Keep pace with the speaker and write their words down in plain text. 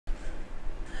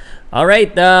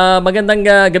Alright, magandang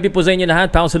gabi po sa inyo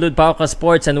lahat. Pow Salud, Powcast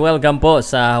Sports, and welcome po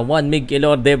sa Juan Mig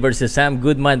Elorde versus Sam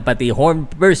Goodman, pati Horn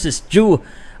versus Tszyu.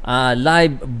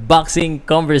 Live boxing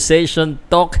conversation,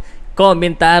 talk,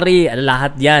 commentary,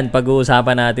 lahat yan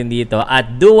pag-uusapan natin dito.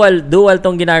 At dual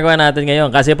tong ginagawa natin ngayon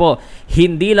kasi po,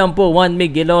 hindi lang po Juan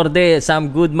Mig Elorde,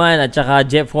 Sam Goodman at saka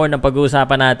Jeff Horn ang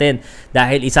pag-uusapan natin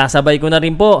dahil isasabay ko na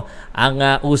rin po ang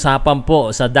usapan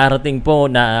po sa darating po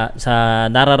na sa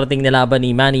nararating na laban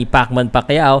ni Manny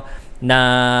Pacquiao na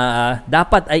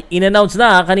dapat ay in-announce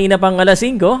na kanina pang alas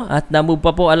 5 at na-move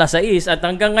pa po alas 6 at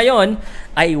hanggang ngayon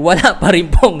ay wala pa rin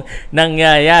pong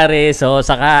nangyayari. So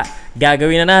saka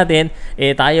gagawin na natin,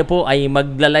 tayo po ay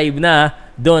magla-live na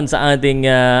doon sa ating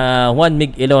Juan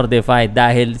Mig Elorde fight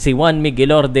dahil si Juan Mig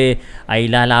Elorde ay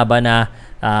lalaban na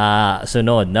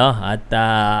sunod, no? At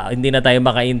hindi na tayo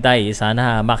makaintay.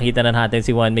 Sana makita na natin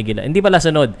si Juan Mig Elorde. Hindi pala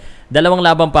sunod. Dalawang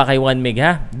laban pa kay Juan Mig,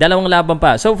 ha? Dalawang laban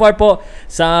pa. So far po,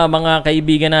 sa mga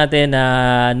kaibigan natin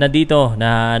na dito,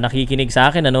 na nakikinig sa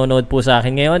akin, nanonood po sa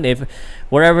akin ngayon, if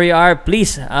wherever you are,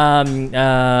 please,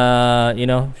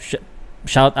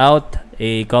 shout out.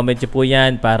 Comment nyo po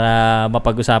yan para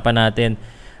mapag-usapan natin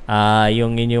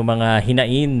yung inyong mga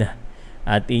hinain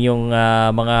at inyong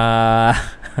mga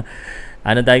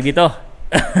anong tawag dito?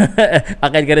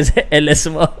 Akin ka rin sa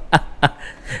LS mo.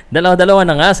 Dalawa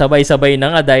na nga, sabay-sabay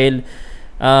na nga dahil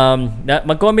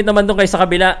mag-comment naman doon kayo sa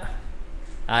kabila.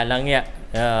 Lang ya.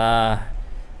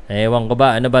 Ewan ko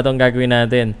ba, ano ba itong gagawin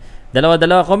natin? Dalawa,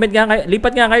 comment nga kayo.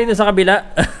 Lipat nga kayo doon sa kabila.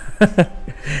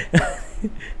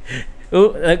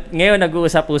 Ngayon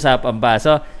nag-uusap-usapan pa.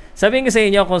 So, sabihin ko sa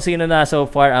inyo kung sino na so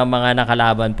far ang mga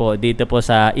nakalaban po dito po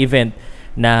sa event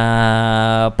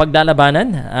na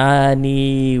paglalabanan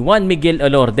ni Juan Mig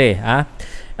Elorde.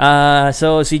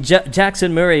 So si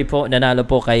Jackson Murray po nanalo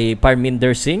po kay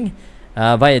Parminder Singh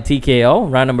via TKO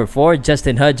round number 4.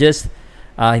 Justin Hodges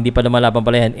hindi pa lumalaban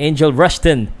pala yan. Angel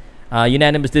Rushton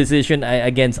unanimous decision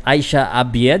against Aisha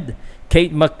Abied.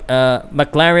 Kate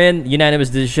McLaren unanimous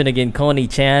decision against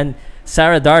Connie Chan.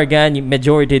 Sarah Dargan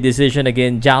majority decision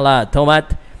against Jala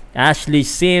Tomat. Ashley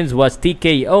Sims was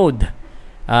TKO'd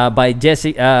by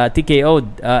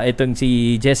TKO'd itong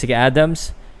si Jessica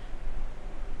Adams.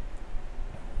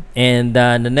 And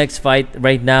the next fight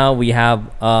right now we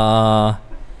have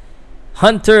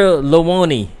Hunter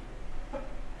Lowoni.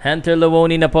 Hunter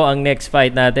Lowoni na po ang next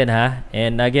fight natin, ha.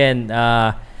 And again,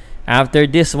 after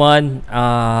this one,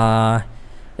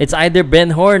 it's either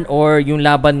Ben Horn or yung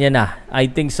laban niya na. I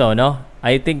think so, no?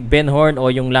 I think Ben Horn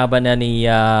o yung laban na ni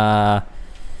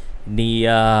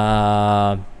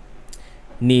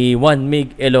Juan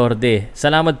Mig Elorde.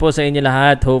 Salamat po sa inyo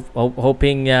lahat.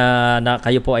 Hoping na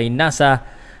kayo po ay nasa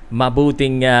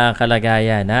mabuting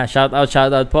kalagayan, ha? Shout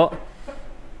out po.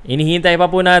 Inihintay pa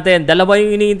po natin. Dalawa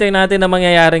yung inihintay natin na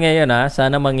mangyayari ngayon, ha?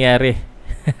 Sana mangyari.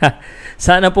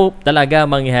 Sana po talaga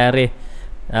mangyari.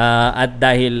 At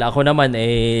dahil ako naman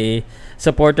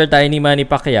supporter tayo ni Manny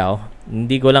Pacquiao,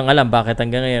 hindi ko lang alam bakit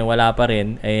hanggang ngayon wala pa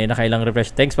rin nakailang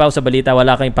refresh. Thanks pa sa balita,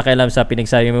 wala kang pakialam sa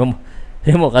pinagsabi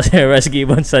mo kasi Russ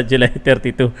Gibbons sa July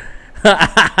 32.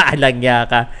 Langya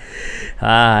ka.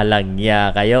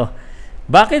 Langya kayo.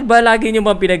 Bakit ba lagi nyo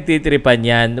bang pinagtitripan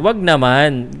yan? Wag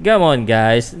naman. Come on,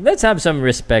 guys. Let's have some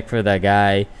respect for the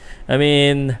guy. I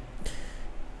mean,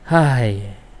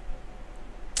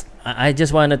 I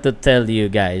just wanted to tell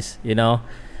you guys, you know,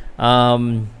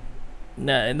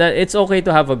 that it's okay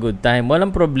to have a good time.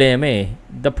 Walang problema eh.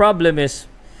 The problem is,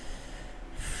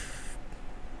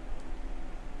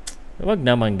 wag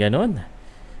naman ganun.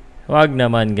 Wag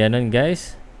naman ganun,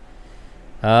 guys.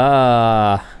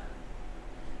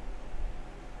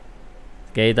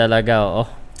 Okay talaga, oh.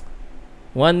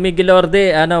 Juan Mig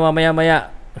Elorde, mamaya-maya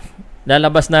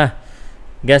lalabas na.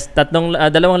 Guys,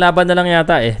 dalawang laban na lang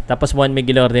yata tapos Juan Mig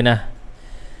Elorde na.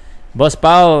 Boss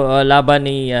Pow, laban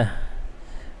ni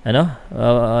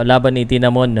laban ni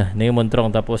Tinamon na yung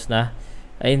Montrong tapos na.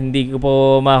 Ay, hindi ko po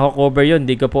mako-cover yun,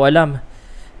 hindi ko po alam.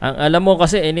 Ang alam mo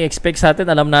kasi, ini-expect sa atin,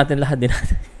 alam natin lahat.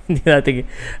 Hindi natin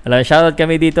alam. Shoutout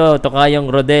kami dito, Tokayong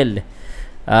Rodel.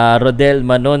 Rodel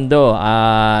Manondo.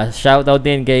 Shoutout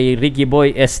din kay Ricky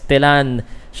Boy Estelan.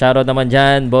 Shoutout naman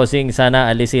dyan, bossing, sana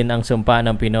alisin ang sumpa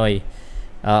ng Pinoy.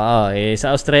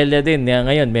 Sa Australia din.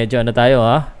 Ngayon, medyo tayo,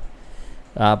 ha?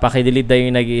 Pakidelete tayo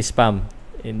yung nag-i-spam.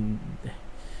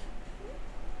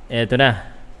 Eto na.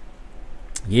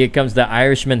 Here comes the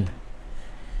Irishman.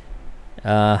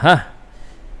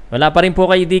 Wala pa rin po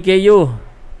kay DKU.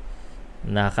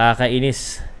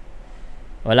 Nakakainis.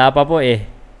 Wala pa po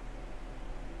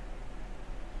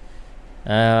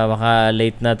baka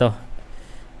late na to.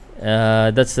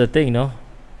 That's the thing, no?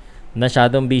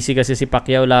 Masyadong busy kasi si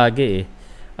Pacquiao lagi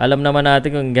Alam naman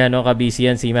natin kung gaano ka-busy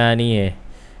yan si Manny eh.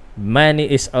 Manny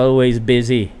is always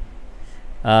busy.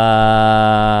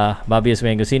 Bobby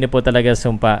Oswengo, sino po talaga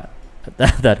sumpa?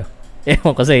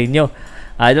 Ewan ko sa inyo.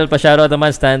 Idol pa shoutout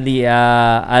naman Stanley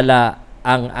ala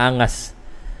ang angas.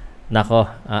 Nako,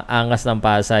 angas ng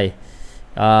Pasay.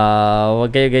 Wag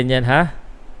kayo ganyan ha.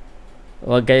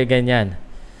 Wag kayo ganyan.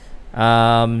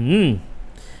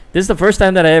 This is the first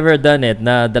time that I ever done it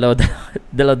na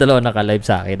dalaw-dalaw naka-live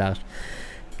sa akin.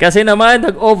 Kasi naman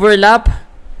nag-overlap.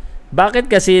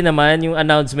 Bakit kasi naman yung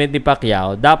announcement ni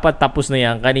Pacquiao dapat tapos na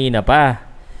yan kanina pa?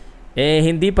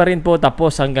 Hindi pa rin po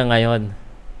tapos hanggang ngayon.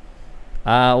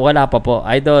 Wala pa po.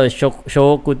 Idol,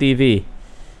 Shoku TV.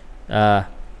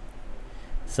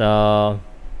 So,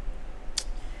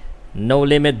 No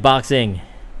Limit Boxing.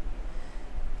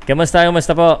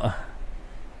 Kamusta po?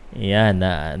 Yan,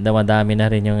 madami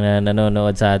na rin yung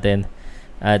nanonood sa atin.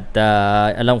 At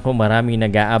alam ko maraming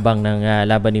nag-aabang ng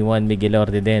laban ni Juan Mig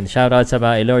Elorde din. Shoutout sa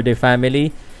mga Elorde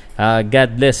family. God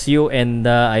bless you and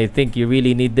I think you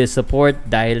really need this support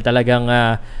dahil talagang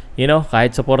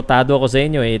kahit suportado ako sa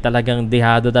inyo talagang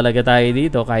dehado talaga tayo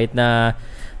dito kahit na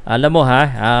alam mo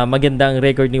magandang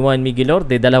record ni Juan Mig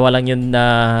Elorde, dalawa lang yung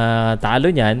talo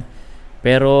niyan.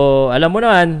 Pero alam mo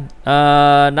naman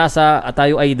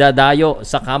tayo ay dadayo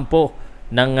sa kampo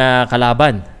ng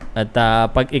kalaban. At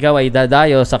pag ikaw ay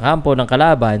dadayo sa kampo ng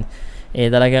kalaban,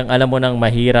 talagang alam mo nang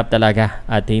mahirap talaga.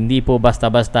 At hindi po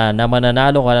basta-basta na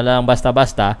mananalo ka na lang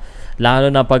basta-basta,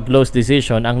 lalo na pag close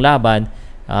decision ang laban.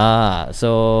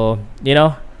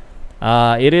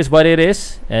 It is what it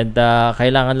is. And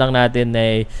kailangan lang natin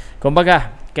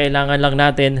kailangan lang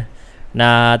natin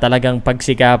na talagang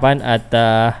pagsikapan at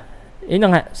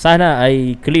sana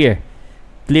ay clear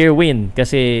win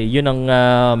kasi yun ang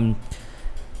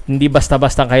hindi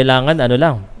basta-basta kailangan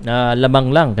lamang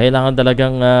lang. Kailangan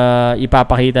talagang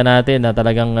ipapakita natin na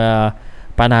talagang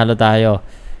panalo tayo.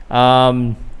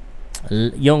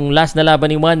 Yung last na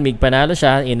laban ni Juan Mig, panalo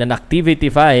siya in an activity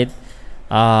fight.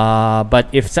 But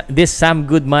if this Sam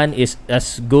Goodman is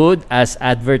as good as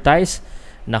advertised,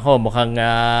 nako, mukhang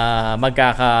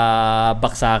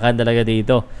magkakabaksakan talaga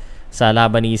dito sa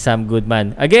laban ni Sam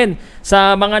Goodman. Again,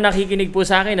 sa mga nakikinig po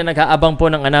sa akin na nag-aabang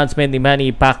po ng announcement ni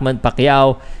Manny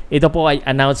Pacquiao, ito po ay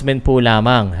announcement po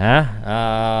lamang.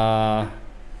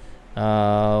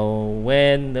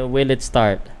 When will it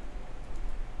start?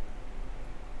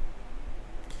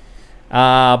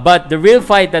 But the real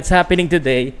fight that's happening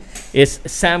today is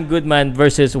Sam Goodman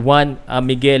versus Juan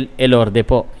Miguel Elorde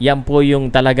po. Yan po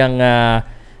yung talagang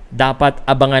dapat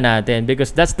abangan natin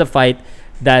because that's the fight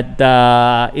that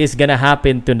is gonna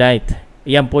happen tonight.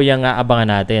 Yan po yung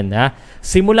abangan natin.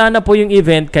 Simula na po yung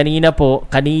event kanina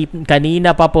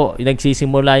pa po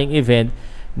nagsisimula yung event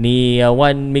ni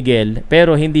Juan Miguel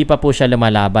pero hindi pa po siya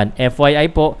lumalaban.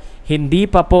 FYI po, hindi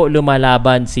pa po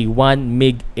lumalaban si Juan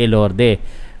Mig Elorde.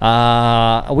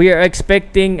 We are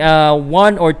expecting 1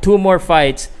 or 2 more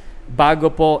fights bago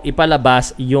po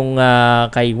ipalabas yung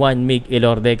kay Juan Mig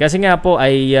Elorde kasi nga po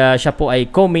ay siya po ay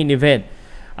co-main event.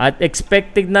 At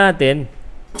expected natin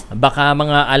baka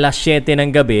mga alas 7 ng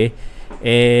gabi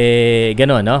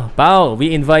gano'n, no? Pow,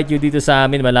 we invite you dito sa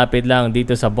amin, malapit lang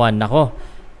dito sa buwan. Nako,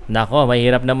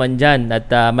 mahirap naman dyan at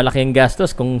malaking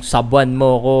gastos kung sa buwan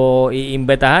mo ko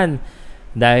iimbitahan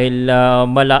dahil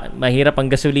mahirap ang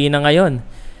gasolina ngayon.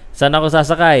 Saan ako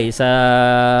sasakay? Sa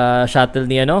shuttle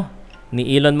ni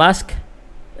Elon Musk?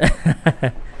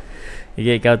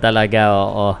 Ikaw talaga,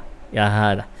 oo.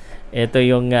 Yahan. Ito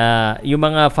yung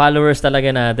mga followers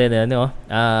talaga natin,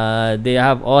 they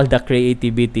have all the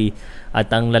creativity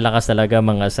at ang lalakas talaga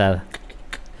mga sir.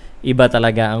 Iba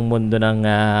talaga ang mundo ng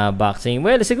boxing.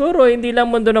 Well, siguro hindi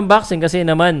lang mundo ng boxing kasi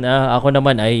naman ako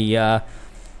naman ay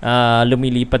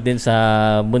lumilipat din sa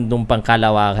mundong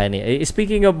pangkalawakan.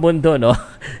 Speaking of mundo,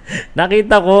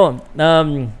 nakita ko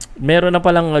meron na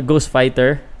palang Ghost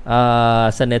Fighter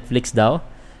sa Netflix daw,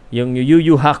 yung Yu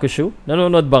Yu Hakusho.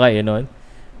 Nanonood ba kayo noon?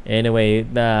 Anyway,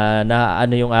 na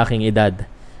ano yung aking edad.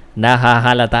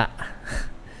 Nahahalata.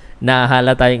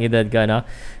 Nahahalata yung edad ko,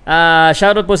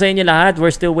 shoutout po sa inyo lahat.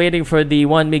 We're still waiting for the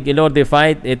Juan Mig Elorde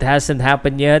fight. It hasn't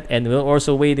happened yet. And we're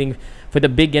also waiting for the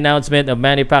big announcement of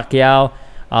Manny Pacquiao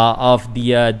of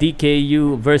the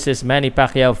DKU versus Manny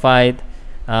Pacquiao fight.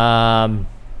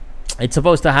 It's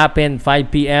supposed to happen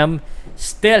 5 p.m.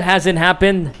 Still hasn't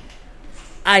happened.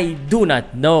 I do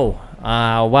not know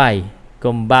why.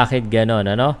 Kung bakit ganon,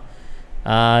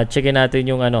 checkin natin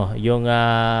yung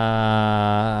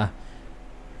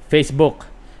Facebook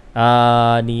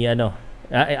ni ano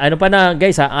pa na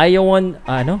guys Ion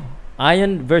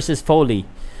versus Foley.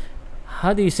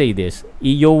 How do you say this?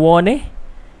 Iyowone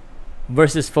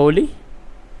versus Foley?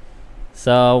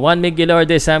 So, Juan Mig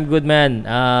Elorde, Sam Goodman,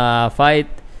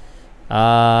 fight.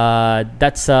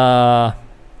 That's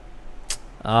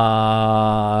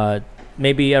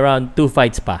maybe around 2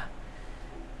 fights pa.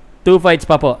 2 fights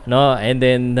pa po, no? And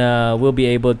then we'll be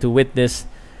able to witness,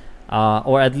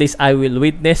 or at least I will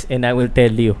witness and I will tell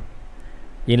you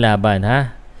yung laban,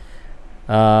 ha?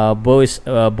 Boys,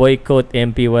 boycott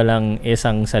MP, walang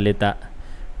isang salita.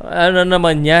 Ano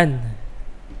naman yan?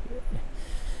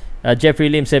 Jeffrey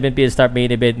Lim, 7 p.m. start main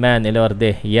event, man.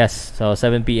 Elorde, yes. So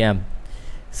 7 p.m.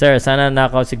 Sir, sana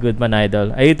knockout si Goodman,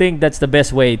 idol. I think that's the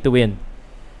best way to win.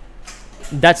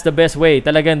 That's the best way.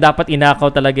 Talagang dapat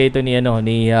inakaw talaga ito ni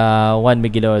Juan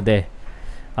Mig Elorde.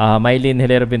 Mylene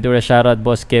Hilera Ventura, shoutout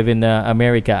boss Kevin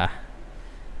America.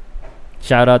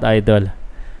 Shoutout, idol.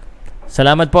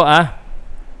 Salamat po,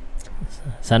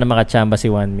 Sana makachamba si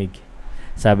Juan Mig.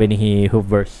 Sabi ni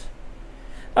Hoovers.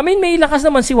 I mean, may lakas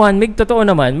naman si Juan Mig, totoo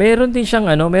naman. Meron din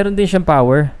siyang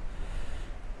power.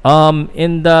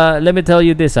 Let me tell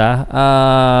you this,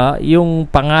 yung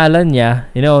pangalan niya,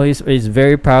 he's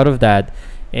very proud of that,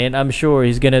 and I'm sure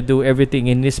he's gonna do everything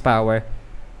in his power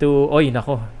to,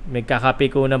 may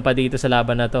kakapikunan pa dito sa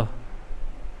laban na to.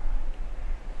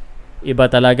 Iba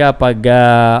talaga pag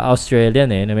Australian,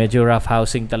 medyo rough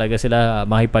housing talaga sila,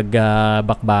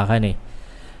 makipagbakbakan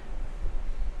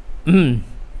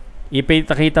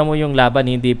Ipakita mo yung laban,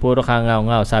 hindi puro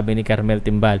kangaw-ngaw, sabi ni Carmel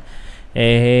Timbal.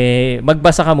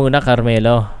 Magbasa ka muna,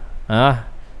 Carmelo.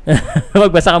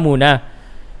 Magbasa ka muna.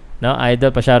 No,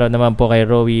 idol, pa-shoutout naman po kay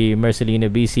Rowie Mercelino.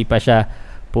 Busy pa siya.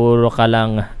 Puro ka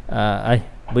lang.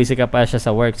 Busy ka pa siya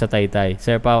sa work sa Taytay.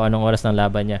 Sir Pao, anong oras ng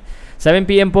laban niya? 7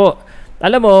 p.m. po.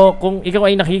 Alam mo, kung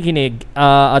ikaw ay nakikinig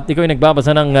at ikaw ay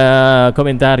nagbabasa ng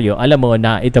komentaryo, alam mo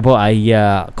na ito po ay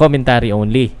commentary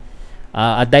only.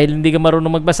 At dahil hindi ka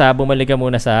marunong magbasa, bumalik ka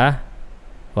muna sa...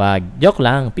 Wag. Joke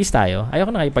lang. Peace tayo. Ayoko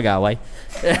na nakipag-away.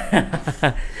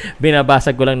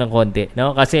 Binabasag ko lang ng konti.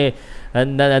 No? Kasi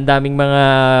ang daming mga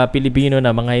Pilipino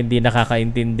na mga hindi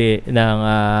nakakaintindi ng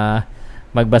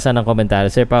magbasa ng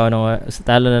komentaryo. Sir Pao,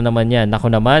 talo na naman yan.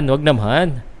 Naku naman. Wag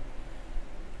naman.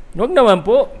 Wag naman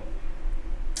po.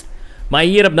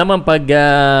 Mahirap naman pag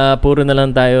puro na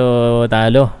lang tayo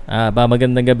talo.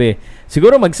 Magandang gabi.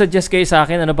 Siguro mag-suggest kayo sa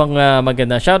akin ano pang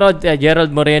maganda. Shoutout Gerald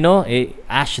Moreno,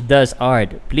 Ash Does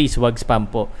Art. Please, wag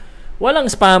spam po. Walang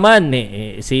spaman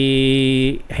si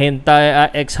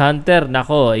Hentai X-Hunter.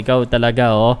 Nako, ikaw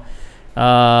talaga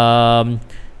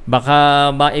baka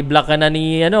ma-block ka na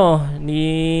ni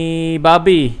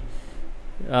Bobby.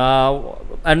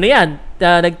 Ano yan?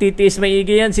 Nagtitiis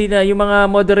maigi yan sila yung mga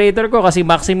moderator ko kasi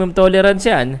maximum tolerance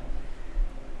yan.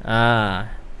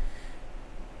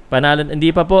 Panalo, hindi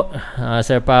pa po.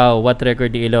 Sir Pao, what record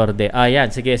ni Elorde?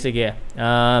 Yan, sige.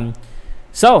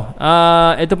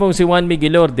 Ito pong si Juan Mig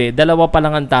Elorde, dalawa pa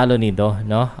lang ang talo nito,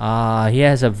 no? He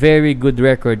has a very good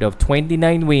record of 29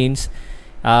 wins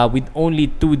with only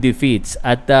 2 defeats.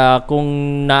 At kung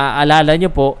naaalala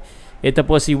nyo po, ito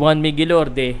po si Juan Mig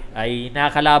Elorde ay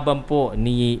nakalaban po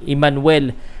ni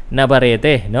Emmanuel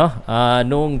Navarrete, no?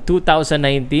 Noong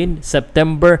 2019,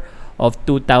 September of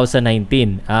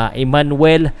 2019.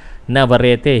 Emmanuel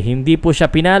Navarrete. Hindi po siya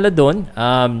pinalo doon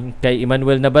kay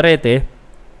Emmanuel Navarrete.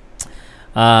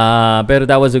 Pero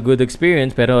that was a good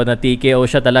experience, pero na-TKO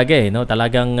siya talaga no?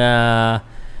 Talagang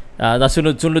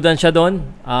nasunod-sunudan siya doon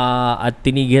at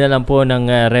tinigil na lang po ng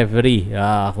referee.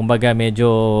 Kumbaga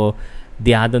medyo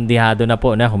dihado na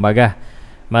po na, kumbaga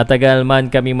matagal man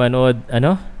kami manood,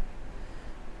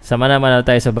 sama naman na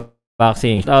tayo sa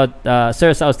boxing. Sir,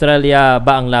 sa Australia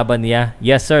ba ang laban niya?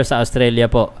 Yes sir, sa Australia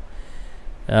po.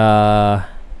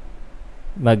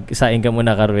 Magsaing ka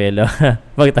muna, Carmelo.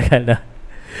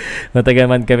 Matagal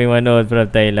man kami manood from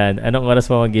Thailand. Anong oras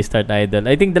mo mag-start, idol?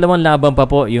 I think 2 laban pa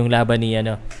po yung laban ni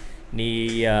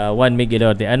Juan Mig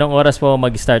Elorde. Anong oras po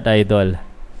mag-start, idol?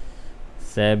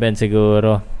 7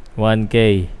 siguro.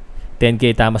 1K,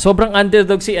 10K, tama. Sobrang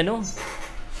underdog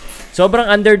Sobrang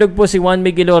underdog po si Juan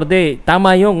Mig Elorde.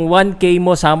 Tama yung 1K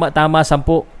mo, tama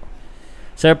 10.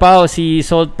 Sir Pao, si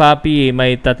Salt Papi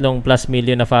may 3+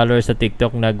 million na followers sa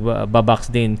TikTok. Nagbabox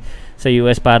din sa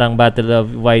US, parang Battle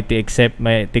of YT, except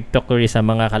may TikToker sa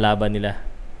mga kalaban nila.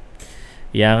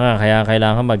 Kaya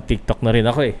kailangan mag-TikTok na rin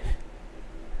ako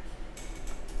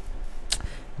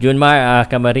Junmar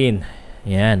Camarin.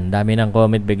 Yan, dami ng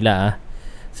comment bigla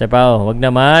Sir Pao, wag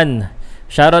naman.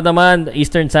 Shoutout naman,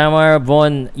 Eastern Samar,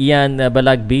 Von, Ian,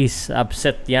 Balagbis.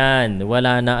 Upset yan.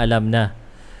 Wala na, alam na.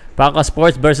 Powcast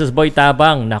Sports versus Boy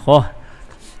Tabang. Nako.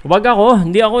 Wag ako.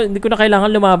 Hindi ko na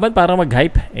kailangan lumaban para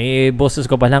mag-hype. Boses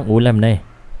ko pa lang, ulam na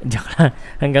Diyak lang.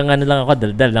 Hanggang lang ako,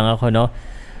 daldal lang ako, no?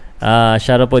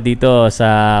 Shoutout po dito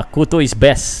sa Kutoy's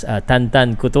Best,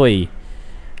 Tantan Kutoy.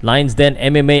 Lions Den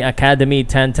MMA Academy,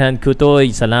 Tantan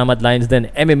Kutoy. Salamat Lions Den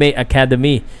MMA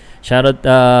Academy. Shoutout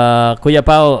Kuya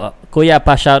Pau, Kuya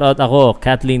pa shoutout ako,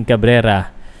 Kathleen Cabrera.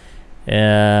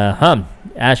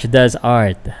 Ash does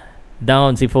art.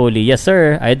 Down si Foley. Yes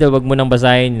sir, idol, wag mo nang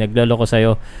basahin, nagloloko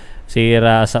sa'yo.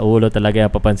 Sira sa ulo talaga,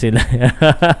 papansin.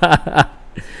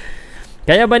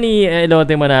 Kaya ba ni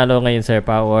Elorde manalo ngayon sir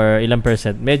pa, or ilang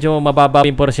percent? Medyo mababa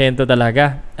yung porsyento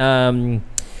talaga.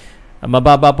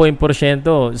 Mababa po yung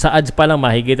porsyento. Sa ads pa lang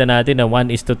makikita natin na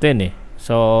 1:10 eh.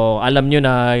 So alam nyo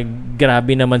na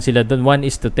grabe naman sila doon,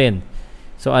 1:10.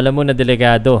 So alam mo na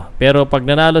delikado. Pero pag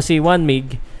nanalo si Juan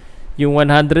Mig, yung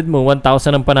 100 mo,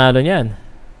 1,000 ang panalo niyan.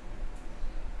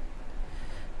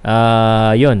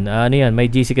 Yun. Ano yan? May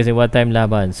GC kasi what time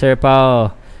laban. Sir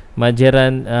Pao,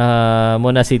 Majeran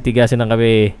muna si tigasin ng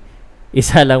kape.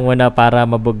 Isa lang muna para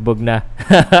mabugbog na.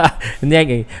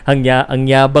 Hindi, ang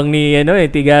yabang ni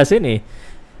tigasin eh.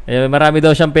 Marami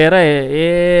daw siyang pera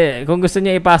eh. Kung gusto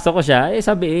niya ipasok ko siya,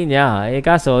 sabihin niya.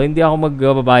 Kaso hindi ako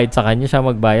magbabayad sa kanya, siya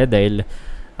magbayad dahil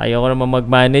ayoko naman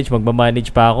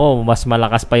magmamanage pa ako. Mas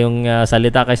malakas pa yung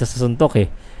salita kaysa sa suntok eh.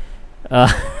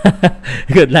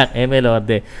 Good luck,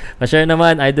 Elorde. Pa-share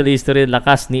naman, Idol History,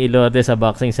 lakas ni Elorde sa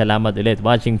boxing. Salamat ulit.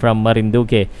 Watching from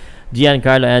Marinduque,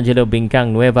 Giancarlo Angelo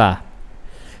Bingkang Nueva.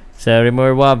 Sa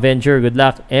Remorwa Venture, good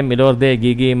luck. Elorde,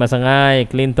 Gigi Masangay,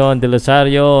 Clinton De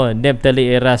Rosario,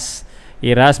 Neptali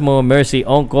Erasmo, Mercy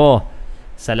Onko.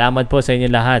 Salamat po sa inyo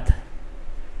lahat.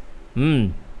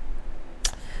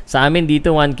 Sa amin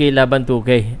dito 1K laban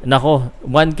 2K. Nako,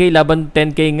 1K laban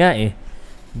 10K nga eh.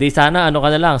 Di sana ano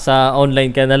ka na lang, sa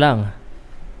online ka na lang.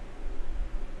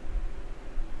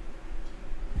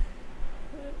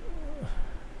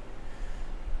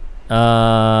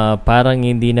 Parang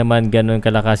hindi naman ganun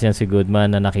kalakas yan si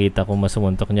Goodman na nakita ko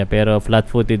masumuntok niya. Pero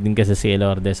flat-footed din kasi si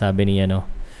Elorde, sabi niya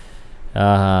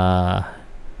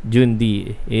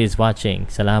Jundi is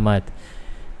watching. Salamat.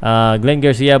 Glenn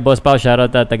Garcia, Boss Pau,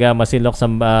 shoutout taga Masinloc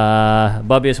sa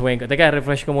Bobby Oswenko. Teka,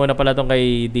 refresh ko muna pala tong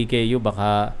kay DKU,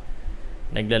 baka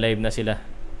nagla-live na sila.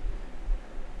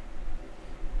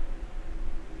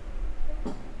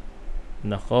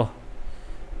 Nako,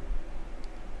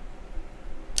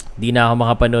 di na ako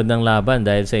makapanood ng laban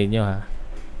dahil sa inyo ha.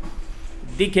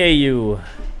 DKU,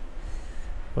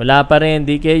 wala pa rin.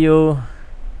 DKU,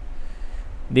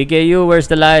 where's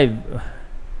the live?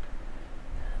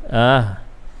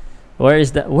 Where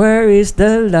is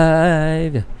the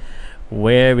live?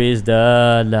 Where is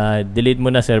the live? Delete mo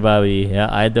na Sir Bobby.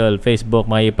 Idol, Facebook,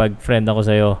 makipag-friend ako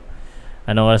sa'yo.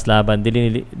 Anong oras laban?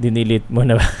 Dinilit mo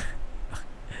na ba?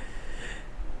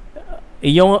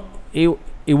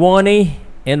 Iwane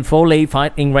and Foley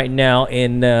fighting right now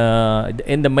in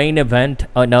the main event.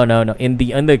 No, in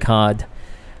the undercard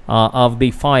of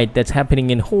the fight that's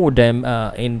happening in Hordem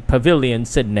in Pavilion,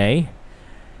 Sydney.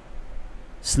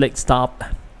 Slick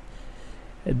stop.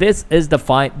 This is the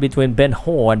fight between Ben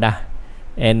Horn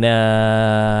and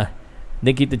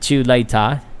Nikita Tszyu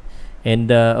later, and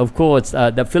of course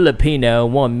the Filipino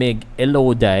Juan Mig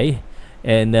Elorde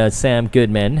and Sam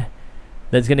Goodman.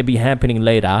 That's gonna be happening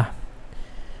later.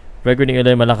 Recording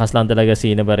ulit, malakas lang talaga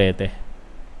si Navarrete.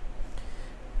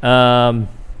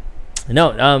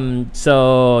 So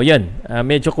yun,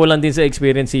 medyo kulang din sa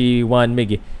experience si Juan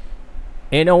Mig.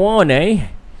 And Owane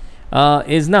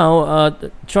is now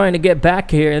trying to get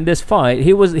back here in this fight.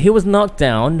 He was knocked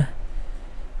down.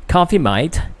 Coffee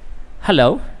mate,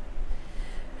 hello.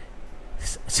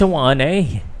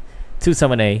 Sawane,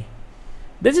 Tusamane.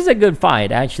 This is a good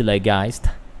fight actually, guys.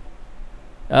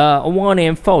 Owane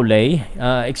and Foley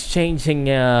exchanging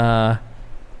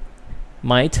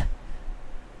might.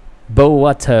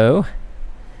 Bowato,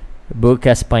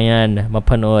 bukas pa yan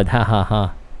mapanood,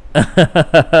 ha.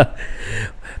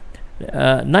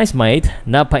 Nice mate,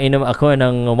 napainom ako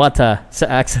ng water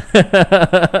sa axe.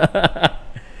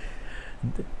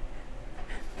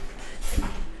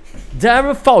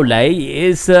 Darren Foley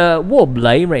is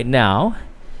wobbly right now,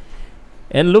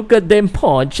 and look at them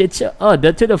punch each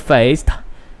other to the face,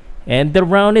 and the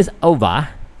round is over.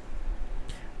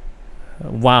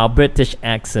 Wow, British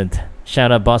accent. Shout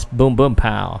out, boss. Boom boom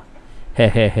pow.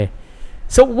 Hey.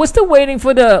 So we're still waiting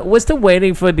for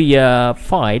the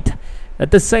fight.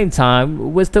 At the same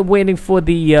time, we're still waiting for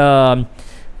the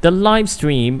live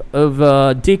stream of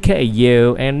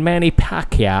DKU and Manny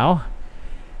Pacquiao.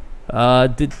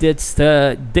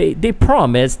 They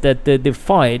promised that the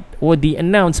fight or the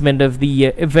announcement of the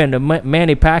event of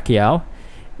Manny Pacquiao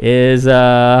is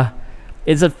at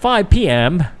 5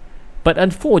 p.m. But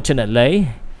unfortunately,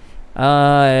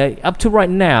 up to right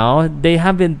now, they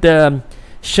haven't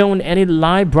shown any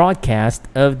live broadcast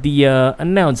of the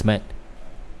announcement.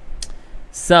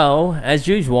 So, as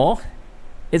usual,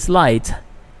 it's light.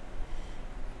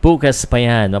 Bukas pa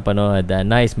yan, napanood.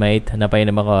 Nice, mate.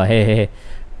 Napainom ako. Hey.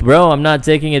 Bro, I'm not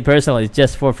taking it personal. It's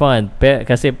just for fun.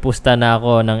 Kasi pusta na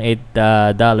ako ng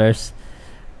 $8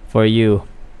 for you.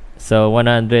 So,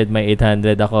 100, may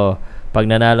 800 ako. Pag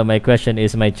nanalo, my question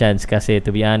is my chance. Kasi,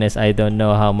 to be honest, I don't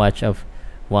know how much of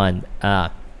one.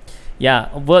 Yeah,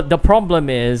 well, the problem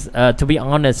is, to be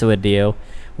honest with you,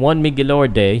 Juan Mig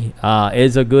Elorde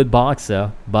is a good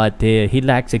boxer, but he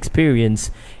lacks experience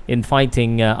in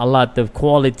fighting a lot of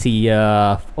quality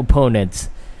opponents.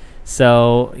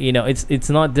 So, you know, it's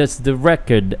not just the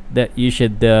record that you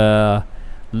should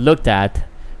look at,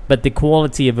 but the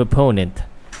quality of opponent.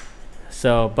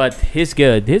 So, but he's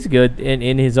good. He's good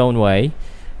in his own way.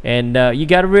 And you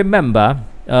got to remember,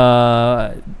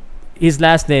 his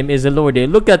last name is Elorde.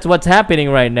 Look at what's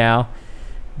happening right now.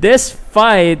 This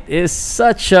fight is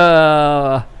such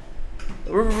a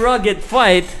rugged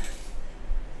fight.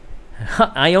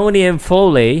 Ione and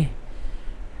Foley.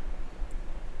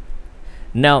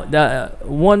 Now,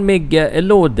 Juan Mig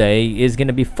Elorde is going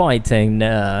to be fighting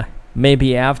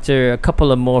maybe after a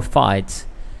couple of more fights.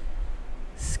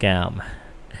 Scam.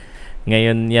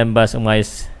 Ngayon, yan boss,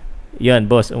 umayos. Yan,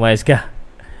 boss, umayos ka.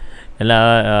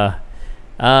 Hello.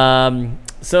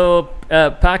 So,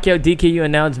 Pacquiao DKU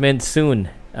announcement soon.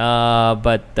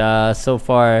 But so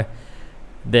far,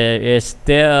 there is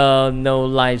still no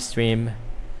live stream.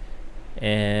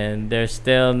 And there's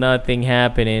still nothing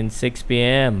happening. 6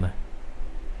 p.m.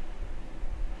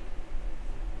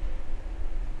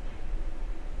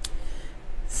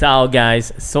 So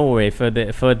guys, sorry for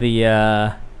the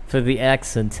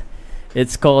accent.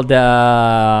 It's called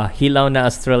Hilaw na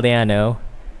Australiano.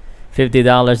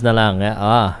 $50 na lang.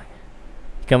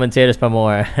 Commentators pa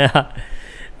more.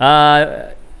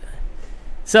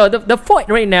 So the fight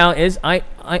right now is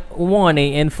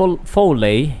Ione and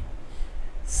Foley.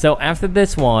 So after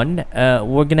this one,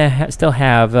 we're gonna still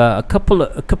have a couple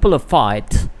of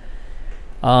fights.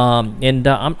 And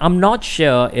I'm not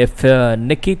sure if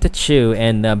Nikita Tszyu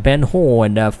and Ben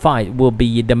Horn fight will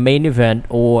be the main event,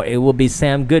 or it will be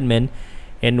Sam Goodman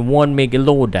and Juan Mig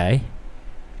Elorde.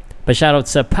 Pa-shoutout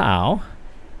sa Pow.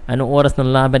 Anong oras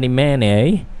ng laban ni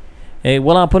Manny?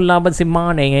 Wala po laban si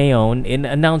Manny ngayon. In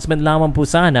announcement lamang po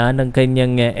sana ng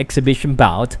kanyang exhibition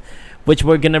bout, which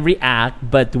we're gonna react,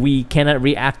 but we cannot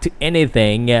react to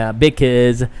anything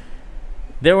because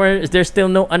there's still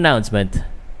no announcement.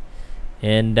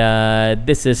 And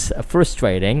this is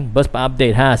frustrating. Bus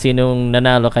pa-update ha, sinong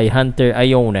nanalo kay Hunter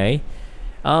Ione.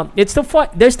 It's still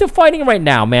they're still fighting right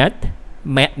now, Matt.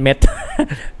 Mate,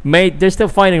 they're still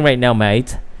fighting right now,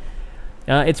 mate.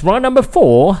 It's round number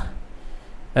 4.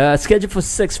 Scheduled for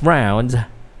 6 rounds.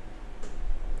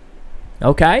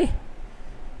 Okay.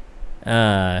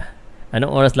 Anong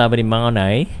oras laban ni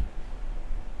Manay?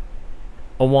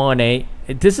 Ione.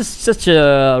 This is such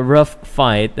a rough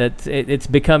fight that it's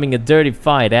becoming a dirty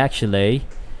fight, actually.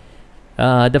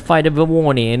 The fight of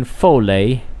Ione and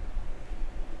Foley.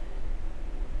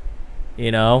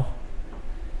 You know,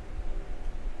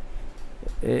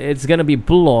 it's gonna be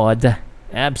blood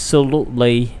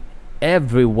absolutely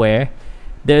everywhere.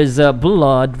 There's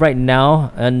blood right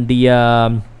now on the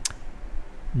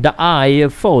eye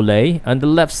of Foley on the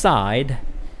left side.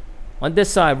 On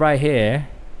this side right here.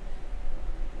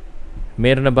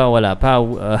 Meron na ba wala? Pow,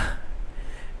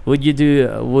 would you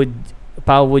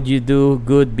do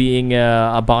good being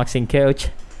a boxing coach?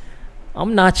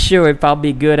 I'm not sure if I'll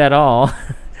be good at all.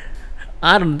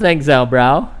 I don't think so,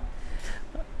 bro.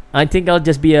 I think I'll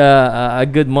just be a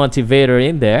good motivator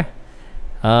in there.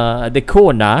 The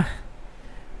corner,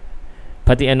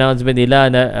 pati announcement nila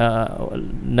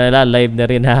na live na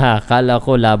rin. Kala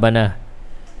ko laban na.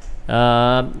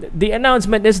 The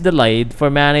announcement is delayed for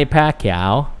Manny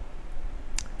Pacquiao.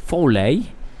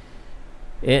 Foley.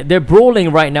 They're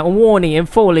brawling right now. Ione and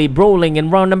Foley brawling in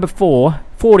round number 4.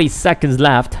 40 seconds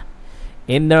left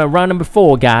in round number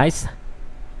 4, guys.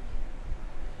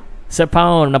 Sa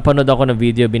Pow, napanood ako ng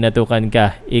video, binatukan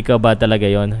ka. Ikaw ba talaga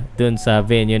yon dun sa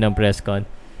venue ng press con?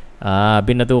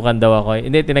 Binatukan daw ako.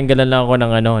 Hindi, tinanggalan lang ako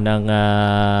ng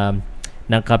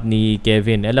ng cup ni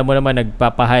Kevin. Alam mo naman,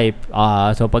 nagpapahype.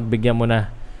 So pagbigyan mo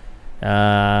na,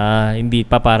 hindi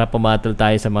pa para pumatol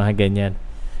tayo sa mga ganyan.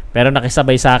 Pero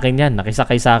nakisabay sa akin yan.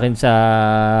 Nakisakay sa akin sa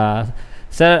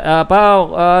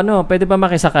Pow, pwede ba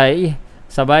makisakay?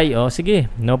 Sabay,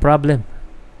 sige, no problem.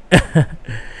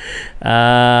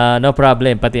 No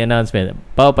problem, pati announcement.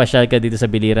 Pow, pasyal ka dito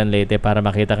sa Biliran Leyte para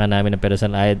makita ka namin ng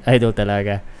personal idol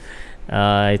talaga.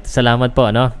 Salamat po,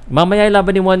 no? Mamaya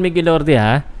laban ni Juan Mig Elorde,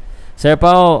 ha? Sir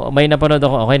Pow, may napanood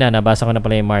ako. Okay na, nabasa ko na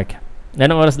pala yung mark.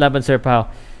 Anong oras laban, Sir Pow?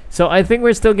 So, I think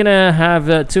we're still gonna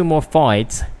have 2 more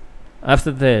fights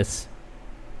after this.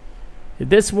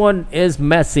 This one is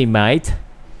messy, mate.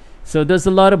 So, there's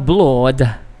a lot of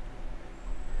blood.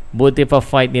 Buti pa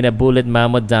fight ni na Bullet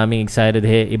Mammoth. Daming excited.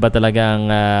 Hey, iba talaga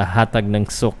ang hatag ng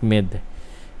Sok Mid.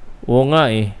 Oo nga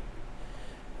eh.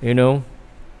 You know?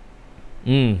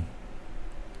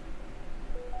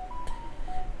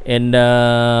 And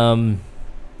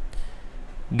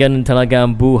ganun talaga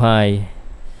ang buhay.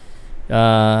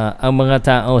 Ang mga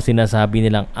tao sinasabi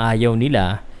nilang ayaw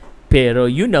nila, pero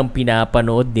yun ang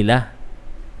pinapanood nila.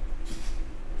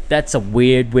 That's a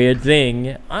weird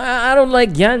thing. I don't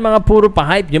like yan. Mga puro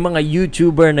pa-hype. Yung mga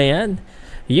YouTuber na yan.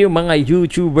 Yung mga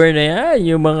YouTuber na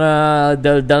yan. Yung mga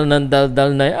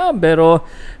daldal na yan. Pero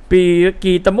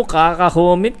kita mo,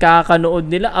 kaka-comment,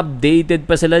 kakanood nila. Updated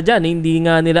pa sila dyan. Hindi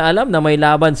nga nila alam na may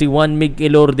laban si Juan Mig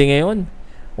Elorde ngayon.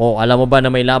 O alam mo ba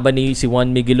na may laban si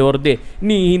Juan Mig Elorde?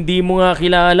 Hindi mo nga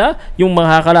kilala yung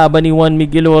mga kalaban ni Juan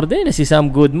Mig Elorde na si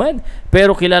Sam Goodman.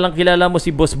 Pero kilalang kilala mo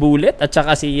si Boss Bullet at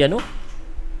saka si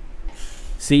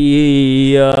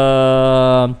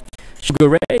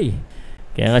Sugar Ray.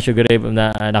 Kaya nga Sugar Ray na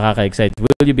nakaka-excite.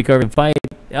 Will you be covering fight?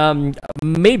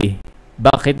 Maybe.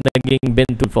 Bakit naging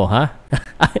Bentulfo, ha?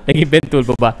 Naging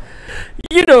Bentulfo ba?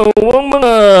 You know, ang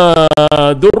mga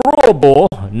durobo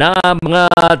na mga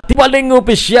tiwaling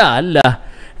opisyal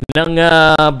ng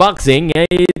boxing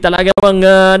ay talaga bang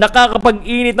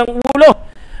nakakapag-init ng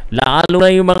ulo. Lalo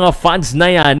na yung mga fans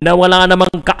na yan na wala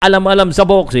namang kaalam-alam sa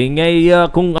boxing ay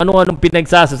kung ano-anong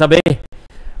pinagsasasabi.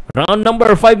 Round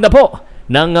number 5 na po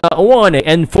ng one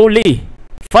and fully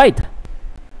fight.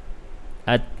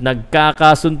 At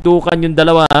nagkakasuntukan yung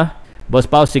dalawa. Boss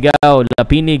Pow, sigaw,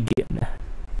 lapinig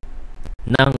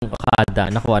ng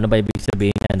kada. Naku, ano ba ibig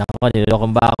sabihin niya? Naku,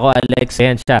 nilokong ba ako? Alex,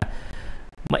 yan siya.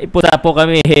 Maiputa po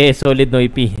kami, solid no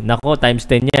IP. Naku, times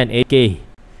 10 yan, AK.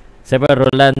 Siyempre,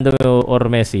 Rolando or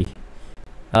Messi?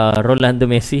 Rolando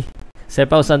Messi. Sir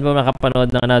Pow, saan mo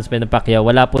makapanood ng announcement ng Pacquiao?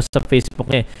 Wala po sa Facebook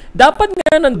niya. Dapat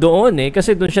nga nandoon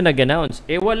kasi doon siya nag-announce.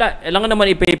 Wala. Lang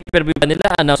naman i-pay-per-view pa nila.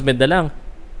 Announcement na lang.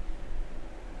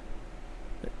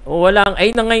 Wala.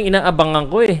 Ay na ngayon inaabangan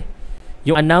ko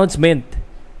yung announcement.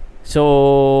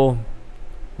 So,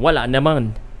 wala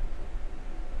naman.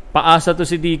 Paasa to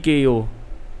si DKO.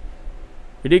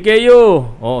 DKU,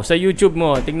 sa YouTube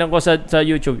mo. Tingnan ko sa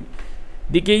YouTube.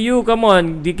 DKU, come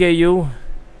on, DKU.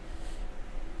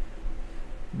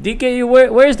 DKU,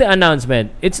 where's the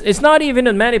announcement? It's not even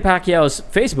on Manny Pacquiao's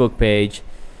Facebook page.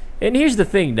 And here's the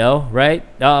thing, though, right?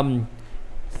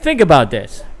 Think about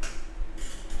this.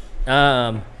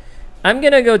 I'm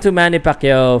gonna go to Manny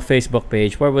Pacquiao Facebook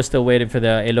page where we're still waiting for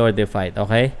the Elorde fight,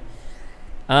 okay?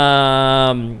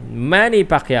 Manny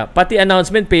Pacquiao, pati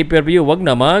announcement pay-per-view, wag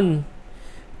naman.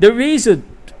 The reason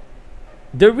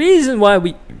why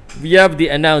we have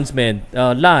the announcement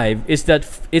live is that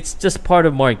it's just part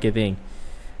of marketing.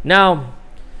 Now,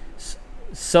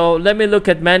 so let me look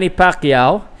at Manny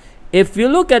Pacquiao. If you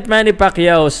look at Manny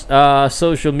Pacquiao's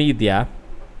social media,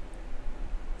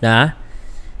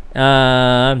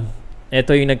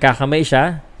 ito yung nagkakamay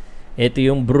siya. Ito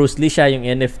yung Bruce Lee siya, yung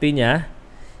NFT niya.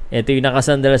 Ito yung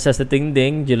nakasandal siya sa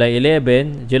tingding, July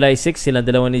 11. July 6, silang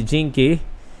dalawa ni Jinky.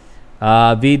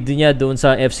 Video niya doon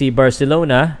sa FC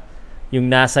Barcelona, yung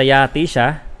nasa yate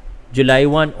siya. July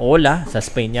 1, Ola, sa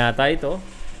Spain yata ito.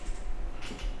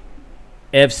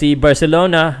 FC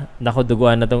Barcelona,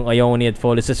 nakuduguan na itong Ioni at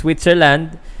Foley sa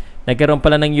Switzerland. Nagkaroon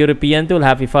pala ng European Tour.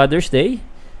 Happy Father's Day,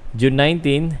 June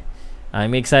 19.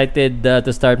 I'm excited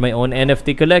to start my own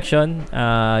NFT collection,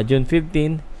 June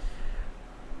 15.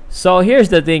 So here's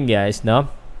the thing, guys,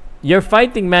 no? You're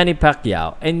fighting Manny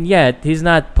Pacquiao, and yet he's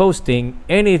not posting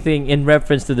anything in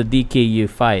reference to the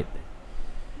DKU fight.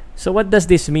 So what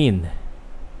does this mean?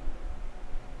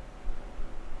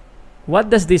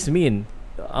 What does this mean?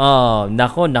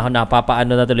 Nako,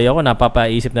 napapaano na tuloy ako,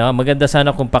 napapaisip na. Maganda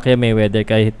sana kung Pacquiao Mayweather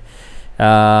kahit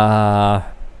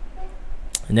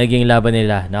naging laban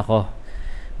nila. Nako.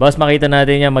 Boss, makita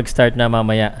natin yan mag-start na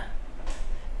mamaya.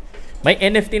 May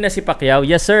NFT na si Pacquiao?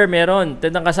 Yes sir, meron.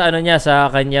 Tandang ka sa ano niya, sa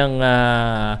kanyang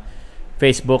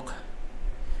Facebook.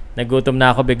 Nagutom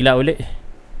na ako bigla uli.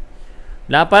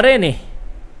 Wala pa rin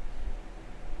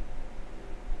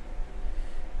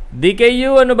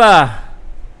DKU, ano ba?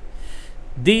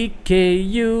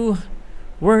 DKU,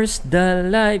 where's the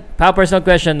light? Pow, personal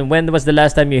question. When was the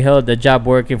last time you held a job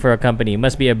working for a company?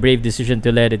 Must be a brave decision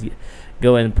to let it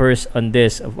go and purse on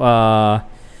this.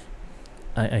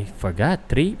 I forgot.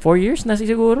 3-4 years na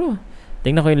siguro.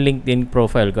 Tingnan ko yung LinkedIn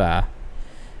profile ko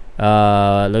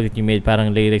Look at you made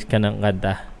parang lyrics ka ng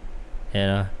kanta.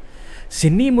 Yan,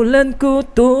 sinimulan ko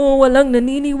to, walang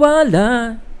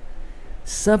naniniwala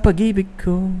sa pag-ibig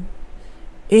ko.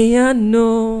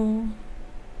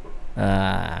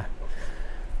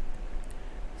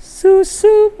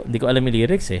 Susu. Hindi ko alam yung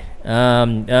lyrics eh.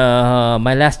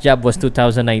 My last job was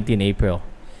 2019 April.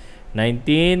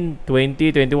 19,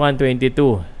 20, 21,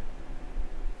 22.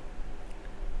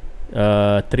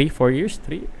 4 years?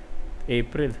 3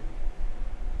 April.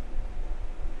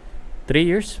 3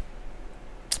 years?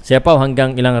 Siya pa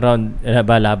hanggang ilang round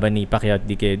ba laban ni Pacquiao at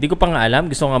DK? Di ko pa nga alam.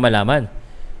 Gusto ko nga malaman.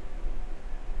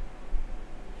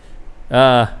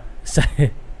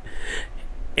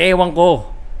 Ewan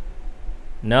ko.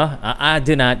 No? I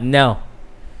do not know.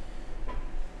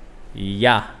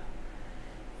 Yeah.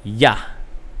 Yo.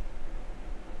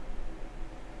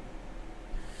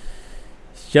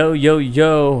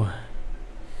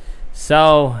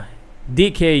 So,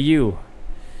 DKU.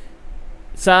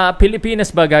 Sa Pilipinas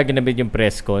ba gaganapin yung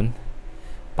press con?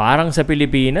 Parang sa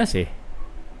Pilipinas eh.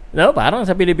 No, parang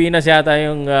sa Pilipinas yata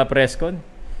yung press con.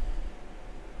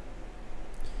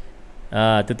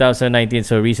 2019,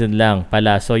 so recent lang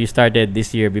pala. So you started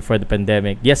this year before the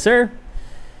pandemic. Yes, sir.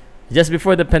 Just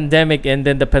before the pandemic, and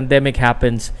then the pandemic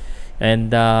happens.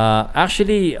 And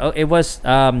actually, it was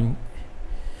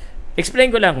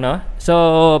explain ko lang, no?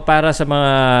 So para sa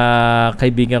mga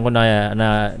kaibigan ko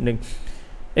na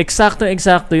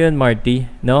eksakto yun, Marty,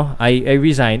 no? I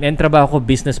resigned and trabaho ko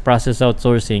business process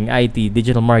outsourcing, IT,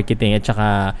 digital marketing at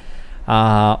saka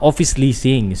office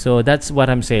leasing. So that's what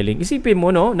I'm selling. Isipin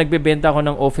mo, no, nagbebenta ako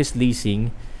ng office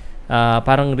leasing,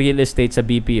 parang real estate sa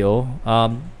BPO.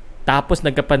 Tapos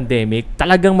nagka-pandemic,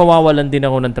 talagang mawawalan din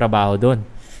ako ng trabaho doon.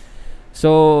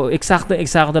 So eksakto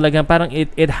talaga, parang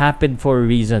it happened for a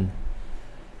reason.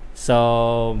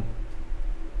 So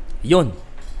yun,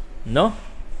 no?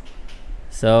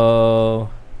 So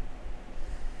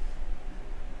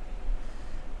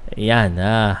yan,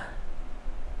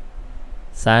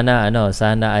 sana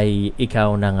ay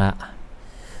ikaw na nga.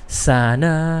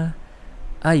 Sana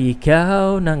ay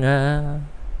ikaw na nga.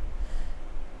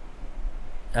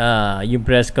 Yung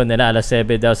press ko nila alas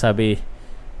 7 daw, sabi.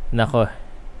 Nako,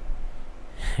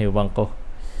 ewan ko.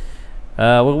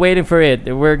 We're waiting for it.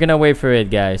 We're gonna wait for it,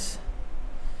 guys.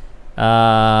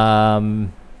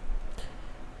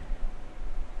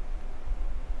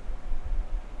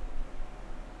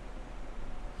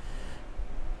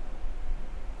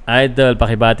 Idol,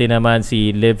 pakibati naman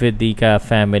si Lividica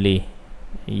family.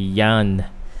 Yan.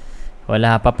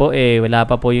 Wala pa po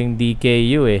yung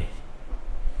DKU eh.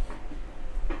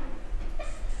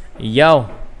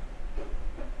 Yo.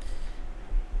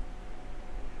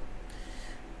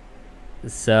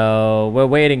 So, we're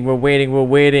waiting for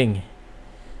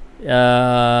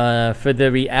the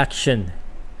reaction.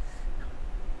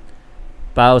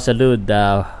 Pow Salud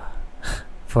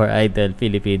for Idol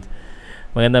Philippines.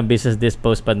 Magandang business this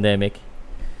post-pandemic.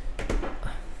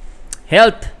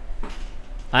 Health.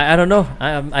 I don't know.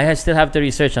 I still have to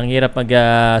research. Ang hirap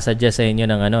mag-suggest sa inyo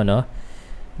ng no?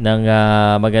 Ng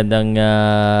magandang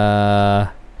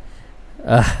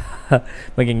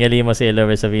maging galimo si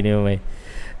Elorde sa video mo may.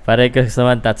 Pare ko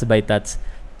naman, tats by tats.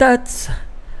 Tats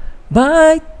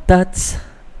by tats.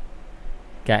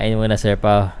 Kain muna, Sir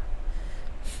Pao.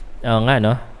 Oo nga,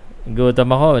 no? Gutom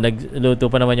ako. Nagluto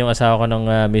pa naman yung asawa ko ng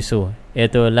miso.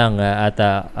 Ito lang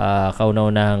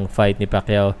kauna-unahang fight ni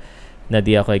Pacquiao na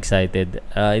di ako excited.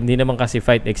 Hindi naman kasi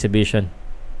fight, exhibition.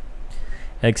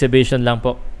 Exhibition lang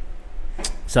po.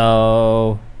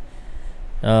 So,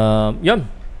 yun.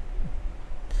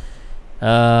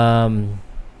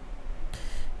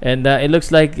 And it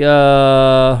looks like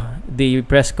the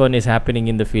press con is happening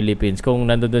in the Philippines. Kung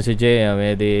nandun si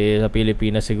JM, sa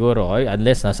Pilipinas siguro.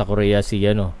 Unless nasa Korea si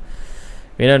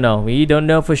we don't know. We don't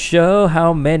know for sure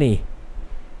how many.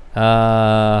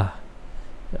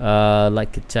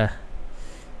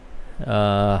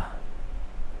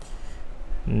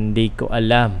 Hindi ko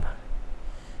alam.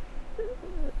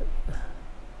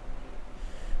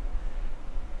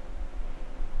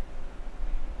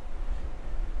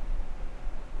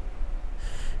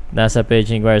 Nasa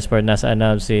Paging Wire Sport, nasa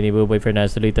announce ni Buboy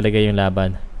Fernandez, tuloy talaga yung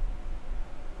laban.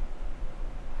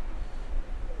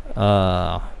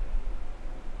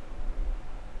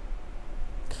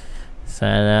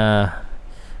 Sana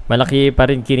malaki pa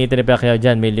rin kinita ni Pacquiao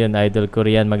dyan. Million idol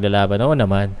Korean maglalaban. Oo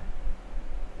naman.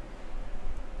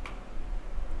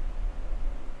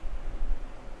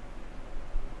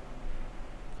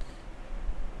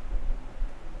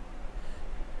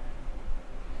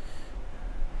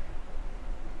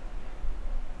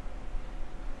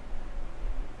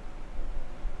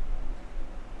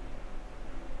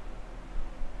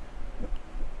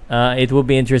 It will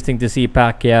be interesting to see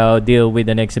Pacquiao deal with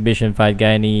an exhibition fight.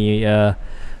 Gaya ni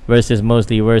versus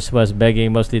Mosley. Worst was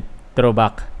begging mostly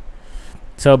throwback.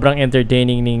 Sobrang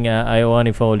entertaining ning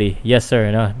Ione Foley. Yes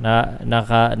sir, no.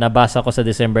 Nabasa ko sa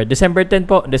December 10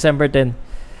 po, December 10.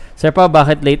 Sir pa,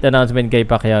 bakit late announcement kay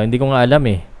Pacquiao? Hindi ko nga alam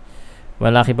eh.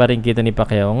 Malaki pa rin kita ni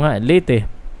Pacquiao. Nga, late eh.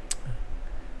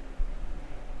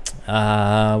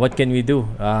 What can we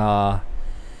do?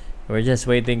 We're just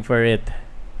waiting for it.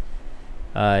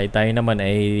 Tayo naman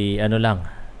ay ano lang.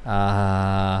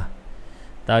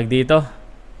 Tawag dito.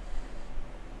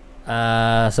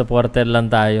 Supporter lang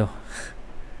tayo.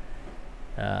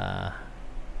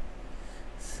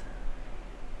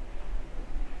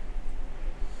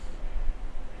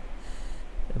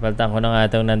 Paltan ko na nga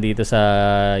itong nandito sa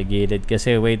gilid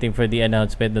kasi waiting for the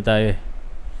announcement na tayo.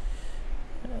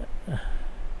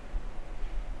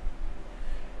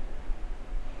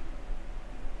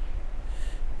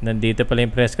 Nandito pala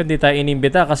yung press ko. Hindi tayo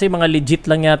inimbita kasi mga legit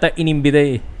lang yata inimbita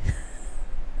eh.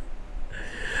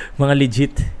 Mga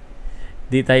legit.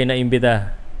 Hindi tayo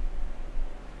naimbita.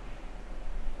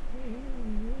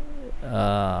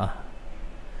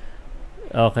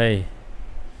 Okay.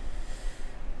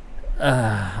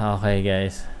 Okay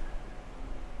guys.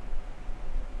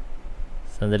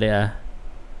 Sandali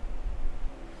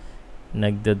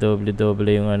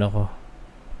nagdo-doble yung ano ko.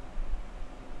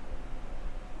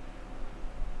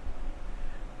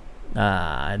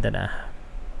 Ito na.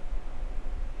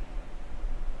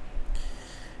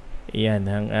 Yan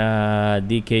ang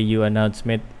DKU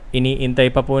announcement.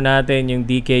 Iniintay pa po natin yung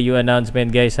DKU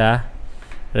announcement guys ha.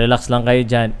 Relax lang kayo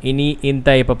dyan.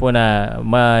 Iniintay pa po na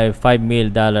may $5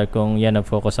 million kung yan ang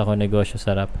focus ako negosyo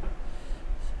sarap.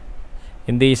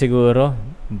 Hindi siguro.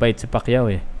 Bait si Pacquiao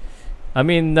eh. I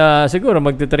mean, siguro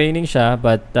magte-training siya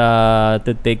but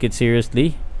to take it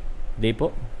seriously. Hindi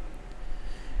po.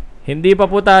 Hindi pa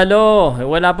po talo.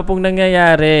 Wala pa pong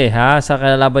nangyayari ha sa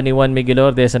kalaban ni Juan Mig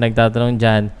Elorde sa nagtatanong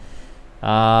dyan.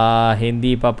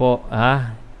 Hindi pa po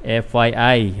ha.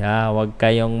 FYI ha. Huwag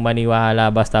kayong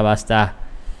maniwala basta-basta.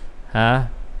 Ha?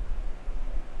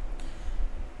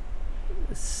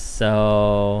 So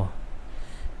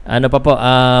ano pa po?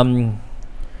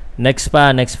 Next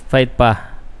fight pa.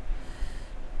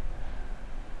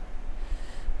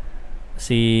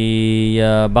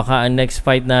 Baka ang next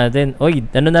fight natin. Oy,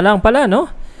 ano na lang pala, no?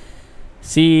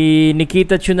 Si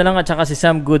Nikita Tszyu na lang at saka si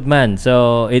Sam Goodman.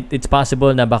 So, it's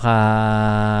possible na baka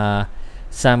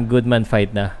Sam Goodman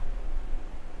fight na.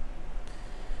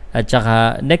 At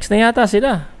saka, next na yata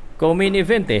sila. Co-main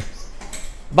event eh.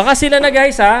 Baka sila na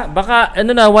guys ha. Baka,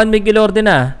 ano na, Juan Mig Elorde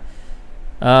na.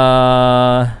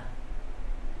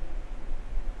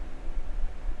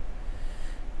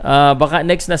 Baka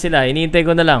next na sila. Iniintay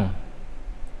ko na lang.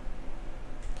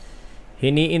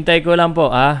 Hiniintay ko lang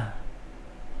po,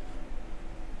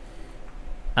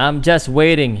 I'm just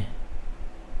waiting.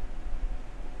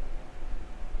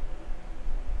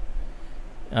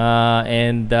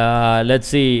 And let's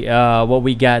see what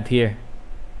we got here.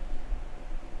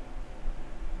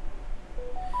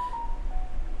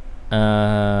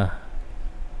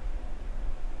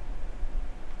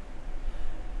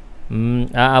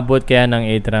 Aabot kaya ng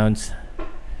 8 rounds.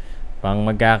 Pang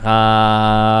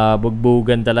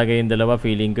magkakabugbugan talaga yung dalawa,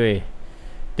 feeling ko eh.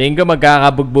 Tingin ko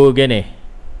magkakabugbugan eh.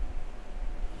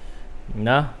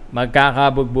 No?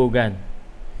 Magkakabugbugan.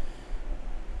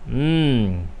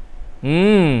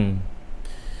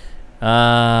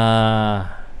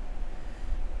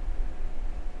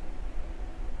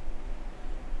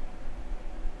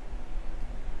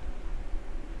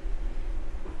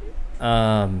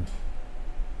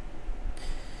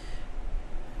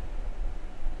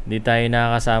 Hindi tayo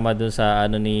nakakasama dun sa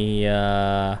ano ni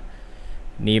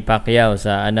Pacquiao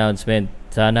sa announcement.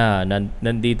 Sana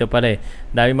nandito pala eh.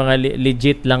 Dami mga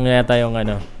legit lang yata yung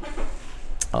ano.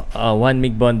 Juan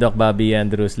Mig Bondok, Bobby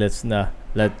Andrews. Let's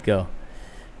go.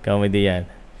 Comedy yan.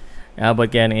 Aabot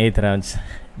kaya ng 8 rounds.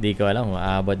 Di ko alam kung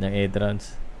aabot ng 8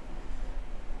 rounds.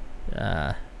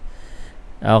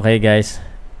 Okay guys.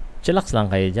 Chillax lang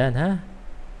kayo dyan ha.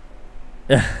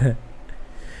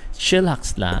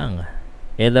 Chillax lang.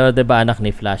 Elorde ba anak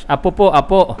ni Flash? Apo po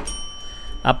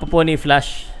ni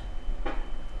Flash.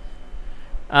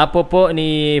 Apo po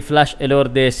ni Flash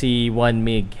Elorde si Juan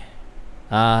Mig.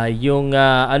 Yung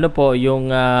ano po,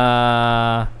 yung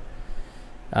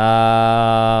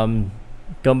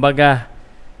kumbaga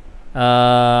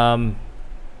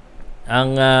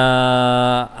ang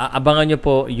abangan nyo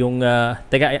po yung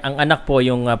ang anak po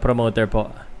yung promoter po.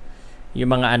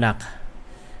 Yung mga anak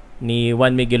ni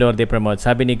Juan Mig Elorde promote.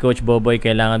 Sabi ni Coach Boboy,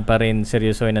 kailangan pa rin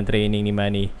seryosohin ang training ni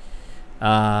Manny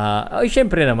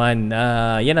Syempre naman,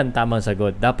 yan ang tamang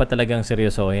sagot. Dapat talagang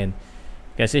seryosohin.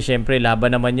 Kasi syempre,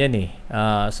 laban naman yan eh.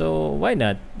 So, why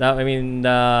not? I mean,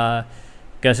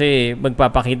 kasi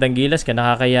magpapakitang gilas ka,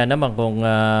 nakakaya naman kung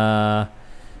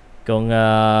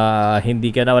hindi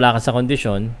ka na, wala ka sa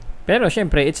kondisyon. Pero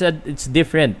syempre, it's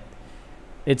different.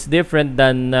 It's different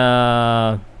than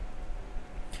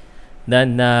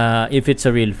if it's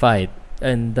a real fight.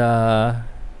 And,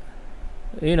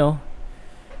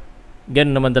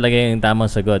 ganun naman talaga yung tamang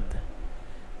sagot.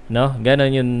 No?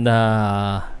 Ganun yung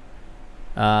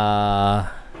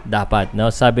dapat. No?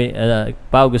 Sabi,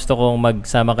 Pao, gusto kong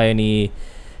magsama kayo ni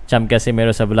Cham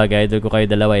Casimero sa vlog. Idol ko kayo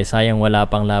dalawa eh. Sayang wala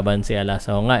pang laban si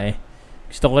Alasa. O nga eh.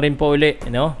 Gusto ko rin po uli.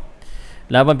 No?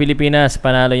 Laban Pilipinas,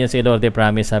 panalo yan si Elorde,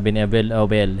 promise, sabi ni Abel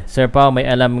Obel. Sir Pao, may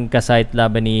alam ka site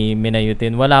laban ni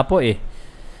Minayutin? Wala po eh.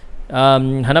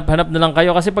 Hanap-hanap na lang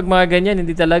kayo kasi pag mga ganyan,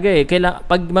 hindi talaga eh.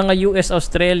 Pag mga US,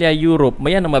 Australia, Europe,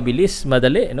 mayan na mabilis,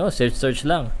 madali, no? Search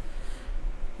lang.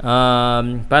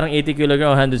 Parang 80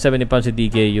 kg, 170 pounds si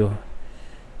DKU.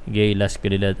 Gay, last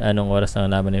kulilat. Anong oras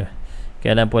na laban niya?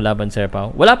 Kailan po laban, Sir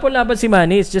Pao? Wala po laban si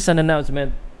Manny, it's just an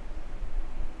announcement.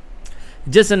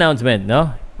 Just announcement,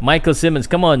 no? Michael Simmons,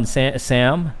 come on,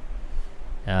 Sam.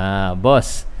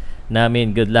 Boss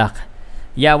namin, good luck.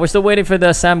 Yeah, we're still waiting for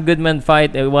the Sam Goodman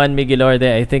fight. Juan Mig Elorde.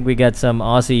 I think we got some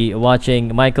Aussie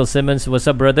watching. Michael Simmons, what's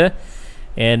up, brother?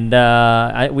 And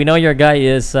we know your guy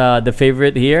is the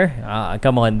favorite here.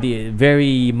 Come on, the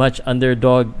very much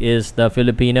underdog is the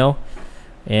Filipino,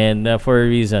 and for a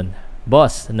reason.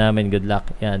 Boss namin, good luck.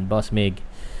 Yan, Boss Mig.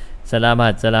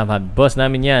 Salamat. Boss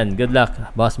namin yan. Good luck,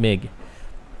 Boss Mig.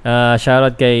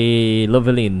 Shoutout kay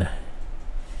Loveline.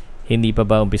 Hindi pa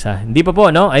ba umpisa? Hindi pa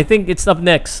po, no? I think it's up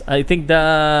next. I think the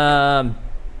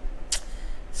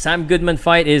Sam Goodman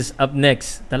fight is up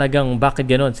next. Talagang bakit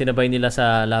ganon? Sinabay nila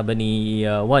sa laban ni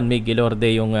Juan Mig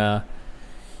Elorde yung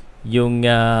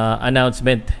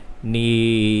announcement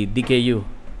ni DKU.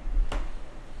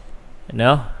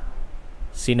 No?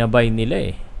 Sinabay nila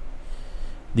eh.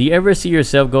 Do you ever see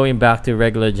yourself going back to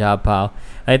regular job, pal?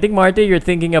 I think, Marty, you're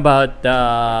thinking about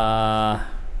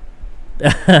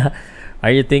are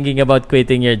you thinking about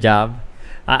quitting your job?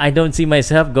 I don't see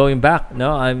myself going back.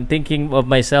 No, I'm thinking of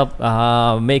myself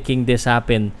making this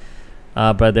happen,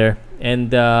 brother,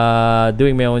 and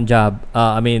doing my own job.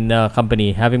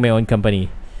 Company, having my own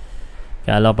company.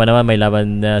 Kala pa naman may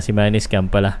laban si Manny Scam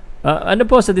pala. Ano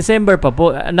po sa December pa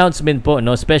po, announcement po,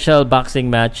 no, special boxing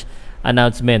match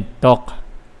announcement talk.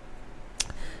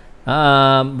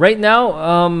 Right now,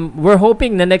 we're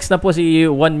hoping na next na po si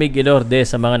Juan Mig Elorde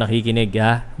sa mga nakikinig,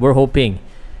 ha? We're hoping.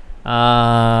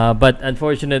 But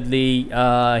unfortunately,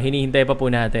 hinihintay pa po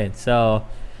natin. So,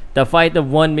 the fight of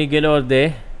Juan Mig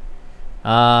Elorde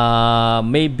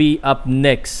may be up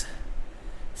next.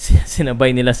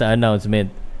 Sinabay nila sa announcement.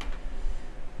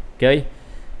 Okay?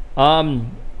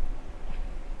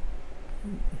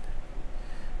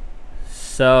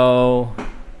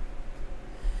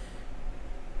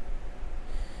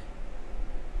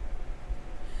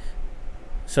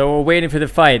 So we're waiting for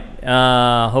the fight.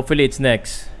 Hopefully it's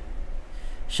next.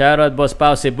 Shoutout Boss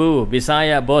Pow Cebu,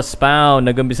 Bisaya, Boss Pow.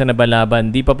 Nag-umpisa na ba laban?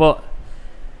 Di pa po.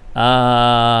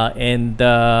 And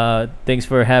thanks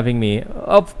for having me.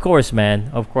 Of course, man.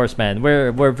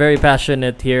 We're very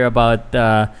passionate here about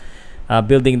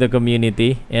building the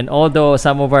community. And although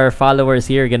some of our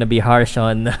followers here are gonna be harsh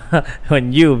on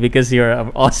on you because you're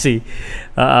Aussie,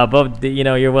 but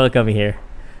you're welcome here.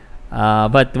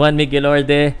 But Juan Mig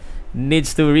Elorde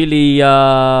needs to really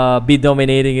be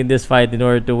dominating in this fight in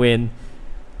order to win.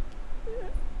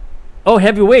 Oh,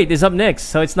 heavyweight is up next,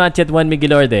 so it's not yet Juan Mig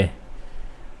Elorde.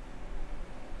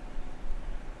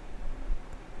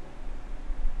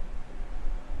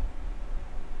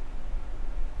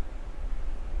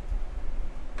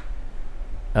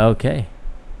 Okay.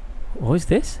 What is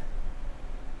this?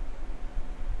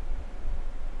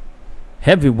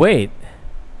 Heavyweight.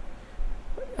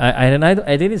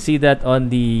 I didn't see that on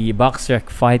the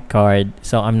Boxrec fight card,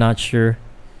 so I'm not sure.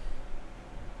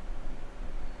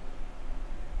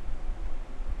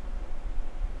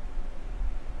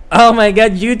 Oh my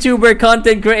god, YouTuber,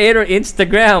 content creator,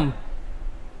 Instagram.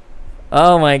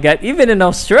 Oh my god, even in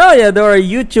Australia there are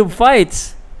YouTube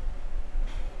fights.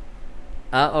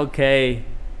 Okay.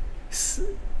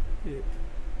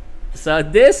 So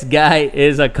this guy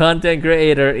is a content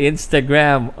creator,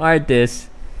 Instagram artist.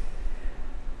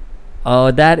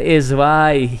 Oh, that is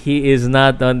why he is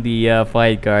not on the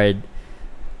fight card.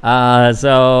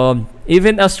 So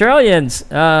even Australians,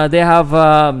 they have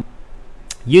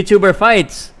YouTuber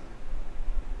fights.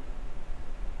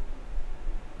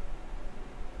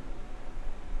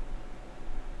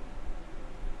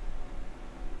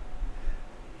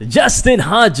 Justin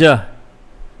Hodges.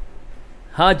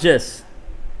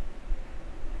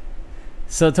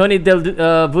 So Tony Del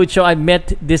Vucho, I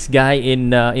met this guy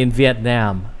in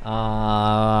Vietnam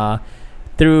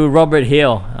through Robert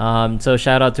Hill. So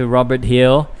shout out to Robert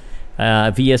Hill,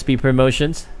 VSP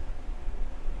Promotions.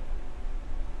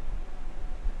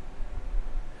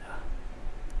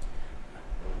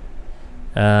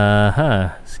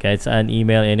 Skype's an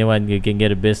email. Anyone you can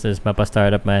get a business. Mapa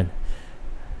startup man.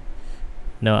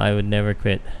 No, I would never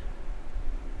quit.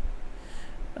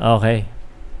 Okay.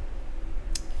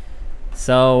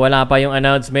 So, wala pa yung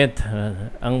announcement.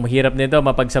 Ang hirap nito,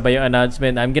 mapagsabay yung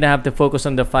announcement. I'm gonna have to focus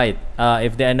on the fight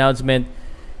if the announcement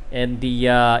and the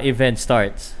event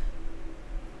starts.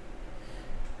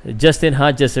 Justin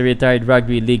Hodges, a retired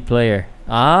rugby league player.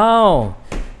 Oh!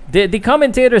 The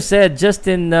commentator said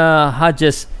Justin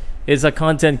Hodges is a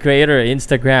content creator,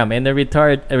 Instagram, and a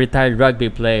retired rugby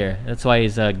player. That's why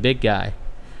he's a big guy.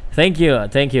 Thank you.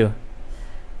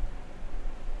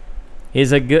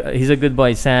 He's a good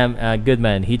boy, Sam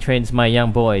Goodman. He trains my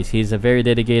young boys. He's a very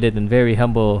dedicated and very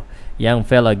humble young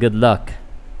fella. Good luck.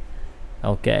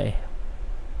 Okay.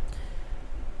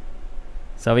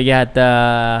 So we got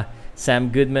Sam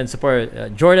Goodman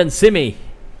support. Jordan Simi.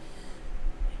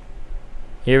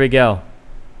 Here we go.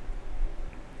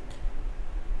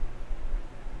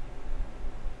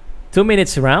 2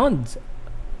 minutes round?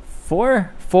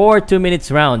 4 2 minutes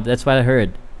round. That's what I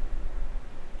heard.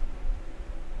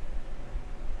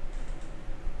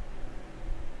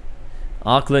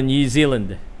 Auckland, New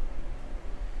Zealand.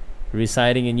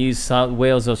 Residing in New South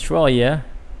Wales, Australia.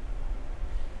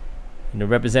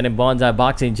 Representing Bonsai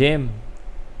Boxing Gym.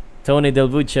 Tony Del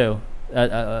Vucho.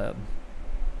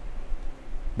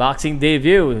 Boxing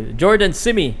debut. Jordan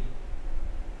Simi.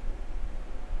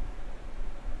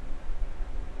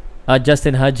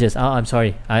 Justin Hodges. Oh, I'm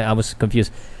sorry. I was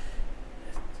confused.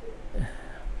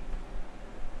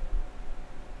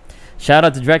 Shout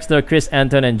out to Drexler, Chris,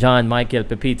 Anton, and John, Michael,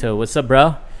 Pepito. What's up,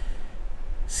 bro?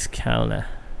 Scala.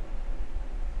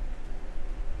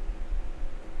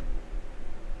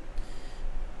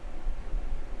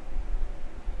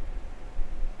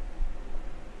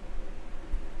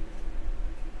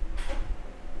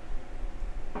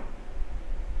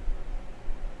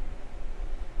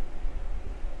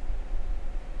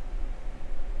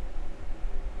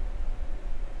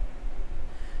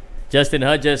 Justin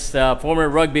Hodges, former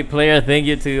rugby player. Thank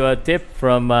you to a tip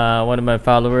from one of my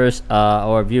followers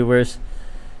or viewers.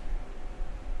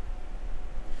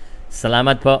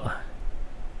 Salamat po.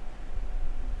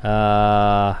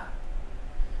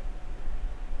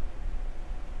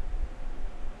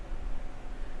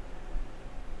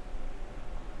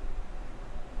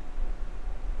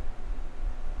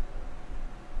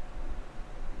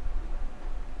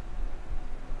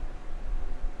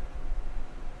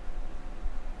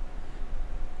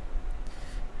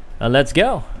 Let's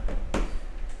go.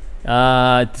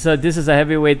 So this is a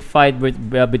heavyweight fight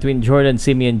between Jordan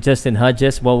Simi and Justin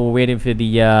Hodges while we're waiting for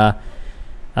the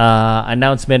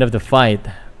announcement of the fight.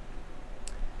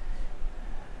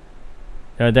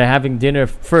 They're having dinner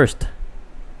first.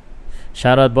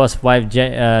 Shout out boss wife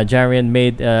Jarian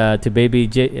made to baby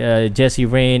Jessie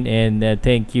Rain, and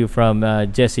thank you from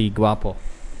Jessie Guapo.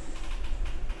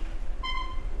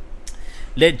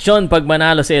 Lechon pag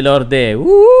manalo si Elorde.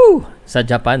 Woo! Sa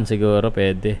Japan siguro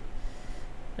pwede.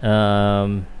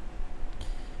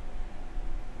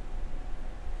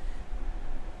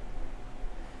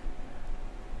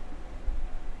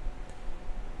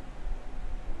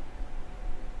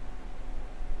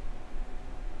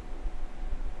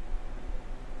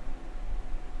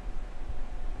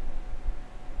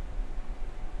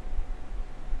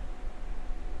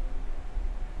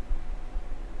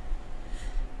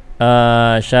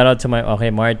 Shout out to my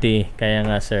Marty. Kaya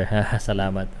nga sir.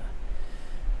 Salamat.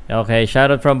 Okay, shout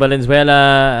out from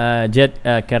Valenzuela, Jet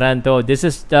Caranto. This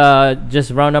is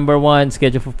just round number 1,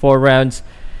 scheduled for 4 rounds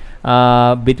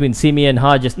between Simi and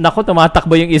Hodges. Naku,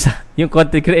 tumatakbo yung isa, yung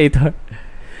content creator.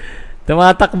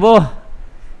 Tumatakbo.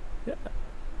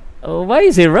 Why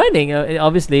is he running?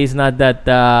 Obviously, he's not that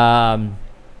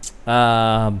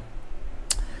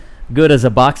good as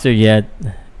a boxer yet.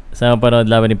 Sa panood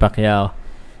laban ni Pacquiao.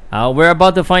 We're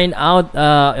about to find out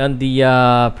on the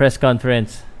press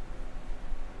conference.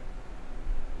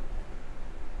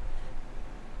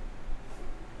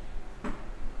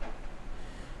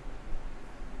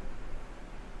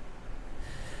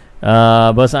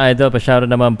 Boss Idol,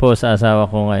 pa-shoutout naman po sa asawa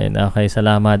ko ngayon. Okay,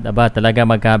 salamat. Aba, talaga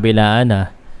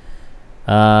magkabilaan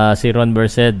si Ron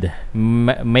Merced,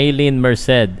 Maylene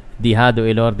Merced, Dihado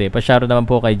Elorde. Pa-shoutout naman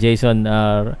po kay Jason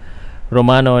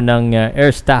Romano ng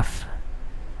Air Staff.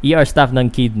 ER staff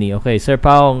ng kidney. Okay, Sir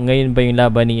Pao, ngayon ba yung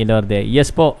laban ni Elorde? Yes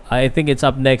po. I think it's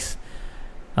up next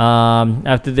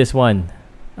after this one.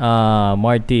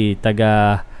 Marty,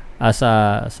 taga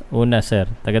Asa una, sir.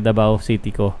 Taga Davao City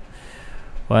ko.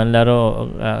 Walang laro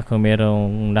kung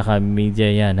merong naka-media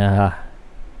yan.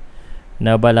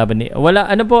 Na ba laban ni... Wala,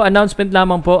 ano po, announcement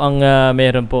lamang po ang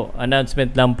meron po.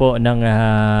 Announcement lang po ng...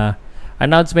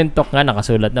 announcement talk nga,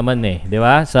 nakasulat naman eh. Di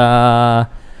ba?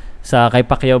 Sa kay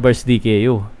Pacquiao vs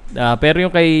DKU. Pero yung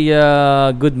kay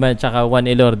Goodman tsaka Juan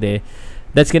Elorde,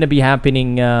 that's gonna be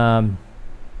happening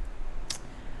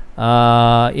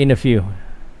in a few.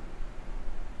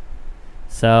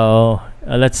 So,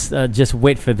 let's just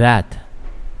wait for that.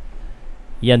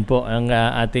 Yan po ang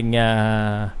ating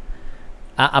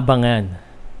aabangan.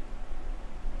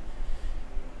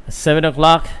 7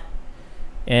 o'clock.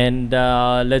 And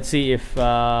let's see if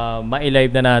ma-live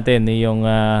na natin yung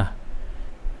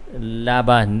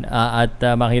laban at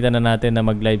makita na natin na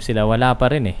mag-live sila. Wala pa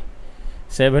rin eh.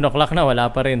 7 o'clock na, wala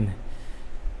pa rin.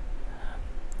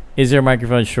 Is your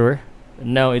microphone sure?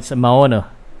 No, it's Maono.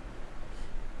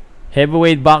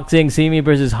 Heavyweight boxing, Simi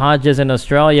versus Hodges in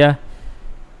Australia.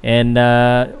 And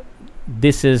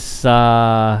this is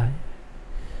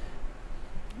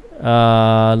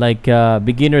like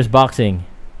beginner's boxing.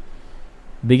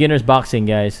 Beginner's boxing,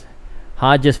 guys.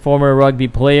 Hodges, former rugby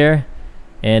player,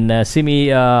 and Simi,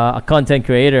 a content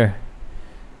creator.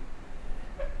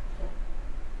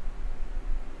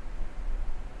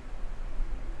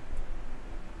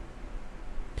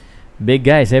 Big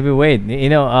guys, heavyweight. You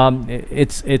know,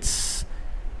 it's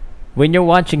when you're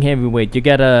watching heavyweight, you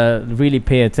gotta really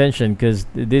pay attention because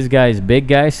these guys, big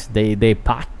guys, they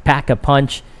pack a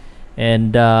punch,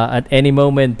 and at any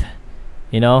moment,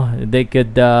 you know, they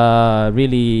could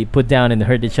really put down and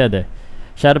hurt each other.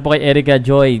 Shoutout po kay Erica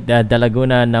Joy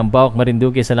Dalaguna ng Baok,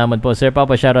 Marinduque. Salamat po, Sir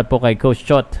Papa. Shoutout po kay Coach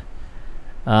Chot.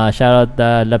 Shoutout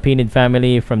Lapinid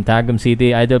family from Tagum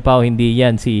City. Idol Pao, hindi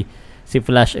yan si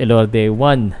Flash Elorde.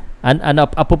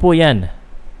 Apo po yan.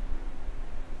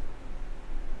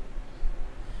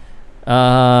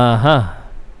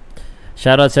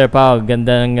 Shoutout Sir Pao.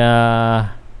 Gandang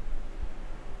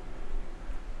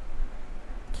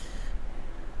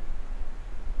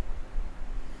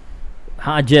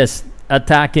Hodges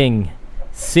attacking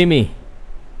Simi.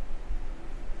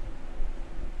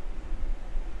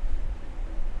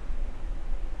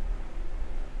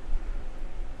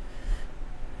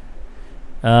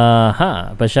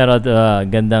 Pa-shoutout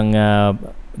gandang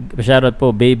pa-shoutout po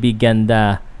baby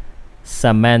ganda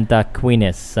Samantha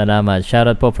Quines. Salamat.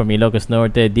 Shoutout po from Ilocos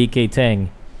Norte, DK Teng.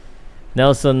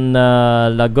 Nelson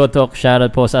Lagotok,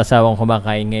 shoutout po sa asawang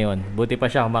kumakain ngayon. Buti pa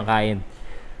siya kumakain.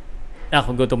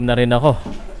 Ako, gutom na rin ako.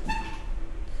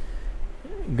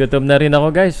 Gutom na rin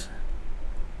ako, guys.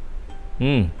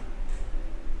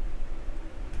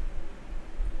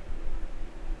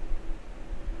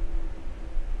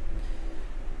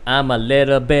 I'm a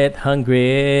little bit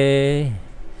hungry.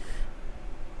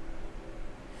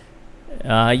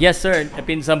 Yes, sir.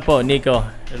 Pinsan po, Nico.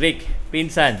 Rick,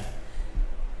 pinsan.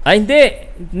 Ay, hindi.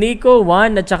 Nico,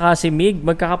 Juan, at saka si Mig.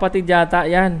 Magkakapatid yata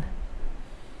yan.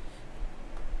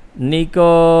 Nico,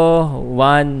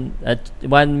 Juan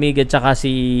Mig at saka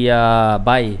si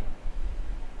Bay.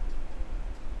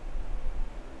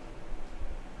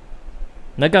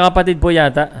 Nagkakapatid po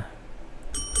yata.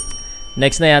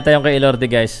 Next na yata yung kay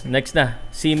Elorde, guys. Next na.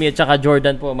 Simi at saka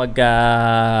Jordan po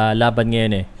maglaban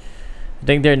ngayon eh. I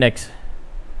think they're next.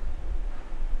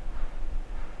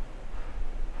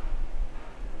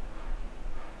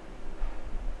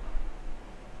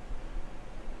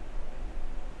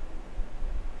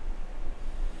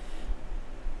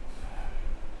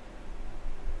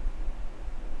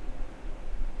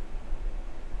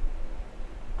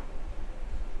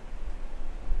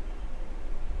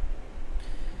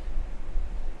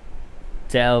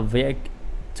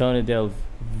 Tony Del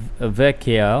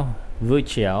Vecchio.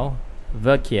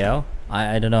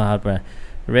 I don't know how to pronounce.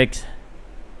 Rick.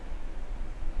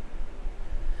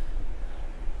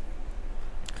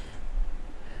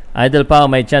 Idol pa,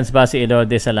 may chance ba si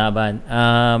Elorde sa laban?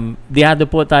 Dihado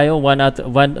po tayo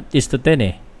 1:10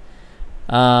 eh.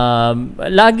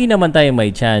 Lagi naman tayo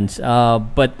may chance.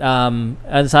 But ang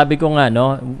sabi ko nga,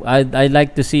 no, I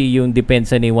like to see yung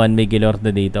depensa ni Juan Mig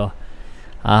Elorde dito.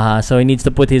 So he needs to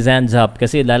put his hands up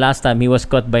kasi the last time he was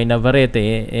caught by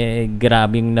Navarrete,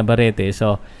 grabe yung Navarrete.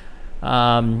 So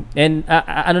and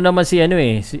ano naman si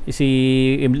si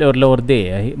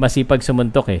Elorde, masipag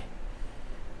sumuntok eh.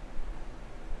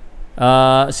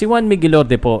 Si Juan Mig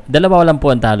Elorde po, dalawa lang po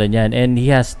ang talo niyan, and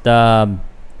he has 29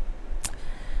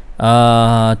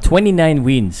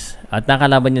 wins at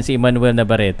nakalaban niya si Emmanuel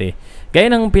Navarrete. Gaya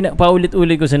ng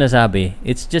paulit-ulit ko sinasabi,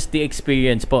 it's just the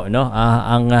experience po, no?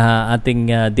 Ang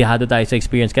ating dihado tayo sa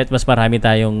experience kahit mas marami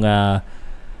tayong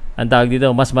ang tawag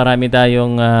dito, mas marami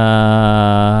tayong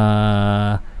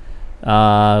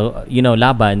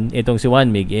laban itong si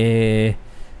Juan Mig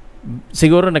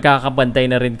siguro nakakapantay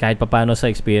na rin kahit papaano sa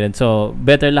experience. So,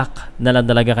 better luck na lang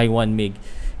talaga kay Juan Mig.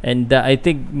 And I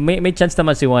think may chance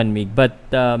naman si Juan Mig, but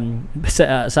sa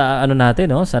ano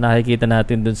natin, no? Sa nakikita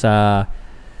natin dun sa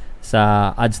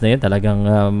odds na yun, talagang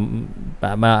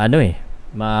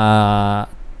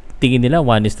tingin nila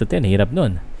 1:10, hirap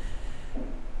nun.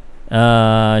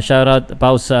 Shout out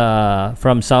Pow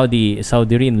from Saudi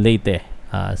rin Leyte.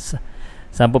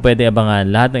 Saan po pwede abangan?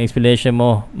 Lahat ng explanation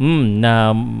mo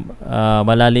na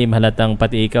malalim, halatang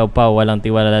pati ikaw pa walang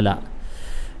tiwala.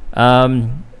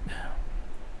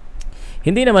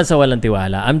 Hindi naman sa walang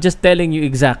tiwala. I'm just telling you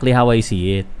exactly how I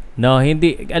see it. No,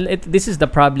 hindi. This is the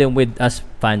problem with us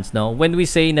fans, no? When we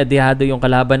say na dihado yung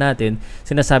kalaban natin,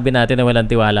 sinasabi natin na walang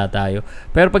tiwala tayo.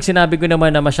 Pero pag sinabi ko naman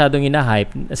na masyadong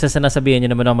hina-hype, sinasabihan niyo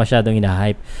naman na masyadong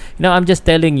hina-hype. I'm just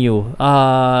telling you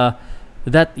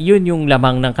that yun yung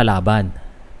lamang ng kalaban.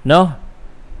 No?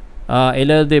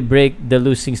 Elorde break the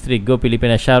losing streak. Go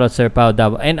Pilipinas. Shoutout Sir Pow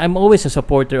Davao. And I'm always a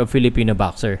supporter of Filipino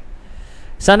boxer.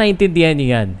 Sana intindihan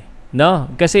niyo yan.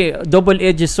 No? Kasi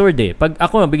double-edged sword eh. Pag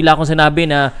ako, bigla akong sinabi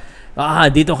na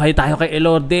dito tayo kay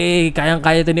Elorde,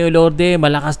 kayang-kaya to ni Elorde,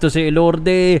 malakas to si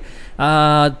Elorde,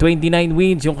 29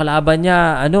 wins yung kalaban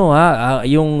niya,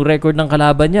 yung record ng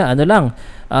kalaban niya, 11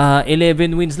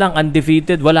 wins lang,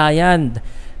 undefeated, wala yan.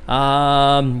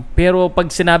 Pero pag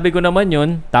sinabi ko naman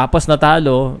yun, tapos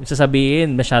natalo,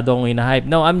 sasabihin, masyadong hina-hype.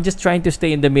 No, I'm just trying to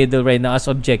stay in the middle right now as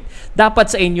object.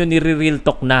 Dapat sa inyo nire-real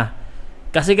talk na.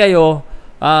 Kasi kayo,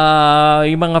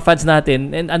 yung mga fans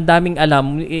natin, and ang daming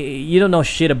alam, you don't know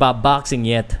shit about boxing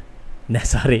yet.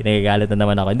 Sorry, nagagalit na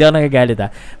naman ako. Hindi ako nagagalit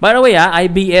By the way,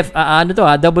 IBF,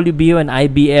 WBO and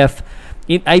IBF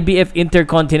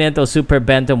Intercontinental Super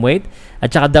Bantamweight at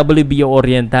saka WBO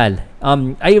Oriental.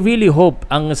 I really hope,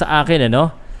 ang sa akin, ang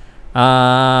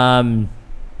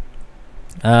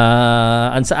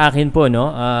sa akin po,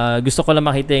 gusto ko lang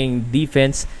makita yung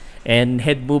defense and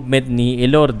head movement ni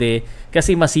Elorde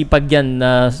kasi masipag yan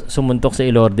na sumuntok si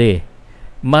Elorde.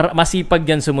 Masipag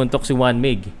yan sumuntok si Juan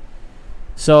Mig.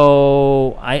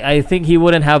 So, I think he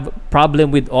wouldn't have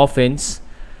problem with offense.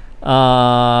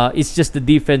 It's just the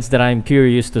defense that I'm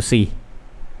curious to see.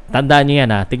 Tandaan nyo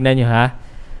yan tignan nyo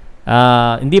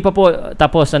hindi pa po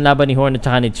tapos ang laban ni Horn at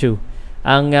saka ni Tszyu.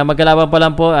 Ang magkalaban pa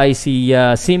lang po ay si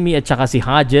Simi at saka si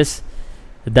Hodges,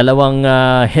 dalawang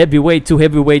two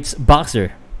heavyweights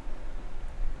boxer.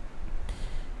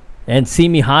 And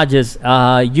Simi Hodges,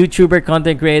 YouTuber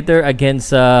content creator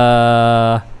against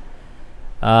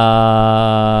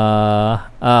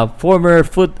former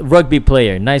rugby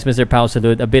player. Nice, Mr. Pow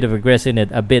Salud. A bit of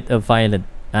aggressiveness, a bit of violent.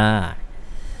 I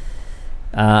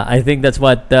think that's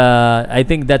what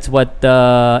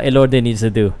Elorde needs to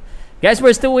do. Guys,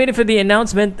 we're still waiting for the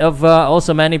announcement of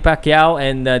also Manny Pacquiao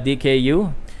and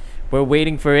DKU. We're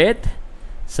waiting for it.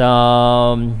 So,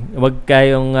 wag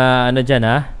kayong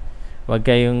wag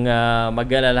kayong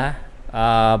mag-alala.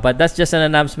 But that's just an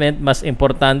announcement. Mas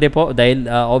importante po dahil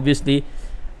obviously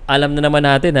alam na naman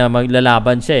natin na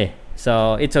maglalaban siya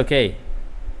So, it's okay.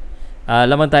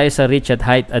 Laman tayo sa reach at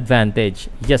height advantage.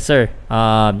 Yes, sir.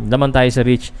 Laman tayo sa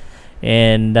reach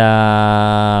and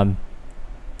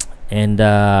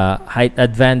height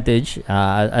advantage,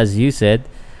 as you said.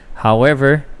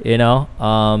 However,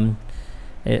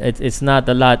 it's not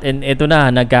a lot. And ito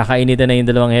na, nagkakainitan na yung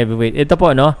dalawang heavyweight. Ito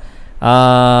po, and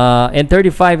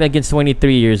 35 against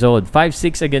 23 years old.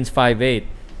 5'6 against 5'8.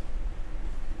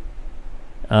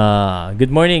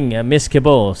 Good morning, Miss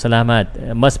Kibo.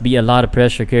 Salamat. Must be a lot of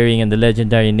pressure carrying the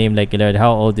legendary name like Elorde.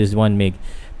 How old is Juan Mig?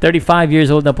 35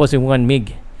 years old na po si Juan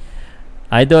Mig.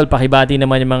 Idol, pakibati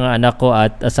naman yung mga anak ko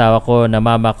at asawa ko na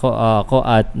mama ko,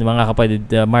 at mga kapatid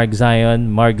Mark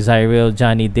Zion, Mark Zyril,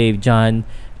 Johnny, Dave, John,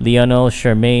 Leonel,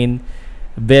 Charmaine,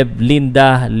 Beb,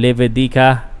 Linda,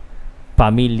 Levedica,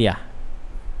 family.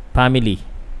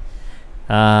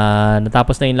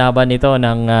 Natapos na yung laban nito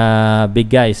ng big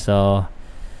guys. So,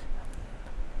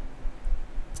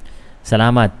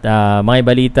 salamat. Mga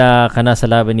balita ka na sa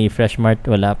laban ni Freshmart,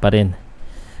 wala pa rin.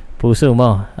 Puso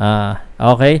mo.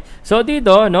 Okay. So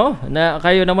dito, na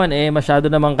kayo naman masyado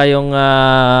naman kayong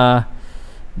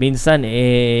minsan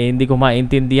hindi ko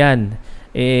maintindihan.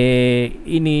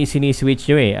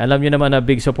 Siniswitch nyo Alam nyo naman na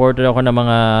big supporter ako ng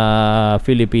mga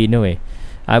Filipino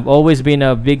I've always been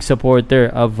a big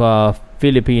supporter of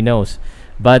Filipinos.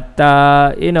 But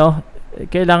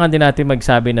kailangan din natin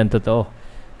magsabi ng totoo.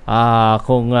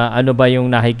 kung ano ba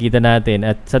yung nakikita natin,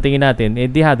 at sa tingin natin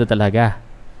dihado talaga,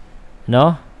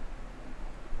 no?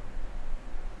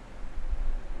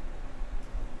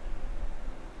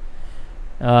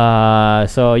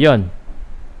 So yon.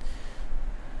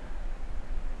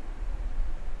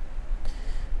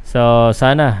 So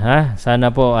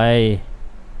sana po ay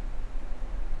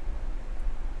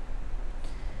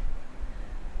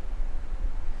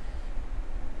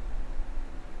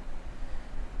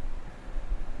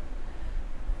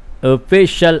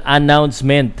official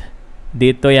announcement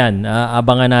dito yan.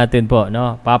 Abangan natin po,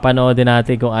 no? Papanoodin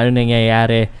natin kung ano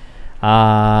nangyayari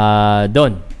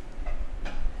doon.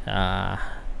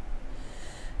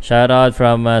 Shout out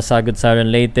from Sagot Saran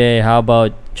Leyte. How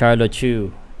about Tszyu?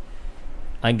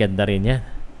 Ang ganda rin yan.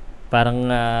 Parang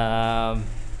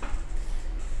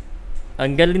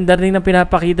ang ganda rin na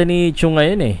pinapakita ni Tszyu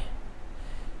ngayon eh,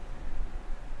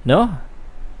 no?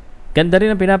 Ganda rin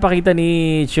ang pinapakita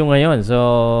ni Tszyu ngayon.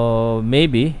 So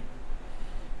maybe,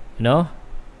 no?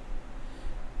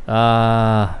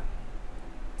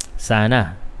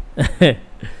 Sana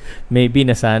maybe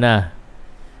na sana,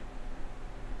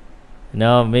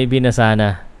 no? Maybe na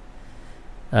sana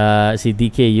si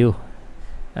DKU.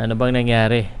 Ano bang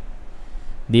nangyari?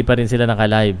 Di pa rin sila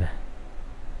naka-live.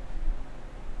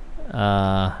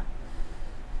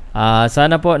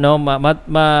 Sana po, no,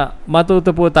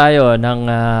 matuto po tayo ng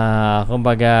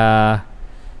kumbaga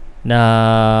na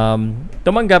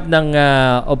tumanggap ng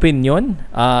opinion,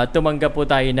 tumanggap po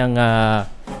tayo ng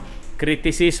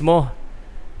kritisismo.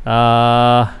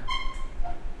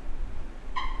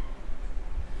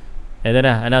 Ito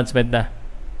na, announcement na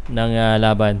ng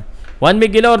laban. Juan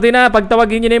Mig Elorde na,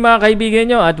 pagtawagin niyo na yung mga kaibigan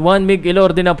nyo, at Juan Mig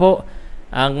Elorde na po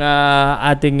ang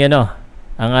ating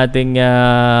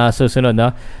susunod,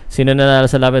 no? Sino na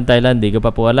sa laban Thailand? Di ko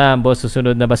pa po alam. Boss,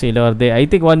 susunod na ba si Elorde? I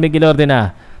think Juan Mig Elorde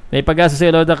na. May pag-asa si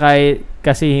Elorde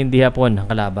kasi hindi hapon ang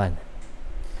kalaban.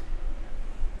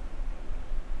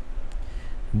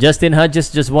 Justin Hodges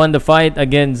just won the fight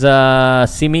against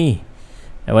Simi.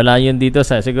 Wala yun dito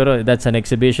siguro that's an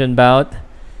exhibition bout.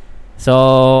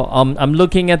 So I'm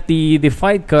looking at the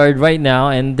fight card right now,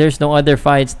 and there's no other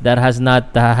fights that has not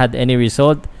had any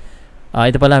result.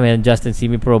 Ito pala, may Justin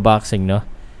Simi Pro Boxing, no?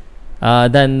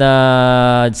 Then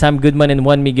Sam Goodman and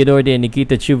Juan Mig Elorde and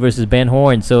Nikita Tszyu versus Ben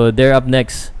Horn. So they're up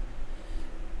next.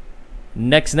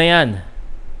 Next na yan.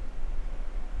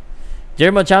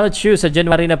 Jermo Challenge Tszyu sa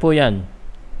January na po yan.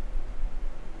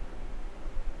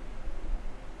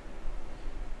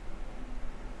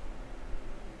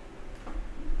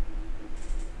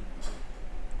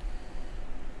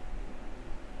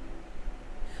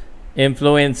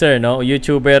 Influencer, no?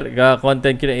 YouTuber,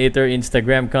 content creator,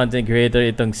 Instagram content creator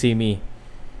itong Simi.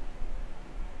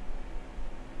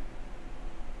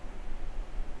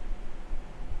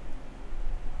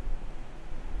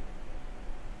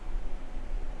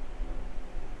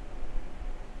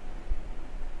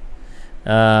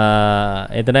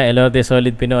 Ito na, Elorde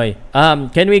Solid Pinoy.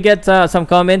 Can we get some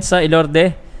comments sa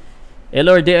Elorde?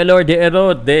 Elorde.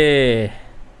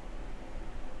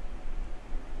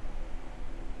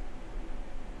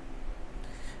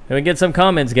 Can we get some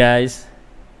comments, guys?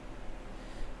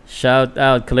 Shout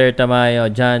out Claire Tamayo,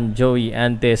 John, Joey,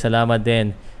 Ante, salamat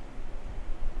din.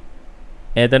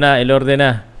 Eto na, Elorde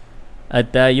na.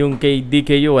 At yung kay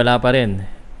DKU wala pa rin.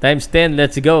 Times 10,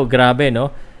 let's go. Grabe,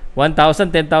 no?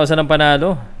 1,000, 10,000 ang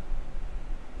panalo.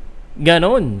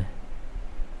 Ganon.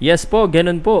 Yes po,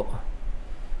 ganon po.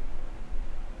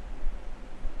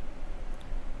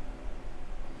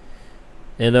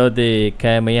 Elorde,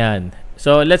 kaya mo yan.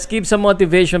 So, let's keep some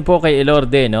motivation po kay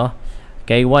Elorde, no?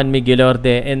 Kay Juan Mig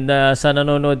Elorde. And sa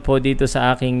nanonood po dito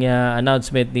sa aking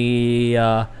announcement ni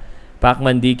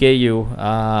Pacman DKU.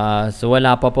 So,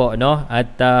 wala pa po, no?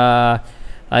 At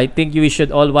I think we should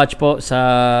all watch po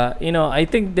sa, I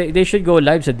think they should go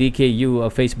live sa DKU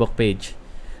Facebook page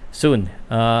soon,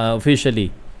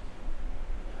 officially.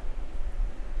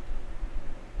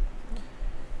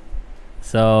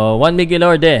 So, Juan Mig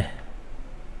Elorde.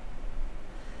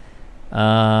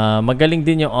 Magaling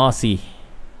din yung Aussie.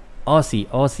 We're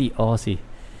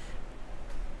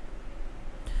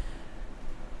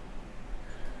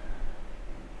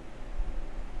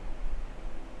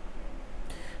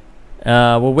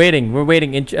waiting.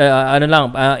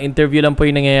 Interview lang po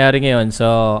yung nangyayari ngayon.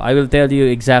 So, I will tell you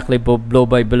exactly blow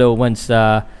by blow once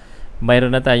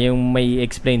mayroon na tayong may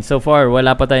explain. So far,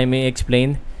 wala pa tayong may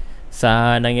explain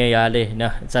sa nangyayari,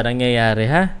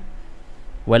 ha?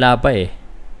 Wala pa eh.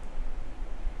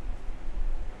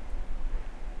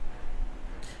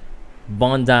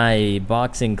 Bondi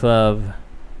Boxing Club.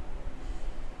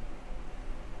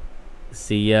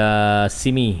 Si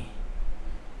Simi.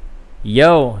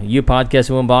 Yo, you podcast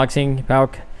unboxing,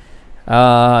 Pauk.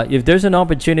 If there's an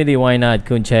opportunity, why not,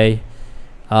 Kunche?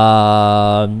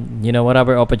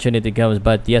 Whatever opportunity comes,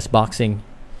 but yes, boxing.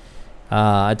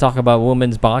 I talk about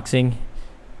women's boxing.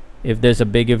 If there's a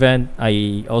big event,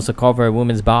 I also cover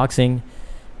women's boxing.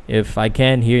 If I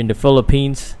can, here in the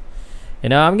Philippines.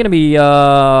 And I'm gonna be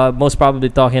most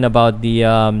probably talking about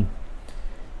the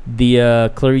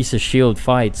Clarissa Shield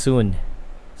fight soon.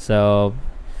 So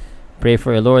pray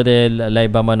for Elorde, live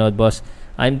ba manood, boss?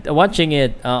 I'm watching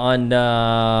it on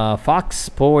Fox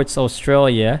Sports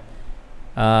Australia.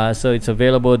 So it's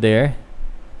available there.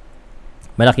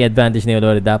 Malaki advantage ni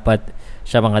Elorde. Dapat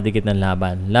siya makadikit ng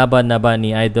laban. Laban na ba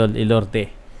ni Idol Elorde?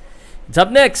 It's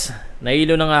up next.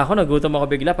 Nailo na nga ako. Nagutom ako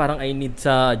bigla. Parang I need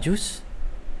sa juice.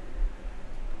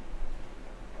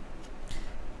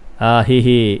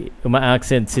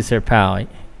 Uma-accent si Sir Pow.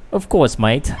 Of course,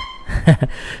 mate.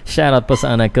 Shoutout po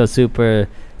sa anak ko. Super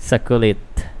sakulit.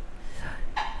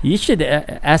 You should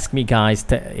ask me, guys,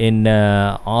 in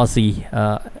Aussie,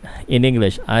 in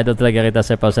English. Idol talaga kita,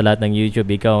 Sir Pow, sa lahat ng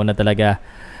YouTube. Ikaw na talaga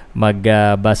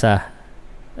magbasa.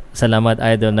 Salamat,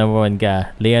 Idol. Number 1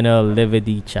 ka. Leonel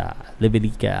Levedica.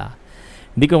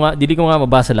 Hindi ko nga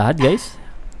mabasa lahat, guys.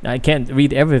 I can't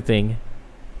read everything.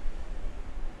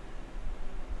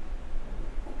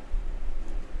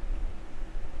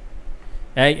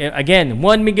 Again,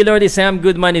 Juan Mig Elorde, Sam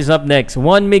Goodman is up next.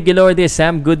 Juan Mig Elorde,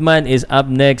 Sam Goodman is up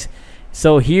next.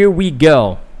 So here we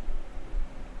go.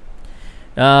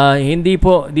 Hindi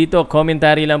po dito,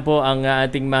 commentary lang po ang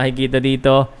ating makikita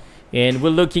dito. And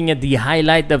we're looking at the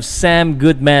highlight of Sam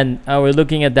Goodman. We're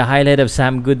looking at the highlight of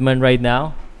Sam Goodman right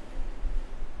now.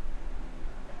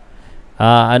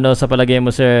 Ano sa palagay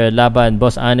mo, sir, laban?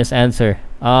 Boss, honest answer.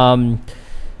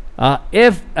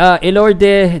 If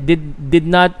Elorde did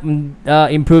not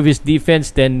improve his defense,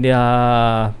 then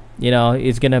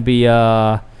it's gonna be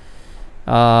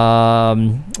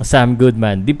Sam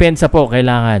Goodman. Depensa po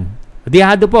kailangan.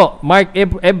 Dihado po, Mark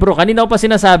Ebro. Kanina ko pa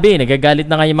sinasabi, nagagalit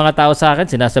na nga yung mga tao sa akin.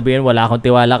 Sinasabihan wala akong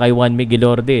tiwala kay Juan Mig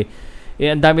Elorde.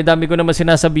 Ang dami-dami ko naman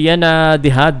sinasabihan na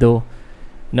dihado,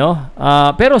 no?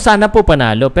 Pero sana po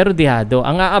panalo, pero dihado.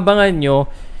 Ang aabangan nyo,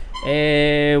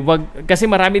 wag, kasi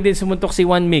marami din sumuntok si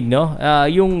Juan Mig, no?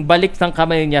 Yung balik ng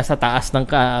kamay niya sa taas ng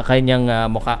kanyang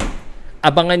mukha.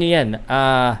 Abangan nyo yan.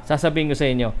 Sasabihin ko sa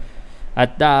inyo.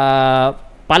 At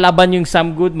palaban yung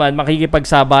Sam Goodman,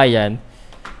 makikipagsabayan.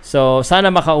 So,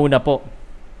 sana makauna po.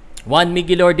 Juan Mig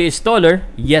Elorde is taller.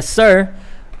 Yes, sir.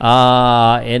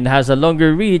 And has a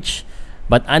longer reach.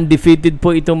 But undefeated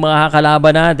po itong mga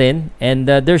kalaban natin. And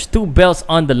there's 2 belts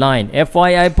on the line.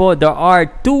 FYI po, there are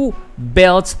 2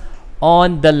 belts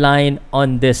on the line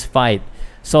on this fight.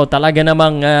 So talaga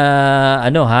namang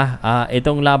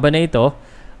itong laban na ito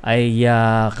ay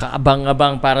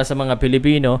kaabang-abang para sa mga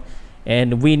Pilipino,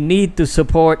 and we need to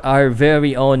support our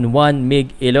very own Juan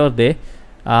Mig Elorde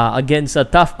against a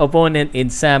tough opponent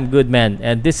in Sam Goodman.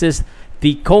 And this is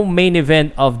the co-main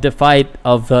event of the fight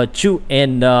of Tszyu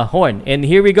and Horn. And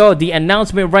here we go. The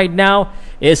announcement right now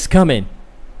is coming.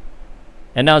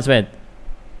 Announcement.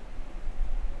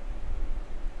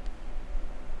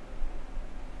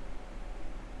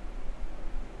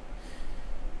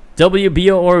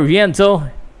 WBO Oriental,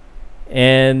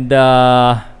 and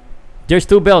there's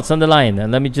 2 belts on the line.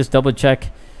 And let me just double check.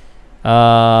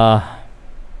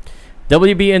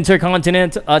 WB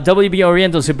Intercontinental, WB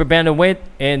Oriental Super Bantamweight,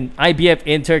 and IBF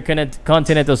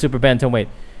Intercontinental Super Bantamweight.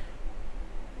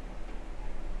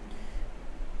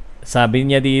 Sabi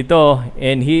niya dito,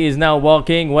 and he is now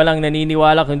walking. Walang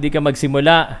naniniwala kung di ka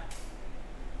magsimula.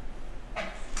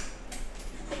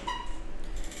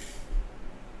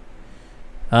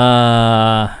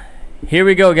 Here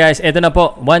we go, guys. Ito na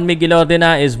po. Juan Mig Elorde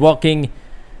na is walking.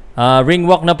 Ring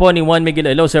walk na po ni Juan Mig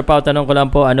Elorde. Hello, Sir Pao. Tanong ko lang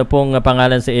po, ano pong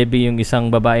pangalan sa EB yung isang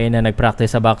babae na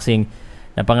nagpractice sa boxing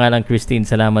na pangalan Christine?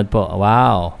 Salamat po.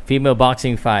 Wow. Female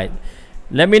boxing fight.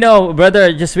 Let me know,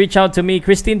 brother. Just reach out to me.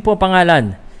 Christine po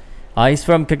pangalan. He's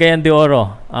from Cagayan de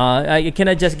Oro. I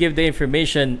cannot just give the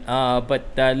information,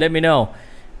 but let me know.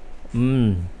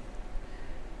 2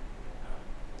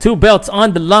 belts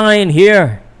on the line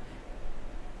here.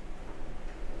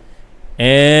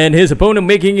 And his opponent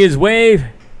making his way.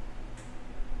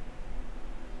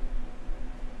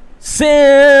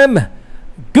 Sam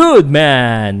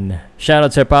Goodman. Shout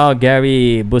out Sir Pao.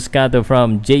 Gary Buscato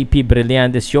from JP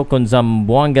Brillantes, Yokon,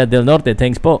 Zamboanga del Norte.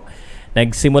 Thanks po.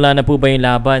 Nagsimula na po ba yung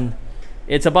laban?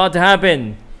 It's about to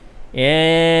happen.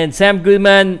 And Sam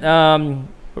Goodman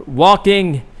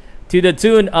walking to the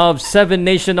tune of 7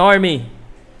 Nation Army.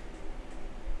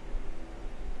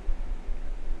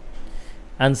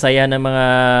 Ang saya ng mga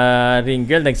ring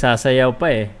girl, nagsasayaw pa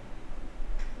eh.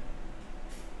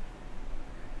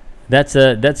 That's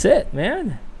it,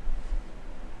 man.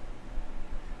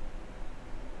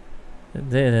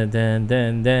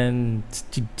 Then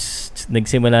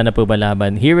nagsimula na po ba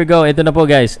laban? Here we go. Ito na po,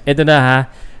 guys. Ito na, ha.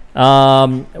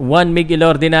 Juan Mig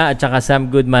Elorde na at saka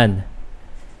Sam Goodman.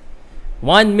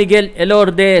 Juan Miguel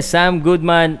Elorde, Sam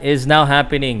Goodman is now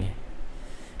happening.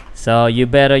 So you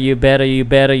better. Juan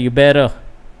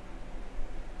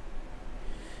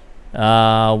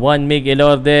Mig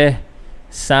Elorde,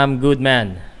 Sam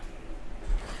Goodman.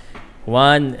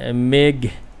 Juan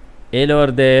Mig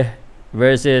Elorde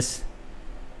versus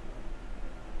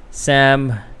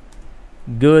Sam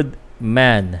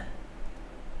Goodman.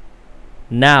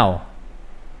 Now,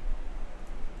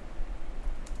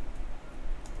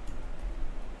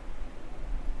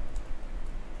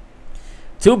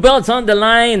 two belts on the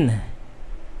line.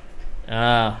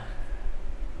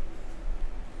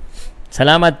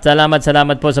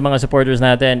 Salamat po sa mga supporters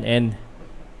natin. And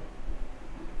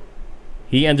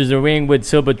he enters the ring with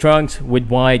silver trunks with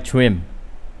white trim.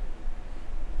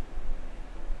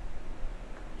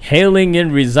 Hailing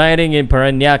and residing in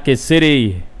Parañaque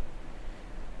City,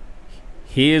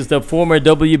 he is the former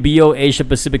WBO Asia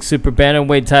Pacific Super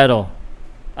Bantamweight title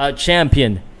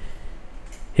champion.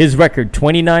 His record,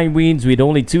 29 wins with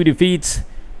only 2 defeats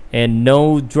and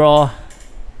no draw.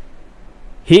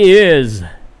 He is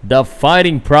the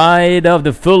fighting pride of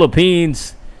the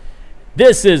Philippines.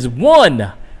 This is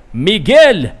Juan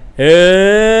Miguel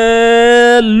Elorde.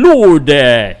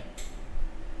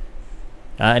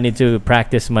 I need to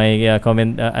practice my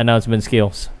comment announcement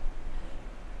skills.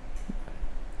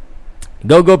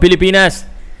 Go Pilipinas.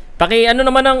 Ano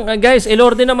naman ang guys,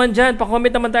 Elorde naman diyan.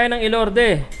 Pa-comment naman tayo ng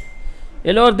Elorde.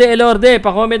 Elorde,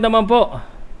 pa-comment naman po.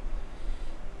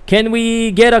 Can we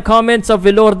get a comments of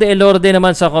Elorde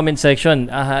naman sa comment section?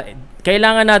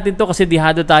 Kailangan natin to kasi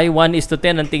dihado tayo.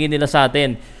 1:10 ang tingin nila sa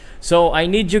atin. So I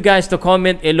need you guys to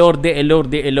comment Elorde.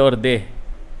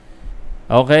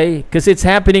 Okay? Because it's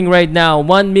happening right now.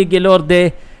 Juan Mig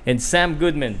Elorde and Sam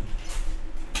Goodman.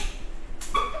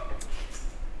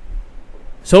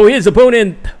 So his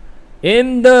opponent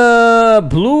in the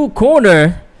blue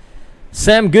corner,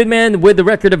 Sam Goodman, with the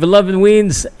record of 11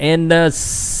 wins and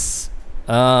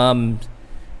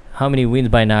how many wins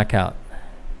by knockout?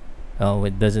 Oh,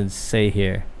 it doesn't say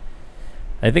here.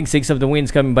 I think 6 of the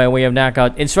wins coming by way of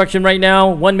knockout. Instruction right now,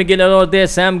 Juan Miguel Elorde,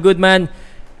 Sam Goodman.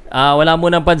 Wala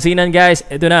munang pansinan, guys.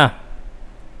 Ito na.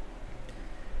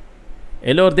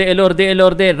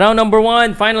 Elorde. Round number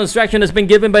 1. Final instruction has been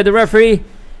given by the referee.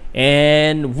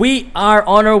 And we are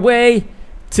on our way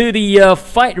to the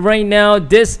fight right now.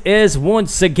 This is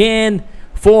once again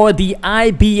for the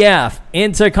IBF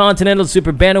Intercontinental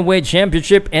Super Bantamweight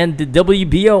Championship and the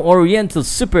WBO Oriental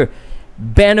Super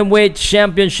Bantamweight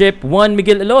Championship. Juan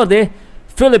Miguel Elorde,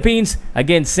 Philippines,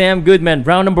 against Sam Goodman.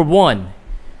 Round number 1.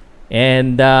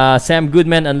 And Sam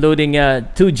Goodman unloading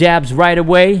 2 jabs right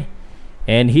away.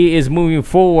 And he is moving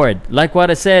forward. Like what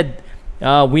I said,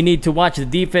 we need to watch the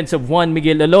defense of Juan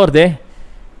Miguel Elorde.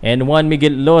 And Juan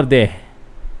Miguel Elorde,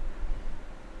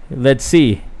 let's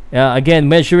see. Again,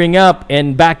 measuring up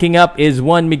and backing up is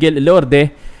Juan Miguel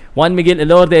Elorde. Juan Miguel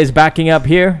Elorde is backing up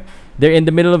here. They're in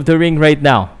the middle of the ring right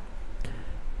now.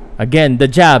 Again, the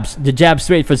jab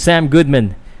straight for Sam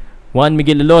Goodman. Juan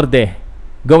Miguel Elorde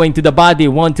going to the body.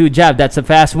 1-2 jab. That's a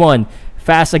fast one.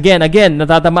 Fast again.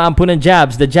 Natatamaan po ng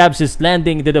jabs. The jabs is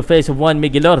landing to the face of Juan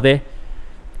Miguel Elorde.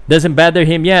 Doesn't bother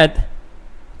him yet.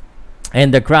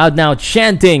 And the crowd now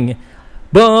chanting,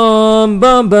 "Bum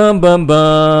bum bum bum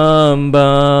bum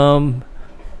bum."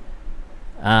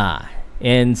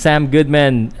 And Sam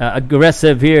Goodman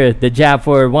aggressive here. The jab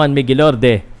for Juan Mig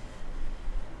Elorde.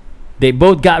 They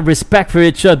both got respect for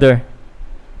each other.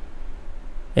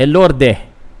 Elorde,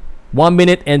 1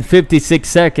 minute and 56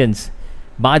 seconds.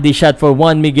 Body shot for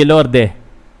Juan Mig Elorde.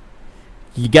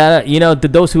 You gotta, to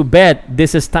those who bet,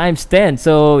 this is times 10.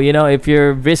 So, if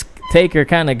you're a risk taker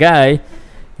kind of guy,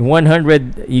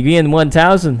 100, you gain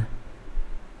 1,000.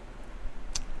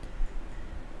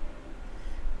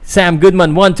 Sam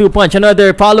Goodman, 1-2 punch.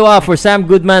 Another follow-up for Sam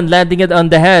Goodman, landing it on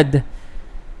the head.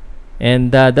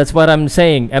 And that's what I'm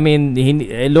saying. I mean,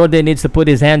 Elorde needs to put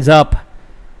his hands up.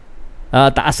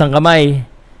 Taas ang kamay.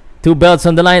 2 belts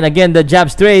on the line. Again, the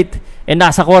jab straight. And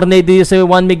nasa corner dito sa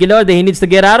Juan Mig Elorde. He needs to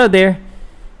get out of there.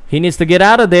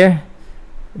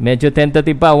 Medyo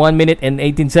tentative pa. 1 minute and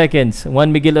 18 seconds.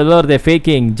 Juan Miguel Elorde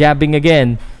faking, jabbing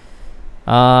again.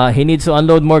 He needs to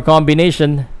unload more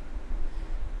combination.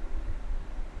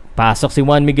 Pasok si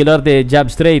Juan Miguel Elorde,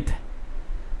 jab straight.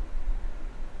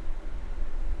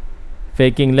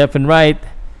 Faking left and right.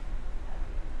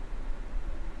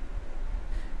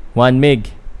 Juan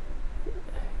Mig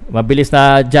Mabilis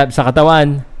na jab sa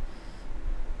katawan.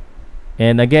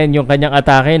 And again, yung kanyang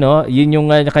atake, no? Yun yung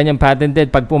kanyang patented.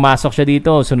 Pag pumasok siya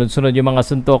dito, sunod-sunod yung mga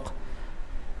suntok.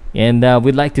 And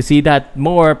we'd like to see that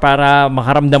more para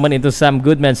makaramdaman ito Sam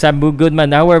Goodman. Sam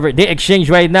Goodman, however, they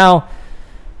exchange right now.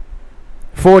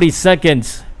 40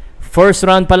 seconds. First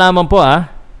round pa lamang po,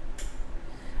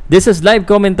 This is live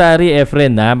commentary,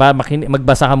 Efren,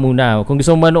 magbasa ka muna. Kung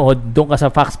gusto mo manood, doon ka sa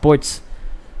Fox Sports.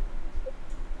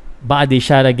 Body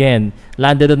shot again.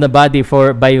 Landed on the body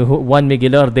by Juan Mig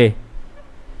Elorde.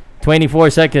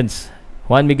 24 seconds.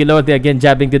 Juan Mig Elorde again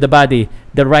jabbing to the body.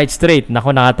 The right straight.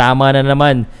 Nako, nakatama na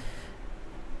naman.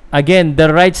 Again,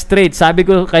 the right straight. Sabi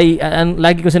ko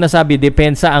lagi ko sinasabi,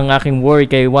 depensa ang aking worry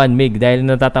kay Juan Mig dahil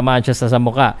natatamaan siya sa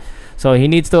mukha. So he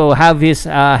needs to have his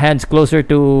hands closer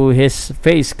to his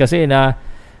face kasi na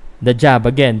the jab.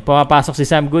 Again, pumapasok si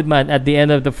Sam Goodman at the end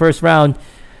of the first round.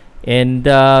 And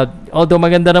although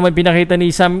maganda naman pinakita ni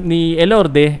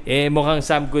Elorde, mukhang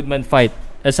Sam Goodman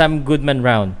Sam Goodman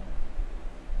round.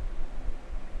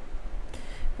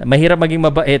 Mahirap maging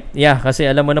mabait. Yeah, kasi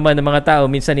alam mo naman ng mga tao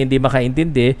minsan hindi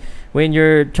makaintindi when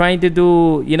you're trying to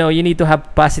do, you need to have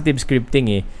positive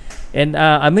scripting And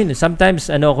I mean,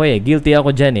 sometimes guilty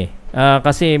ako diyan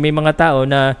kasi may mga tao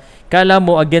na kala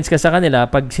mo against ka sa kanila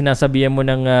pag sinasabihan mo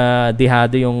ng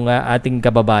dihado yung ating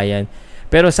kababayan.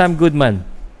 Pero Sam Goodman,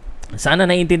 sana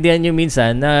naiintindihan nyo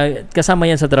minsan na kasama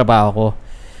yan sa trabaho ko.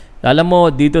 Alam mo,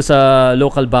 dito sa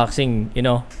local boxing,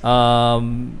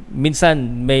 minsan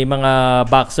may mga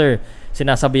boxer,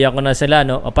 sinasabihan ko na sila,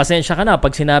 pasensya ka na pag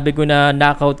sinabi ko na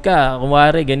knockout ka,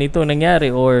 kumwari ganito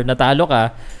nangyari or natalo ka,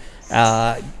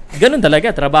 ganun talaga,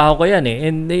 trabaho ko yan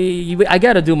and I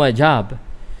gotta do my job.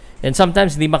 And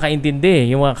sometimes hindi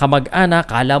makaintindi yung mga kamag-anak,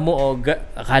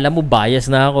 akala mo bias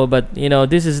na ako, but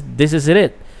this is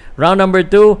it. Round number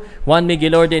 2, Juan Mig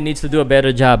Elorde needs to do a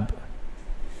better job.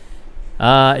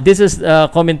 This is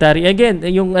commentary. Again,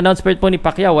 yung announcement po ni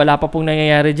Pacquiao, wala pa pong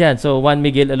nangyayari dyan. So, Juan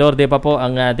Mig Elorde pa po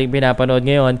ang ating pinapanood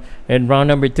ngayon. And round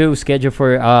number 2, scheduled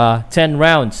for 10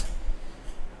 rounds.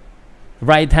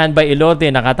 Right hand by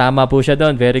Elorde. Nakatama po siya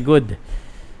doon. Very good.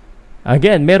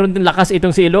 Again, meron din lakas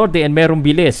itong si Elorde and merong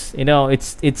bilis.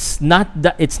 It's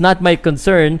not my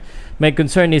concern. My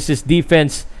concern is his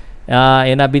defense.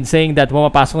 And I've been saying that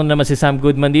pumapasok na naman si Sam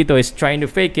Goodman dito is trying to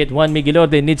fake it. Juan Mig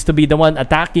Elorde needs to be the one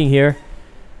attacking here.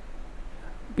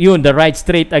 Yun, the right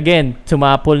straight again.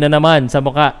 Tumapol na naman sa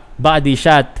mukha. Body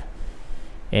shot.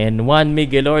 And Juan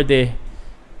Mig Elorde,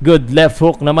 good left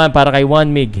hook naman para kay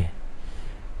Juan Mig.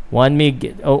 Juan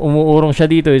Mig, umuurong siya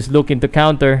dito, is looking to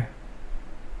counter.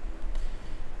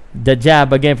 The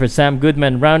jab again for Sam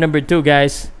Goodman. Round number 2,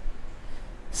 guys.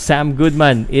 Sam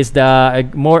Goodman is the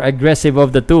more aggressive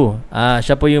of the two.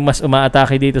 Siya po yung mas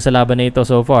umaatake dito sa laban na ito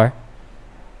so far.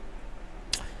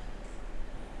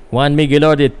 Juan Mig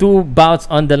Elorde, 2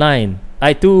 belts on the line.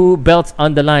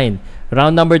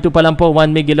 Round number 2 pa lang po,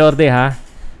 Juan Mig Elorde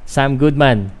Sam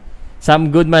Goodman.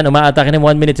 Sam Goodman umaatake ng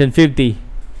 1 minute and 50.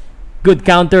 Good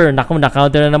counter. Naku,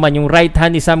 na-counter na naman. Yung right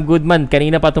hand ni Sam Goodman,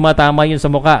 kanina pa tumatama yun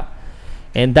sa mukha.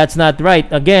 And that's not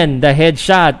right. Again, the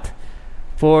headshot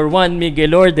for Juan Mig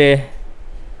Elorde.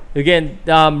 Again,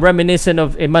 reminiscent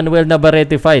of Emmanuel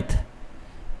Navarrete fight.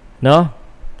 No?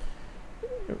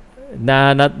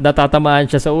 Natatamaan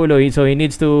siya sa ulo. So he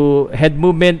needs to head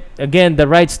movement. Again, the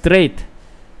right straight.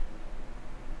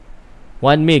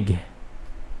 Juan Mig.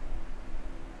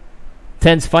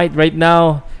 Tense fight right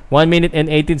now. 1 minute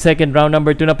and 18 second. Round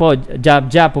number 2 na po.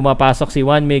 Jab. Pumapasok si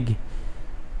Juan Mig.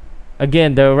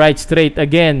 Again, the right straight.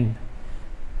 Again,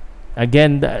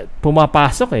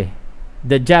 pumapasok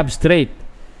the jab straight.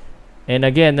 And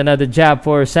again, another jab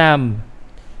for Sam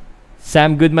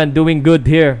Goodman doing good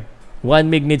here.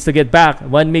 Juan Mig needs to get back.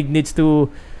 Juan Mig needs to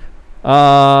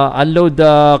unload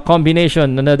the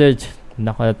combination. Another,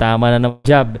 tama na ng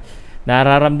jab.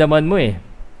 Nararamdaman mo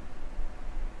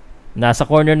nasa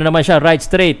corner na naman siya, right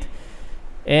straight.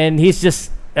 And he's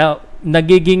just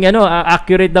nagiging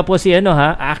accurate na po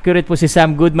accurate po si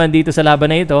Sam Goodman dito sa laban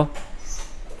na ito.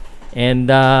 And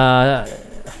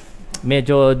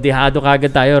medyo dihado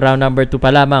kagad tayo. Round number 2 pa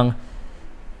lamang.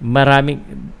 Maraming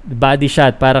body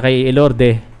shot para kay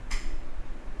Elorde.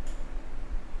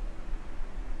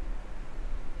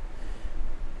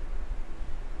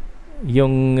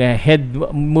 Yung head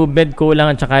movement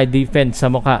kulang at saka defense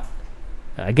sa mukha.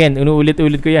 Again,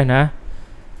 inuulit-ulit ko yan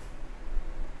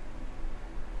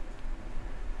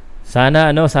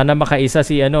Sana makaisa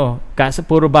si kaso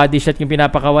puro body shot yung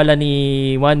pinapakawala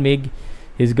ni Juan Mig.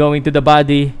 He's going to the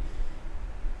body.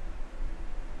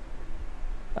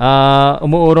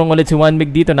 Umuurong ulit si Juan Mig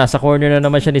dito. Nasa corner na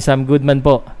naman siya ni Sam Goodman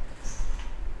po.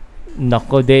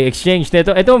 Nako, they exchange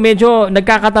nito. Ito medyo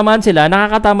nagkakatamaan sila.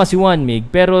 Nakakatama si Juan Mig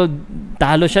pero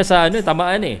talo siya sa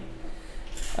tamaan eh.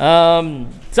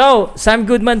 So, Sam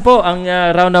Goodman po ang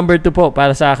round number 2 po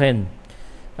para sa akin.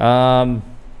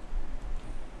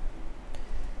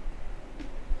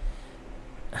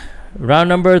 Round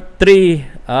number 3,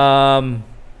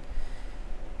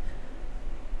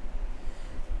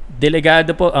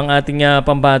 delegado po ang ating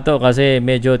pambato kasi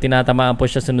medyo tinatamaan po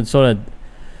siya sunod-sunod.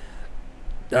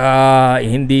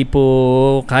 Hindi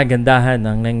po kagandahan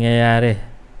ang nangyayari.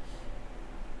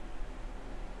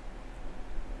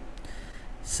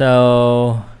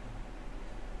 So,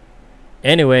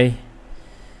 anyway,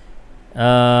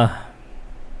 sa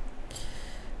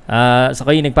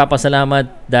kayo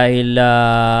nagpapasalamat dahil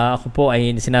ako po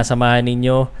ay sinasamahan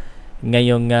ninyo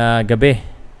ngayong gabi.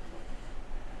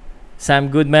 Sam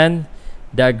Goodman,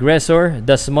 the aggressor,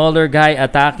 the smaller guy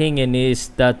attacking and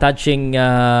is touching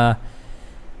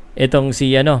itong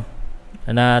si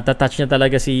na-touch niya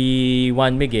talaga si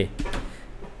Juan Mig eh.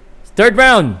 Third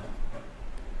round.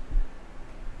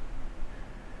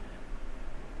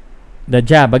 The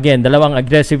jab again, dalawang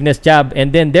aggressiveness jab,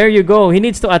 and then there you go. He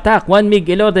needs to attack. Juan Mig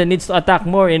Elorde needs to attack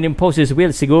more and impose his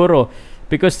will siguro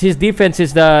because his defense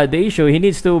is the issue. He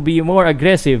needs to be more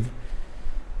aggressive.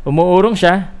 Umuurong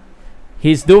siya.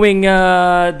 He's doing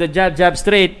the jab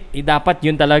straight. Dapat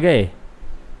yun talaga eh.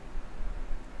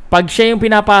 Pag siya yung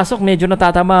pinapasok, medyo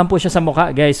natatamaan po siya sa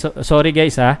mukha, guys. Sorry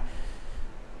guys ha.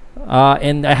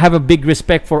 And I have a big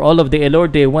respect for all of the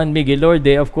Elorde. Juan Mig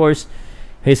Elorde, of course.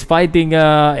 He's fighting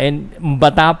and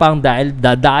batapang dahil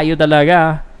dadayo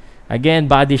talaga. Again,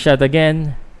 body shot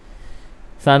again.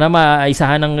 Sana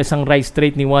maisahan ng isang right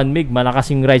straight ni Juan Mig.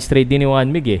 Malakas yung right straight din ni Juan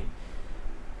Mig eh.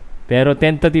 Pero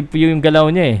tentative yung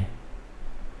galaw niya eh.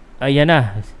 Ayan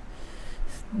na.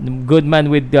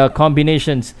 Goodman with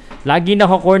combinations. Lagi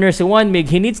naka-corner si Juan Mig.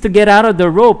 He needs to get out of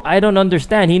the rope. I don't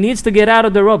understand. He needs to get out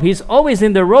of the rope. He's always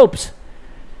in the ropes.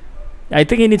 I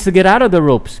think he needs to get out of the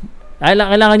ropes.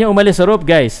 Kailangan niya umalis sa rope,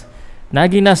 guys.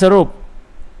 Naging nasa rope.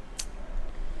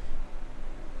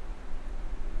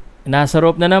 Nasa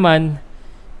rope na naman.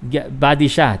 Body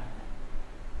shot.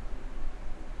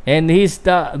 And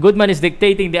Goodman is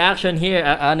dictating the action here.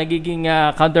 Nagiging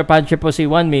counter-puncher po si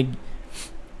Juan Mig.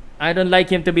 I don't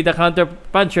like him to be the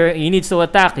counter-puncher. He needs to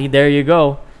attack. There you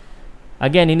go.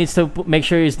 Again, he needs to make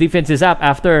sure his defense is up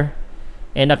after.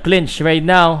 And a clinch right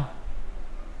now.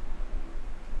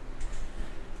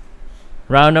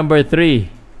 Round number 3.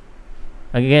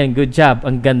 Again, good job.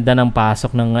 Ang ganda ng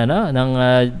pasok ng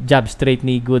jab straight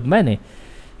ni Goodman eh.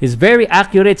 He's very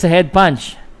accurate sa head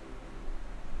punch.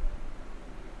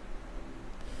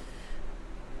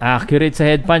 Accurate sa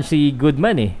head punch si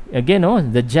Goodman eh. Again,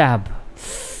 the jab.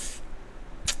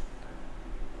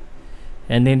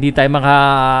 And hindi tayo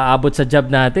makaabot sa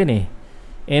jab natin eh.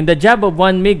 And the jab of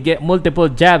Juan Mig, multiple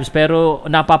jabs pero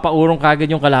napapaurong kagad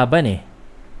yung kalaban eh.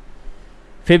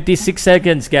 56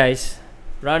 seconds, guys.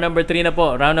 Round number 3 na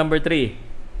po. Round number 3.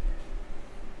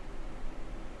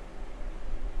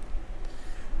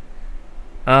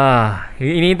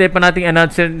 Hinihintay pa nating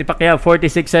announcer ni Pacquiao.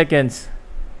 46 seconds.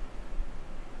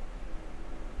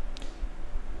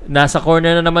 Nasa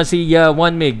corner na naman si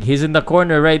Juan Mig. He's in the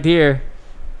corner right here.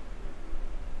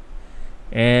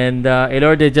 And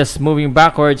Elorde just moving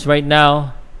backwards right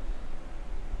now.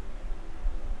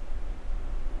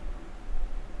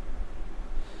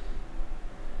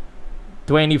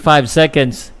 $25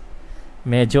 seconds.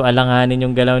 Medyo alanganin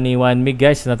yung galaw ni Juan Mig,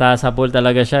 guys. Natasapol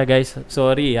talaga siya, guys.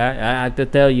 Sorry, I have to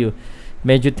tell you.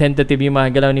 Medyo tentative yung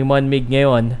mga galaw ni Juan Mig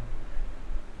ngayon.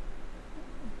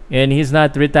 And he's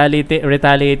not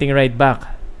retaliating right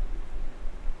back.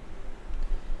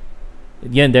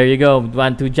 Again, there you go.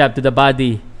 1-2 jab to the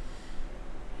body.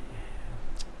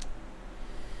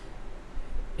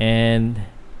 And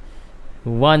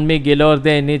Juan Mig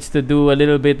Elorde needs to do a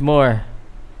little bit more.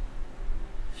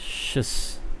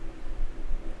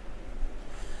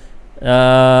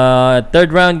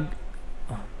 Third round,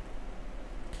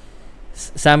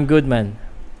 Sam Goodman.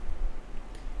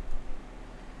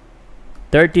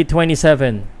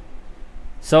 30-27.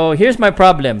 So here's my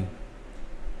problem.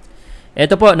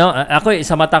 Ito po, ako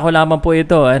sa mata ko lamang po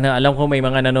ito. Alam ko may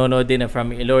mga nanonood din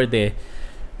from Elorde.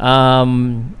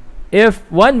 If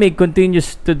Juan Mig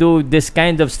continues to do this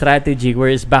kind of strategy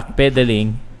where he's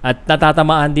backpedaling at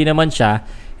natatamaan din naman siya,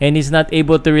 and he's not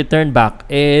able to return back,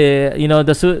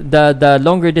 the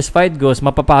longer this fight goes,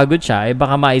 mapapagod siya,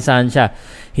 baka maisahan siya.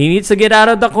 He needs to get out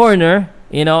of the corner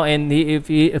You know, and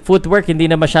footwork hindi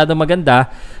na masyado maganda.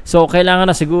 So,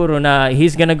 kailangan na siguro na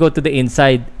he's gonna go to the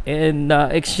inside and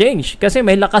exchange. Kasi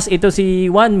may lakas ito si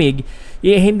Juan Mig.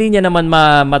 Hindi niya naman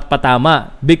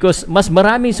matpatama because mas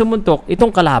maraming sumuntok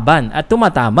itong kalaban at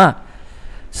tumatama.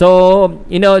 So,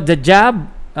 you know, the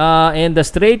jab and the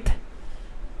straight.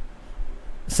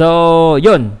 So,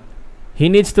 yun. He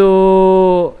needs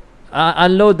to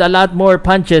unload a lot more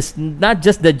punches, not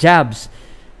just the jabs.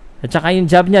 At saka yung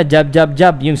jab niya,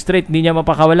 jab. Yung straight, hindi niya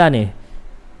mapakawalan eh.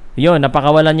 Yun,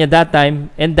 napakawalan niya that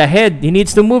time. And the head, he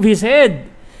needs to move his head.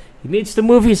 He needs to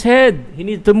move his head,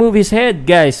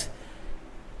 guys.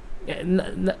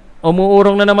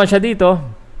 Umuurong na naman siya dito.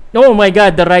 Oh my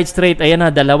God, the right straight. Ayan na,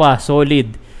 dalawa.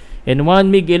 Solid. And Juan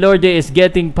Mig Elorde is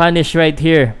getting punished right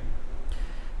here.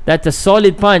 That's a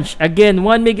solid punch. Again,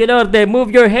 Juan Mig Elorde, move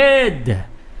your head.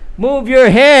 Move your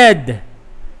head.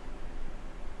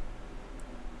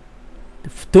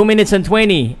 2 minutes and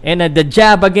 20. And the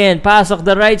jab again. Pasok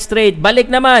the right straight. Balik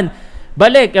naman.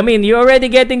 Balik. I mean, you're already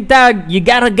getting tagged. You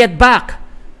gotta get back.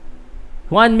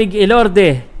 Juan Mig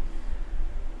Elorde.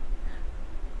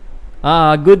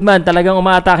 Goodman. Talagang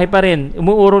umaatake pa rin.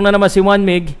 Umuurong na naman si Juan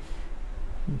Mig.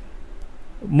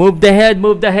 Move the head.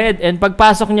 And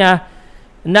pagpasok niya,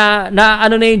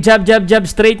 ano na yung jab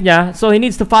straight niya. So, he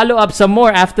needs to follow up some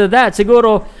more after that.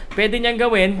 Siguro, pwede niyang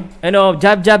gawin,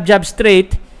 jab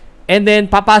straight. And then,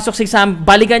 papasok si Sam,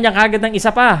 balikan niya kagad ng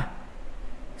isa pa.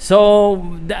 So,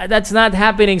 that's not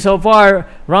happening so far.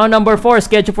 Round number 4,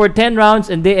 scheduled for 10 rounds,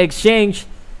 and they exchange.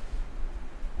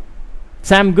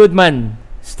 Sam Goodman,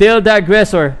 still the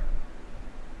aggressor.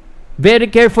 Very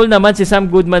careful naman si Sam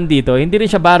Goodman dito. Hindi rin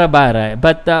siya bara-bara.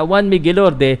 But Juan Mig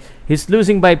Elorde, he's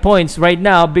losing by points right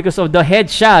now because of the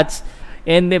headshots.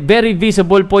 And very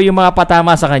visible po yung mga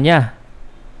patama sa kanya.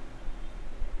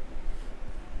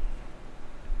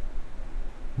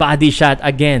 Body shot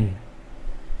again.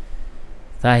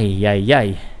 Ay.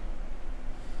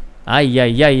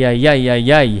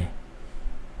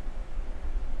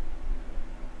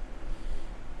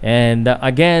 And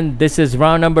again, this is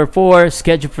round number 4,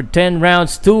 scheduled for 10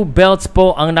 rounds. 2 belts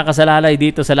po ang nakasalalay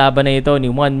dito sa laban na ito ni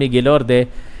Juan Mig Elorde.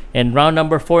 And round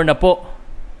number 4 na po.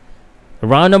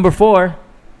 Round number 4,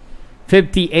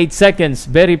 58 seconds.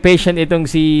 Very patient itong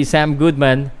si Sam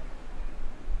Goodman.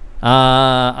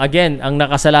 Again, ang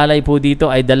nakasalalay po dito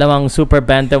ay dalawang super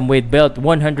bantamweight belt,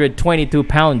 122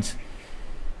 pounds.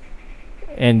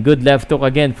 And good left hook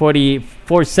again,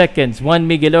 44 seconds. Juan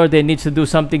Mig Elorde needs to do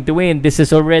something to win. This is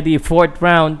already 4th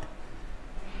round.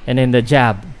 And then the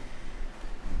jab.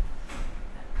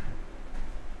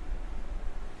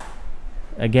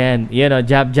 Again,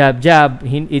 jab.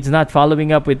 It's not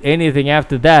following up with anything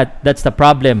after that. That's the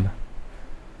problem.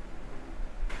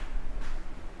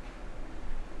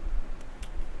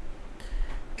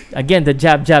 Again, the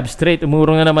jab straight.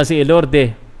 Umurong na naman si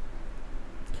Elorde.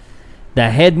 The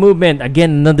head movement.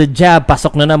 Again, the jab.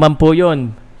 Pasok na naman po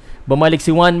yun. Bumalik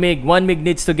si Juan Mig. Juan Mig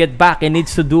needs to get back and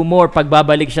needs to do more.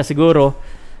 Pagbabalik siya siguro.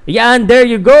 Yan, there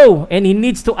you go. And he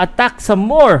needs to attack some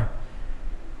more.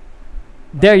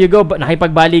 There you go.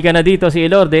 Nakipagbalikan na dito si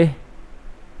Elorde.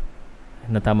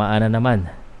 Natamaan na naman.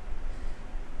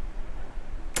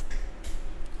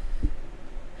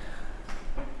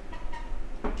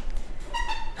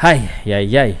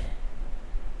 Yay.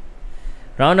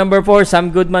 Round number 4, Sam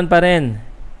Goodman pa rin.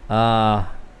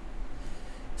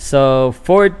 So,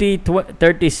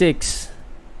 40-36.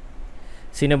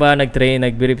 Sino ba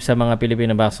nag-brief sa mga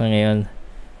Pilipino boxer ngayon?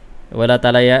 Wala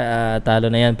talaya, talo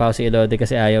na yan. Pow Salud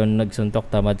kasi ayaw nagsuntok,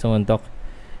 tamad sumuntok.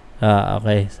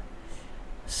 Okay.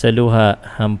 Sa luha,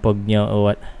 hampog niya o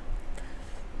what?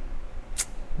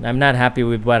 I'm not happy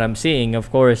with what I'm seeing,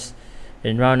 of course.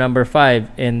 In round number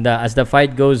 5, and as the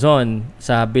fight goes on,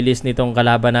 sa bilis nitong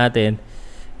kalaban natin,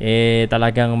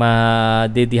 talagang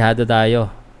madidihado tayo.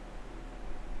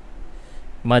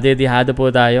 Madidihado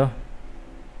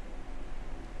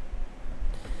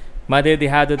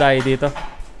tayo dito.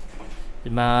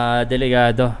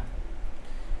 Madelikado.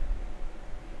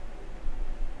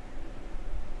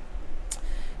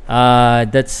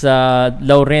 That's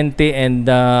Laurenti and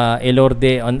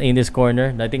Elorde in this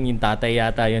corner. I think yung tatay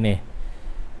yata yun eh.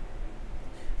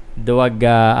 Duwag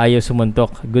ayaw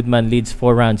sumuntok. Goodman leads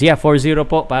 4 rounds. Yeah, 4-0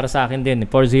 po para sa akin din.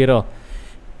 4-0.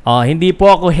 Hindi po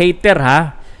ako hater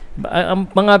ha. Ang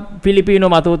mga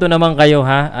Pilipino matuto naman kayo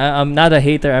ha. I'm not a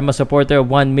hater. I'm a supporter of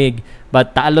Juan Mig.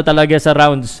 But talo talaga sa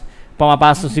rounds.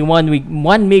 Pumapasok si Juan Mig.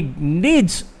 Juan Mig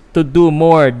needs to do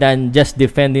more than just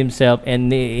defend himself,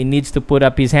 and he needs to put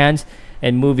up his hands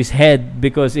and move his head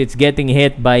because it's getting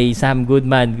hit by Sam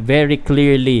Goodman very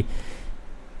clearly.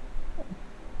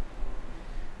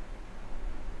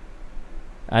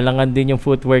 Alangan din yung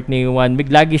footwork ni Juan Mig.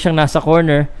 Lagi siyang nasa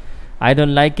corner. I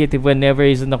don't like it if whenever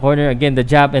he's in the corner. Again, the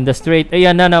jab and the straight.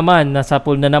 Ayan na naman. Nasa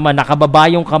pool na naman.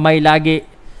 Nakababa yung kamay lagi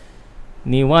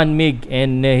ni Juan Mig.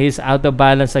 And he's out of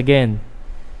balance again.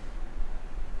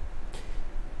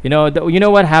 You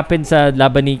know what happened sa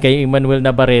laban ni kay Emmanuel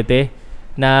Navarrete?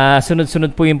 Na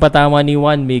sunod-sunod po yung patama ni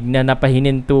Juan Mig na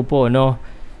napahininto po, no?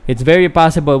 It's very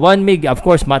possible. Juan Mig, of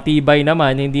course, matibay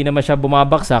naman. Hindi naman siya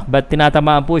bumabaksak. But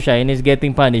tinatamaan po siya and is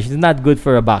getting punished. It's not good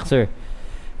for a boxer.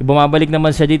 Bumabalik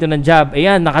naman siya dito ng jab.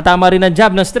 Ayan, nakatama rin ng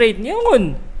jab na straight.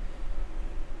 Yun.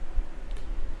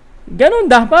 Ganun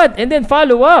dapat. And then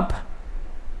follow up.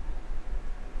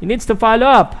 He needs to follow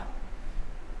up.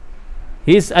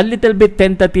 He's a little bit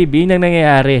tentative. Yun ang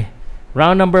nangyayari.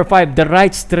 Round number 5, the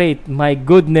right straight. My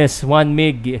goodness, Juan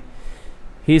Mig.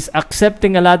 He's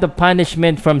accepting a lot of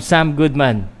punishment from Sam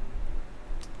Goodman.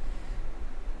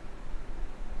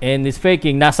 And he's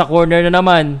faking. Nasa corner na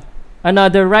naman.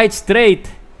 Another right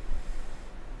straight.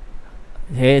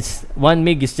 Juan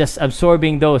Mig is just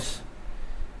absorbing those.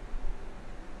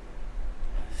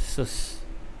 So,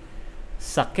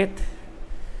 sakit.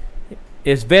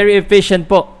 Is very efficient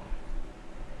po.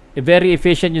 Very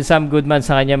efficient yung Sam Goodman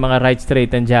sa kanya mga right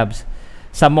straight and jabs.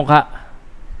 Sa mukha.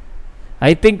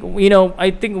 I think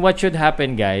what should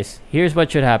happen, guys. Here's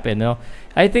what should happen, no?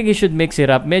 I think he should mix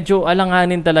it up. Medyo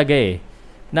alanganin talaga eh.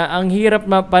 Na ang hirap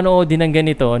mapanood din ng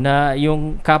ganito na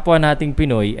yung kapwa nating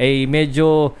Pinoy ay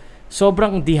medyo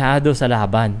sobrang dihado sa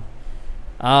laban.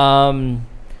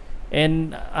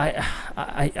 And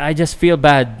I just feel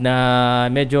bad na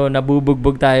medyo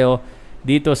nabubugbog tayo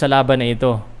dito sa laban na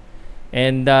ito.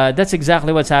 And that's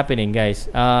exactly what's happening, guys.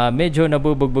 Medyo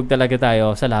nabubugbog talaga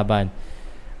tayo sa laban.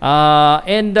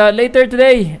 And later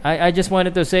today, I just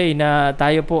wanted to say na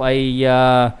tayo po ay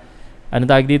ano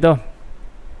tawag dito?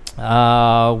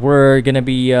 We're gonna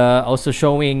be also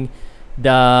showing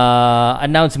the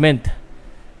announcement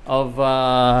of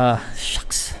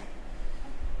shucks.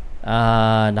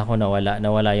 Nako,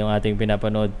 nawala yung ating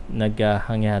pinapanood.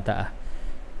 Naghang yata.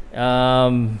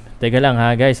 Teka lang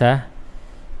ha, guys ha.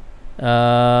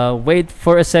 Wait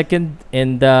for a second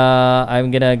and I'm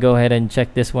gonna go ahead and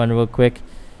check this one real quick.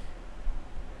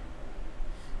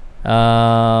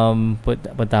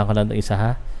 Punta ko lang itong isa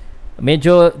ha.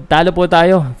 Medyo talo po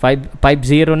tayo.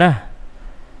 5-0 na.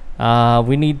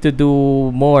 We need to do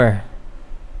more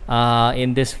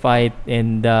in this fight,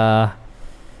 and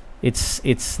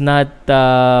it's not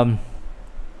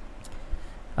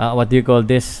what do you call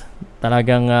this?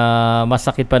 Talagang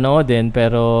masakit panoodin,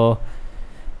 pero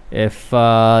if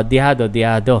dihado.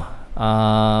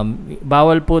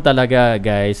 Bawal po talaga,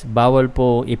 guys. Bawal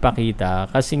po ipakita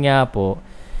kasi nga po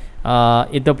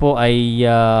ito po ay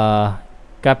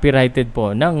copyrighted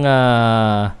po ng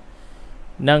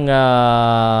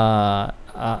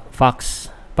Fox.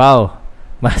 Pow,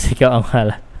 mas ikaw ang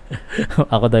malas.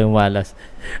 Ako daw yung malas.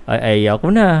 Ay ako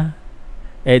na.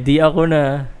 Di ako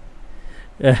na.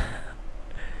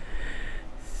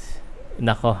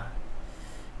 Nako.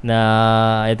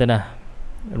 Ito na.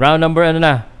 Round number ano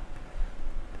na?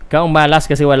 Ikaw ang malas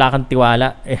kasi wala kang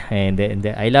tiwala.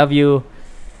 Hindi. I love you.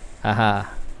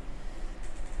 Haha.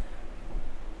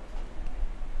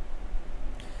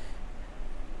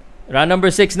 Round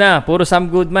number 6 na. Puro Sam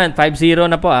Goodman. 5-0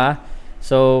 na po ah.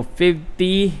 So,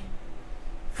 50-45.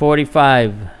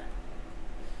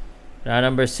 Round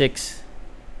number 6.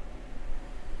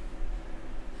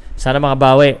 Sana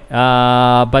makabawi.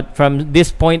 But from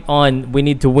this point on, we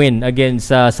need to win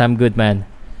against Sam Goodman.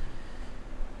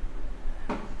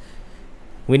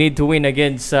 We need to win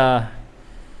against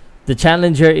the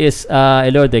challenger is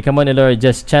Elorde. Come on, Elorde.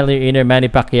 Just channel your inner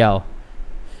Manny Pacquiao.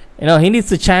 He needs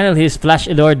to channel his Flash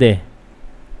Elorde.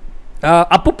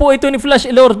 Apo po ito ni Flash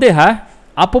Elorde, ha?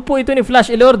 Apo po ito ni Flash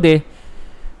Elorde.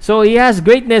 So, he has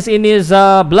greatness in his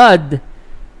blood.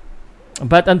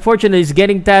 But unfortunately, he's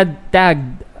getting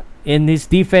tagged. And his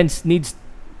defense needs,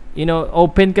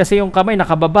 open kasi yung kamay,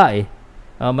 nakababa eh.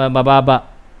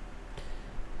 Mababa.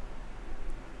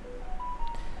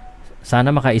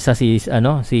 Sana makaisa si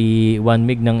Juan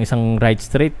Mig ng isang right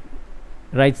straight.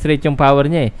 Right straight yung power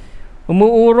niya eh.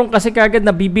 Umuurong kasi kagad,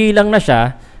 nabibilang na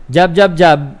siya. Jab,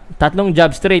 tatlong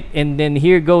jab straight, and then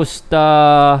here goes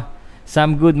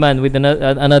Sam Goodman with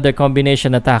another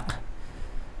combination attack.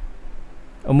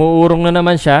 Umuurong na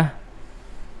naman siya.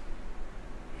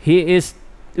 He is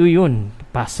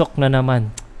pasok na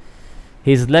naman.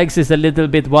 His legs is a little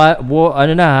bit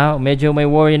medyo may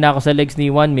worry na ako sa legs ni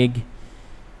Juan Mig.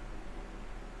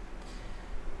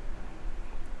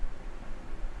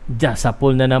 Sa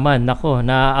pool na naman. Nako,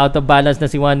 na out of balance na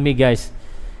si Juan Mig, guys.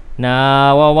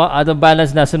 Out of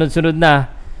balance na, sunod-sunod na.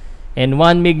 And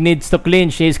Juan Mig needs to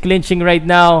clinch. He's clinching right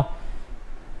now.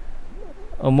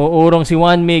 Umuurong si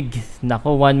Juan Mig.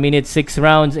 Nako, 1 minute 6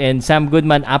 rounds. And Sam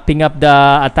Goodman upping up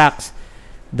the attacks.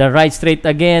 The right straight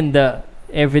again.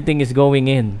 Everything is going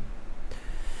in.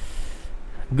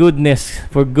 Goodness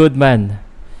for Goodman.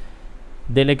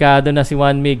 Delikado na si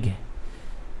Juan Mig.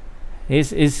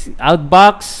 Is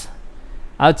outboxed,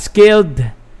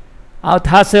 outskilled,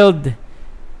 out-hustled,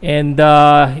 and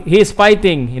he's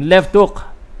fighting in left hook.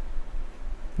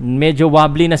 Medyo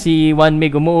wobbly na si Juan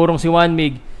Mig. Umuurong si Juan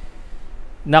Mig.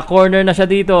 Na-corner na siya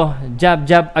dito. Jab,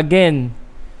 jab again.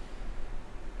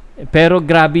 Pero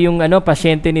grabe yung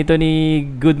pasyente nito ni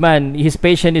Goodman. His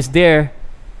patient is there.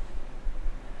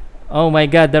 Oh my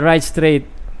God, the right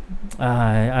straight.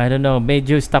 I don't know.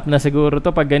 Medyo stop na siguro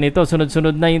to pag ganito.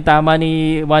 Sunod-sunod na yung tama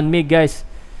ni Juan Mig, guys.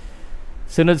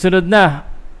 Sunod-sunod na.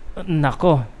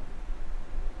 Nako.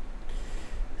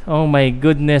 Oh my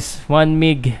goodness. Juan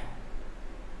Mig.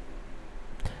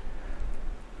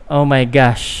 Oh my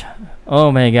gosh.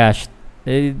 Oh my gosh.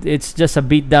 It's just a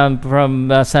beatdown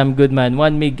from Sam Goodman.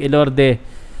 Juan Mig Elorde.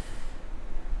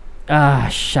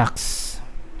 Shucks.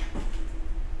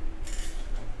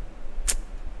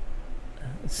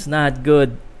 It's not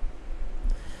good.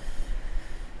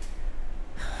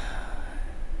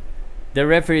 The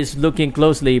referee is looking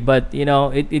closely, but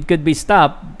it could be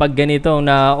stopped pag ganito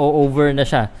na over na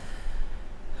siya.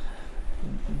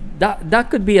 That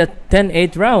could be a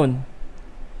 10-8 round.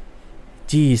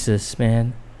 Jesus,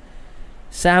 man.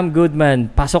 Sam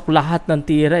Goodman, pasok lahat ng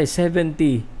tira,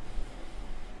 70,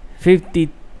 50,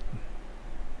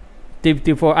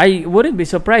 54. I wouldn't be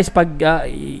surprised pag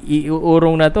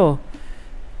iurong na to.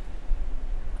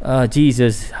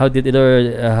 Jesus, how did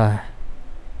Elorde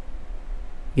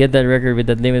get that record with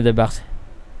that limited box?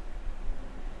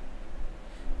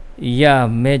 Yeah,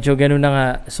 medyo ganun na nga.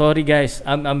 Sorry guys,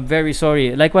 I'm very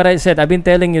sorry. Like what I said, I've been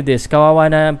telling you this. Kawawa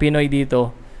na ang Pinoy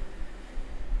dito.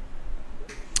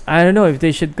 I don't know if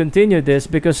they should continue this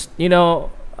because,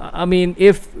 I mean,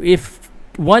 if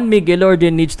Juan Mig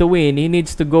Elorde needs to win, he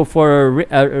needs to go for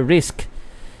a risk.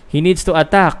 He needs to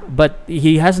attack, but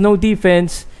he has no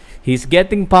defense. He's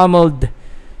getting pummeled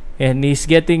and he's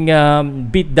getting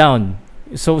beat down.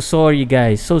 So sorry,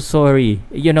 guys. So sorry.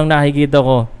 Yun ang nakikita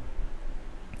ko.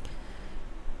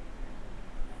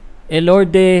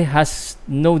 Elorde has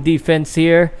no defense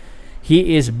here.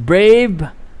 He is brave,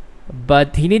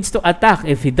 but he needs to attack.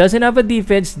 If he doesn't have a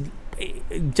defense,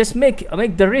 just make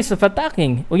the risk of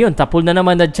attacking. O yun, tapol na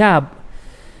naman na jab.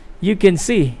 You can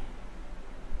see.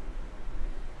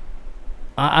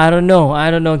 I don't know,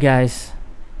 guys.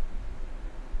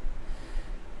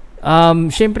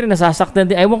 Syempre nasasaktan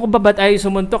din. Ewan ko ba ba't ayaw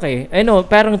sumuntok eh.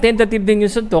 Parang tentative din yung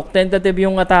suntok, tentative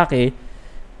yung atake.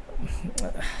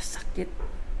 Sakit.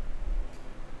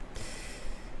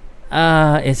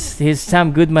 His Sam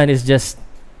Goodman is just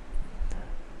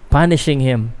punishing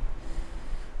him.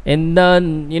 And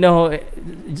then,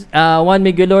 Juan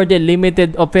Mig Elorde,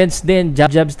 limited offense din.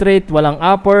 Jab straight, walang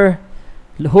upper,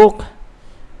 hook.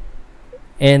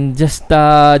 And just,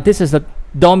 this is a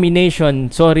domination.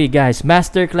 Sorry guys,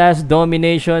 masterclass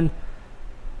domination.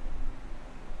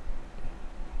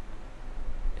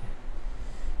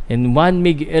 And Juan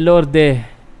Mig Elorde,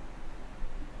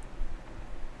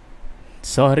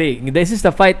 sorry, this is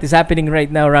the fight is happening right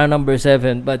now, round number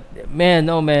 7. But man,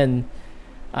 oh man,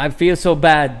 I feel so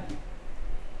bad.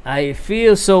 I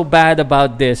feel so bad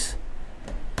about this.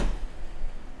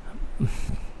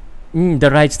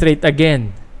 The right straight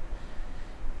again.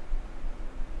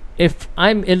 If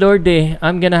I'm Elorde,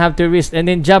 I'm gonna have to risk. And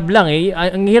then jab lang eh.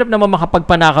 Ang hirap naman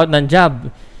makapagpanakaut ng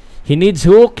jab. He needs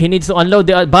hook. He needs to unload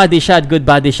the body shot. Good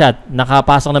body shot.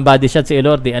 Nakapasok ng body shot si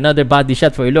Elorde. Another body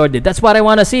shot for Elorde. That's what I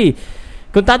wanna see.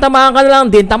 Kung tatamaan ka na lang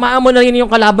din, tamaan mo na rin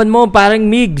yung kalaban mo. Parang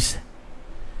Migs.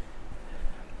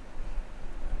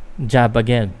 Jab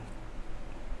again.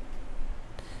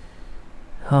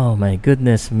 Oh my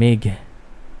goodness, Mig.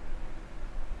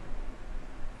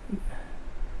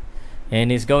 And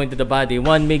he's going to the body.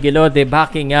 Juan Mig Elorde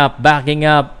backing up.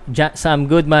 Sam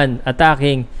Goodman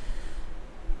attacking.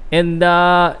 And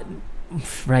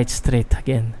right straight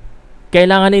again.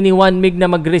 Kailangan ni Juan Mig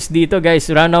na mag-risk dito, guys.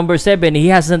 Round number 7,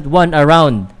 he hasn't won a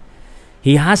round.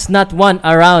 He has not won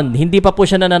a round. Hindi pa po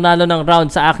siya nananalo ng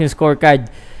round sa aking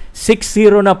scorecard.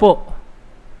 6-0 na po.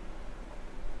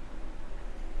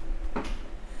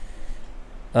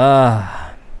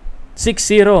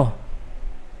 6-0.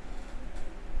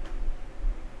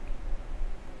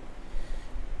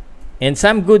 And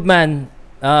Sam Goodman,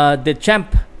 the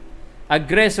champ,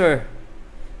 aggressor,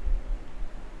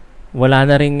 wala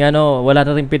na rin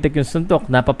pitik yung suntok,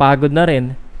 napapagod na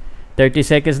rin. 30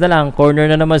 seconds na lang. Corner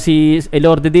na naman si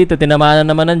Elorde dito. Tinamaan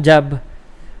na naman ng jab.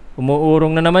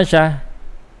 Umuurong na naman siya.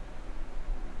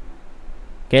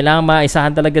 Kailangan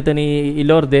maisahan talaga ito ni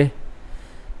Elorde.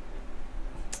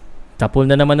 Tapul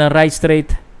na naman ng right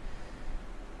straight.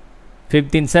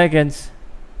 15 seconds.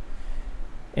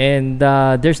 And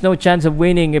there's no chance of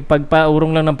winning if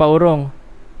pagpaurong lang ng paurong.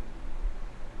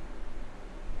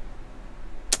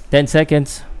 10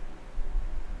 seconds.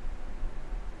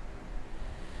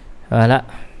 Wala.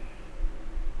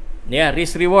 Yeah,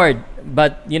 risk reward.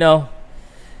 But, you know,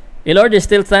 Elorde is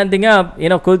still standing up.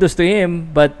 You know, kudos to him.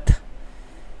 But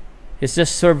he's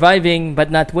just surviving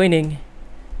but not winning.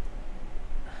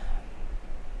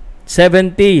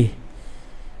 70.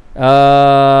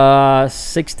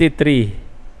 63.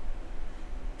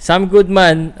 Sam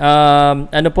Goodman,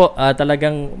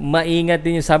 talagang maingat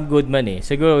din yung Sam Goodman eh.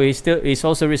 Siguro he's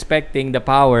also respecting the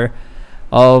power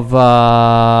of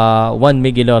Juan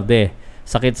Mig Elorde.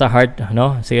 Sakit sa heart,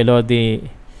 no? Si Elorde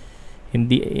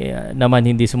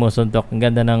hindi sumusuntok. Ang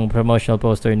ganda ng promotional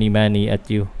poster ni Manny at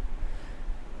Tszyu.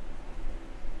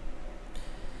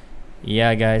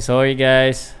 Yeah, guys. Sorry,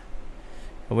 guys.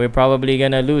 We're probably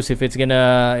gonna lose if it's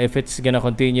gonna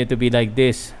continue to be like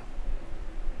this.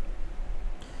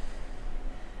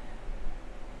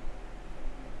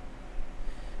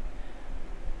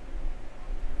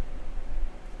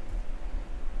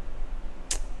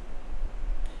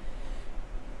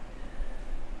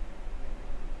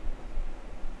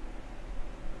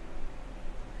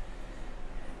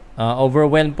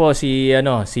 Overwhelmed po si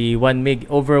Juan Mig.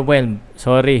 Overwhelmed.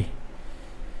 Sorry.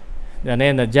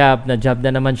 Na-jab na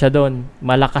naman siya doon.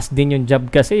 Malakas din yung jab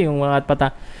kasi yung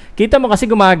mga kita mo kasi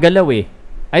gumagalaw eh.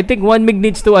 I think Juan Mig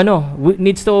needs to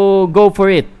go for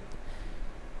it.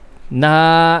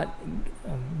 Na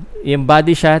yung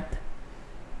body shot,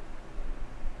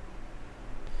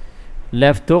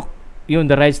 left hook, yung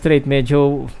the right straight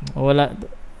medyo wala.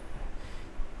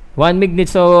 Juan Mig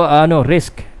needs to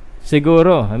risk.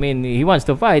 Siguro. I mean, he wants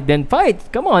to fight. Then fight.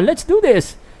 Come on, let's do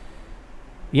this.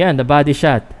 Yan, the body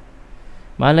shot.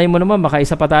 Malay mo naman, baka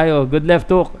isa pa tayo. Good left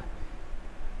hook.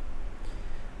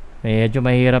 Medyo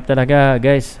mahirap talaga,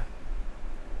 guys.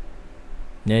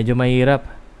 Medyo mahirap.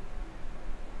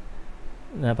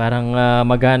 Na parang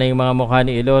magana yung mga mukha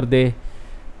ni Elorde.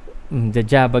 The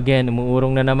jab again.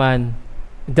 Umuurong na naman.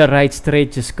 The right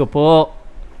straight. Diyos ko po.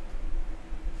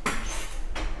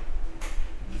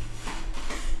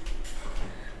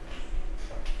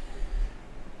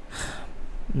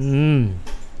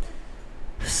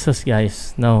 Sus,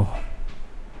 guys, no.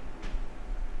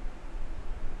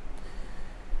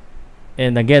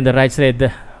 And again, the right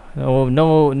side,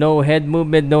 no head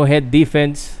movement, no head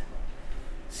defense.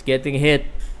 It's getting hit.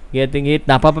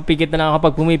 Napapapikit na lang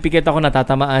kapag pumipikit ako,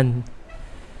 natatamaan.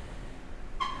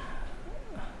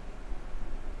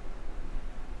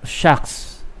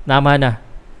 Shucks, nama na.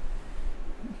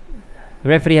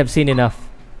 Referee have seen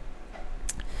enough.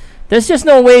 There's just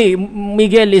no way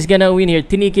Miguel is gonna win here.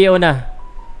 Tinikeo na.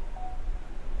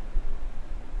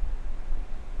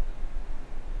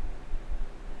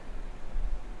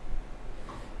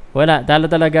 Wala. Talo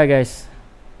talaga, guys.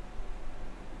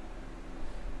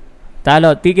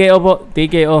 Talo. TKO po.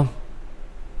 TKO.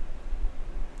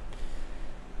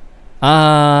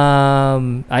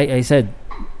 I said.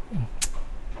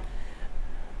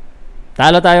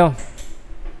 Talo tayo.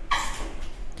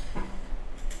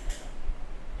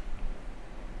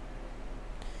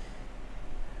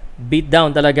 Beat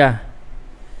down talaga.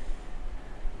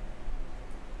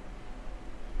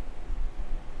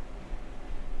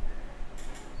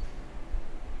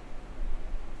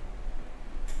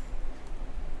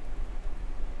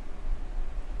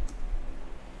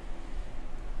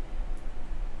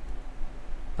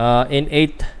 In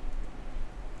 8.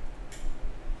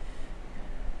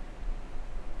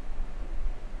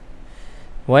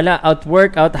 Wala.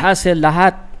 Outwork, out-hustle,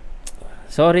 lahat.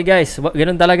 Sorry, guys.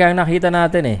 Ganun talaga ang nakita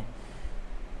natin eh.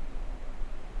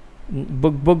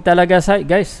 Bugbog talaga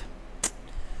guys.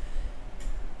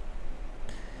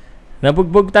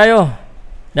 Nabugbog tayo.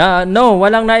 No,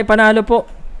 walang naipanalo po.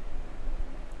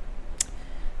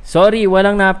 Sorry,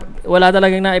 wala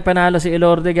talagang naipanalo si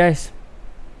Elorde, guys.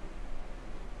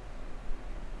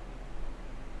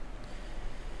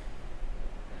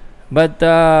 But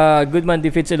Goodman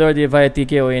defeats Elorde via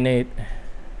TKO in 8.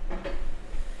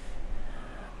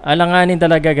 Alanganin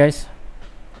talaga, guys.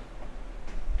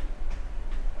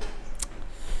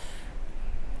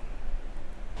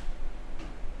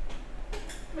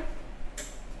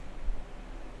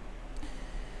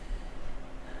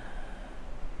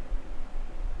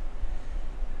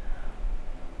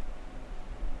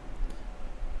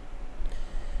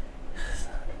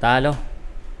 Talo.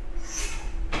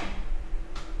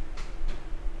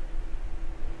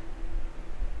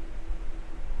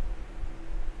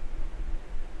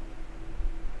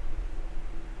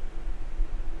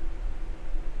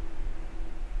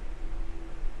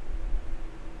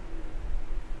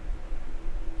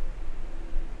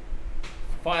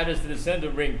 Fighters to the center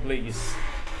ring, please.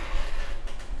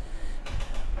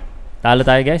 Talo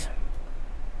tayo, guys.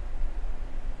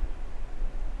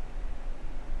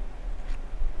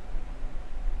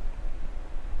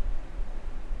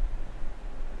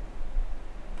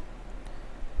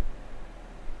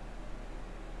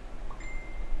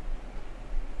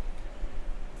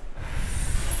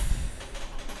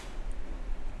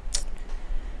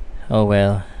 Oh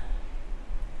well.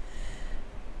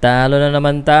 Talo na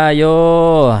naman tayo.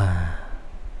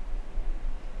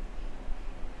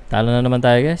 Talo na naman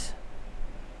tayo, guys.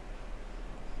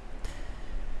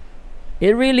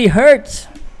 It really hurts.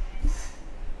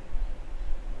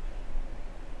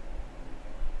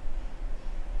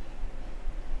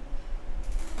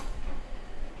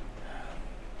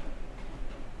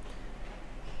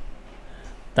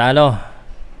 Talo.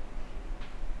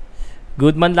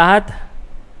 Goodman lahat.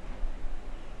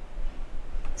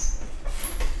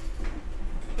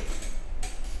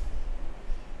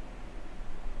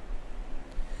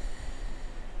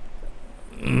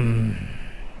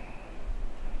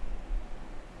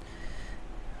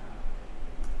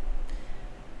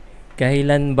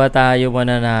 Kailan ba tayo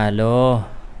mananalo?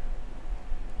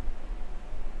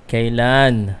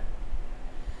 Kailan?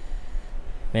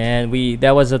 Man,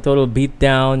 that was a total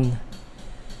beatdown.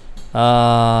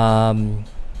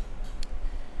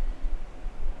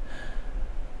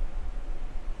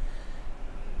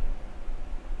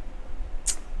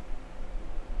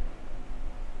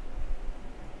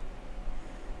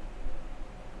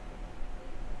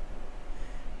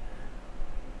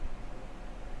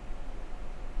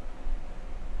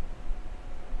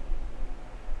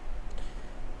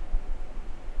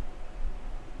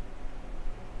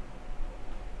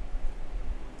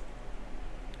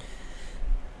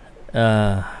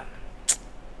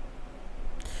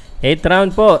 Eighth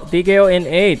round po, TKO in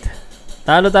 8.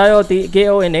 Talo tayo,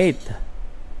 TKO in 8.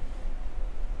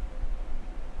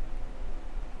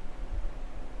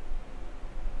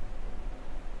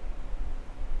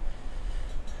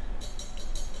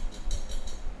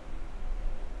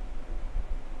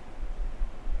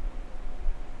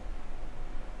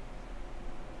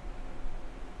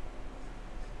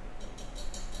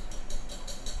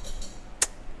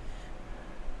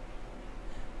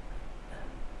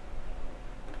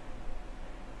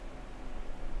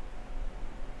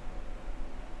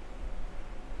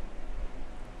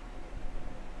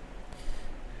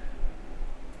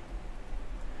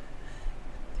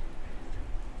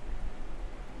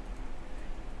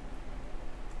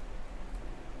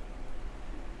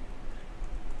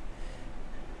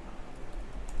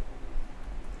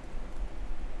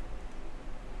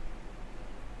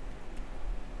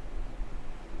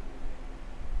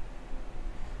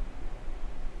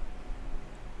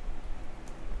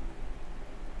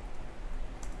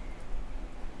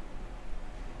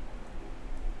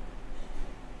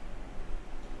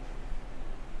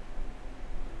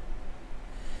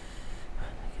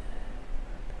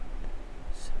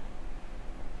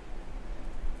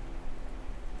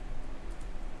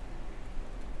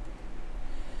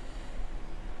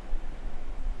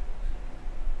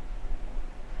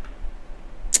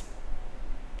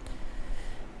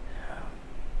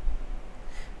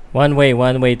 One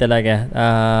way talaga.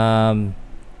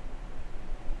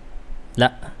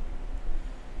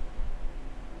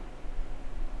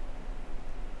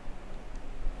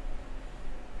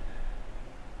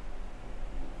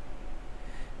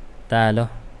 Talo.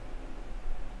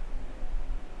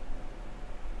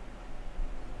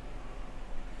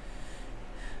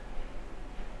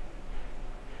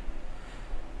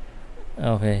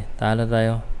 Okay, talo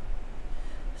tayo.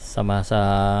 Sama sa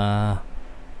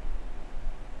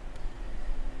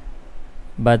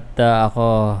but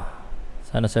ako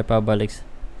sana sir pabalik.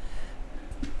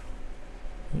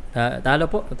 Talo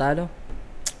po, talo.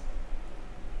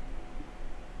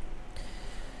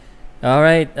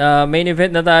 Alright, main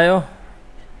event na tayo.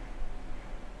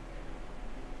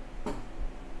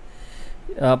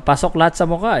 Pasok lahat sa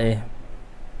mukha eh.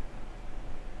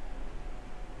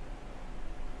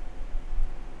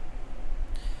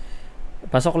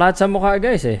 Pasok lahat sa mukha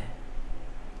guys eh.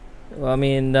 I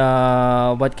mean,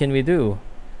 what can we do?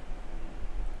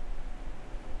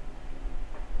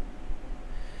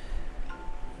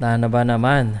 Na ba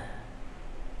naman?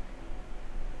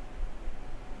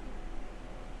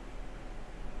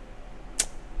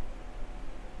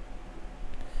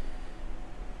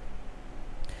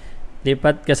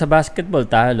 Lipat ka sa basketball,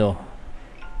 talo.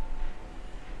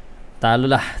 Talo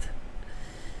lahat.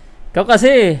 Ikaw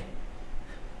kasi,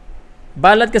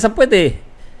 balat ka sa puwet eh.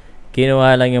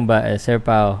 Kinuha lang yung Sir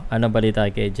Pow. Anong balita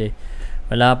kay KJ?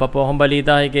 Wala pa po akong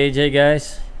balita kay KJ,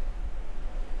 guys.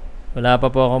 Wala pa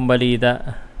po akong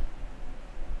balita.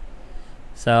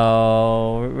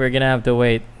 So, we're gonna have to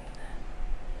wait.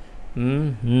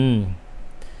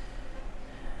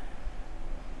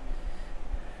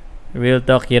 Real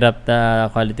talk, hirap na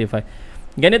quality fight.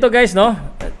 Ganito guys, no?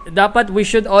 Dapat we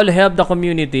should all help the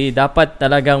community. Dapat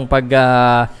talagang pag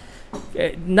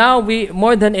now we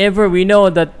more than ever we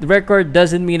know that record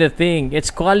doesn't mean a thing.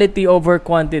 It's quality over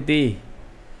quantity.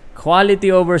 Quality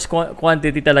over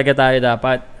quantity talaga tayo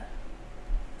dapat.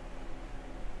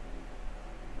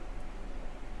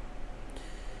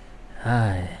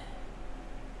 Ay.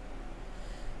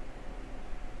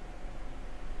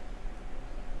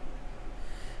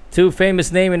 Two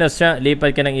famous name in Australia.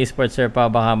 Lipat ka ng esports, Sir Pow.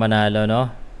 Baka manalo,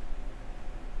 no?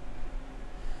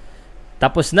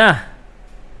 Tapos na.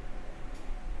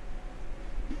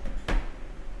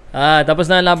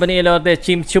 Tapos na ang laban ni Elorde.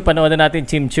 Tszyu. Panoorin natin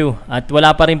Tszyu. At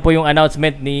wala pa rin po yung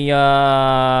announcement ni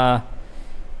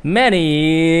Manny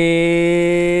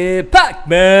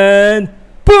Pacman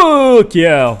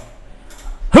Pacquiao.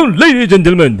 Ladies and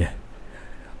gentlemen,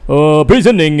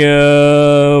 presenting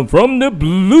from the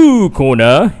blue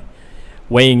corner,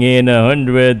 weighing in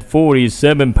 147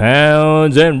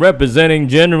 pounds and representing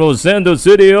General Santos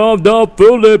City of the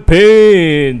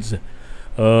Philippines,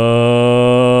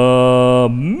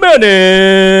 Manny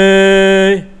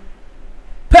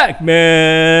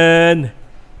Pacman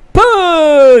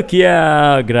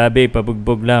Pacquiao. Grabe,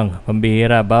 pabugbog lang.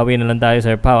 Pambihira. Bawi na lang tayo,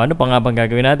 Sir Pow. Ano pa nga bang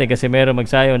gagawin natin? Kasi meron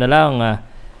magsayo na lang.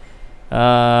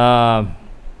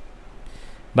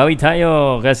 Bawi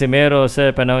tayo kasi meron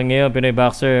sa panahon ngayon Pinoy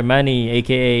boxer Manny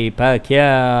aka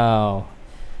Pacquiao.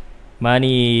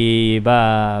 Manny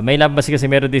ba may laban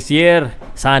kasi meron this year?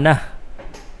 Sana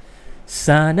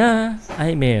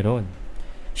ay meron.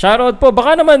 Shoutout po.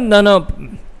 Baka naman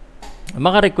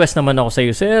maka-request naman ako sa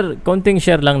iyo, sir. Konting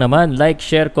share lang naman. Like,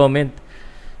 share, comment.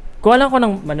 Kuha lang ko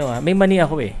ng may mani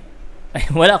ako eh. Ay,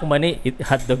 wala akong mani.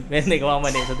 Hotdog. Hindi ko akong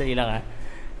mani. Sandali lang ha.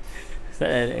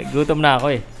 Gutom na ako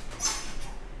eh.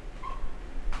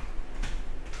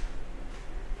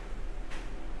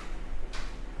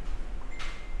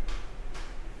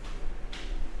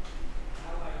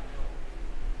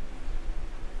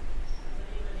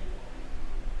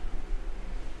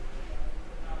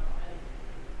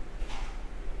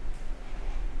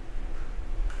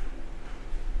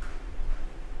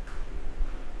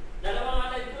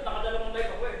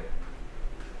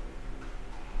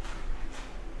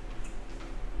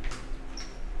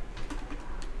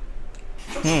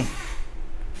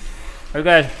 Okay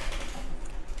guys,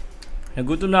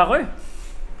 nagutom na ako eh.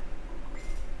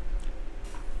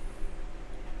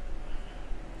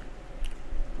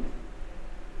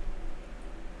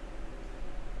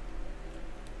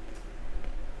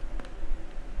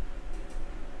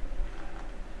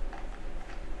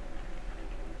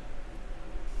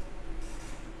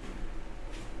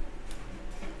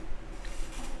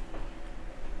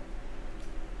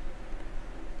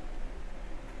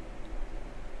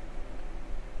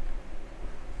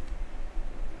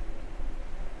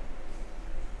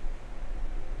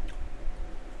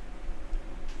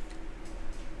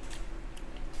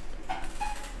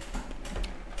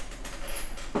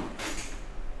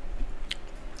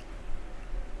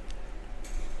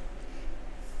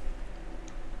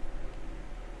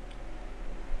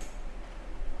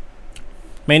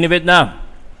 Main event na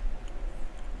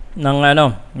ng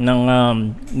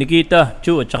Nikita,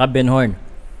 Tszyu at saka Ben Horn.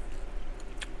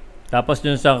 Tapos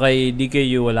dun sa kay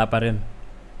DKU wala pa rin.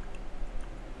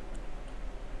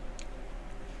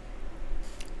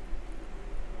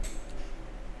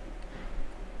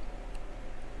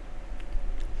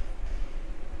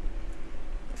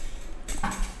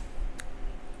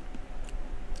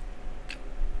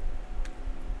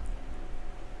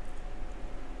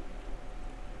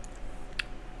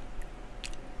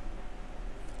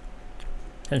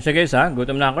 Sige guys ha,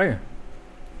 gutom na ako eh.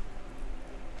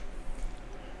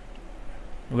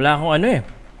 Wala akong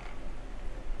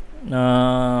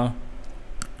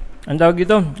ang tawag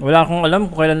dito, wala akong alam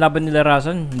kung kailan laban nila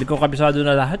Rasan. Hindi ko kabisado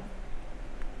na lahat.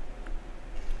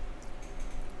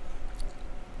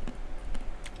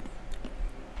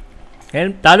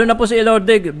 And talo na po si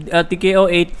Elorde, TKO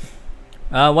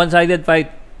 8. One-sided fight.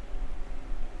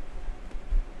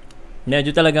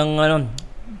 Medyo talagang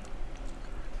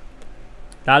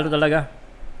talo talaga.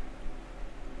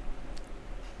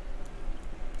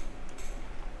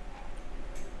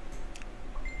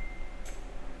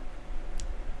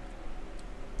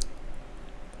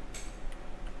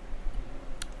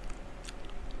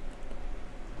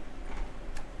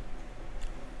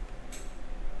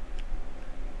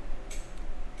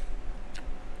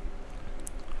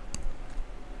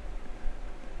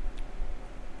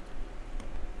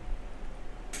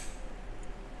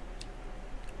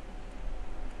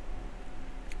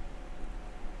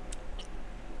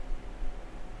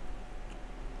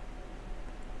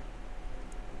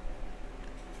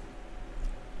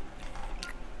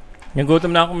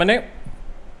 Nagutom na ako mani.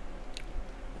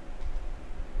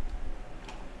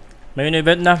 May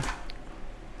event na.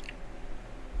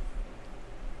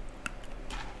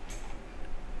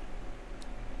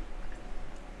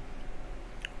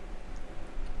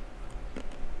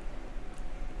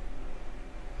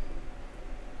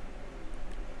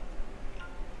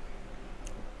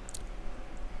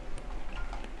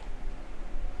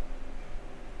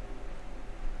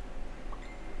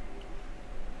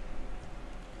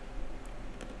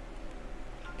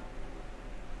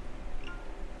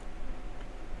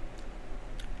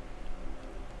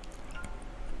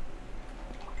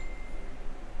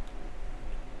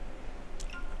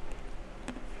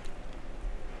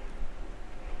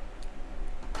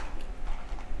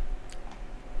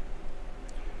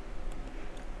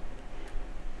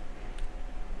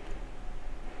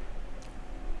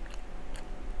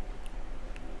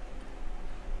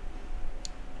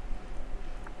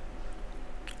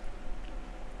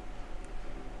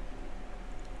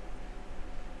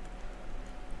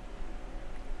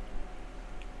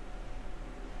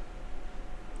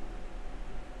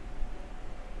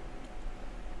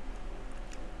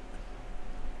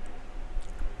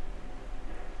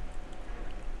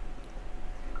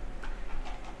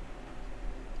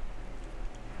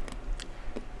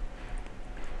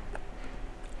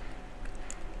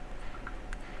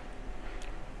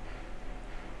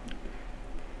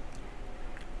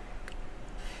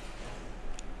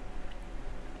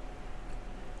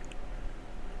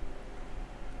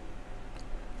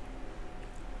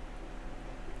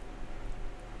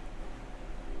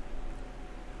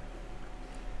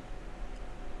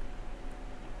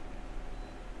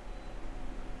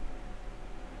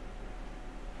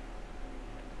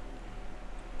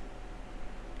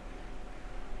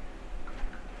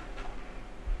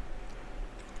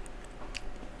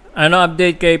 Ano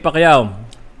update kay Pacquiao?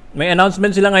 May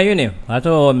announcement sila ngayon eh.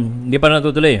 Kaso hindi pa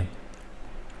natutuloy.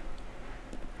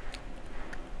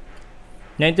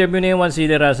 Na-interview na yung Juan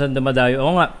Cedar sa dumadayo.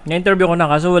 Oo nga, na-interview ko na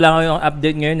kaso wala kayong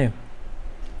update ngayon eh.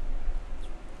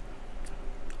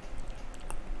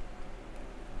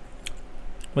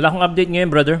 Wala akong update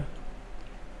ngayon, brother.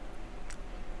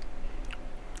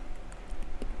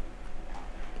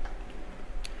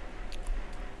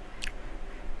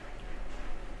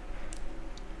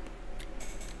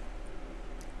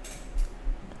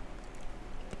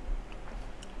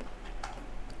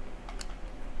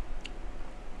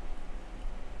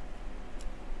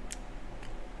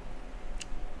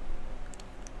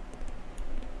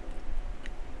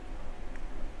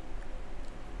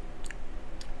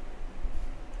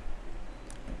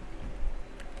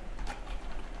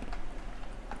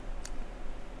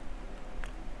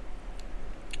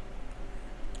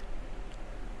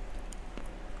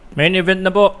 Main event na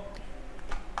po.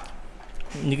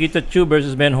 Tszyu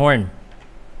versus Ben Horn.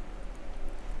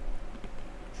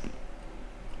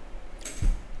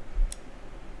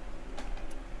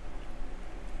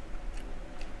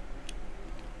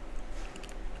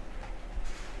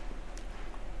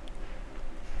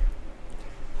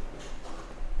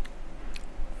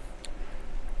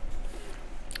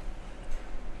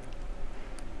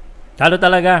 Talo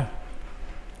talaga.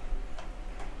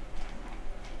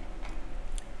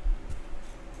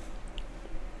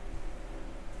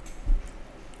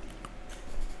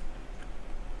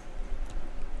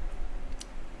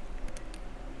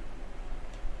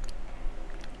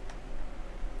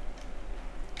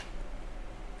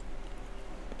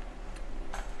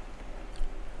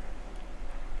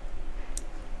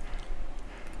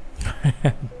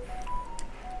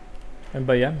 Ano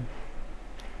ba yan?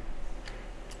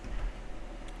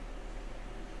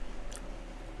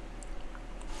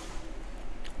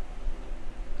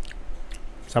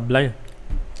 Sablay.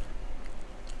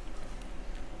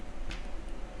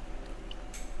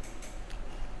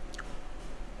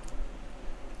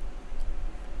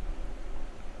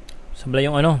 Sablay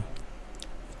yung ano?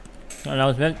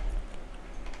 Announcement.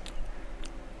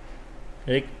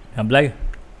 Eric, sablay.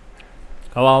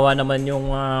 Kawawa naman yung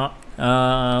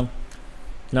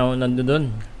nandun doon,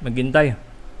 maghintay.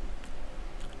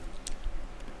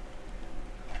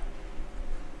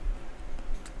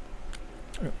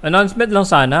 Announcement lang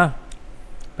sana.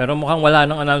 Pero mukhang wala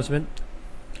nang announcement.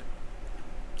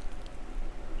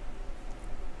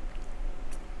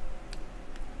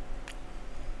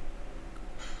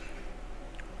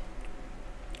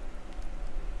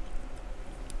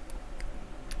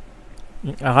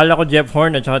 Akala ko Jeff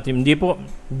Horn at saka team. Hindi po.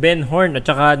 Ben Horn at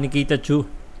saka Tszyu.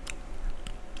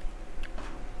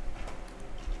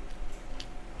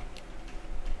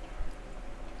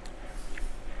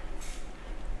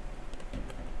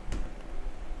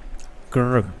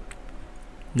 Grr.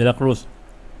 De La Cruz.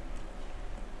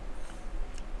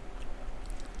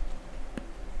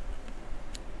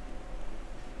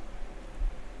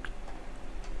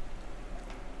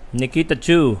 Nikita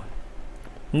Tszyu.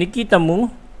 Nikita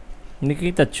mo?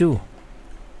 Nikita Tszyu.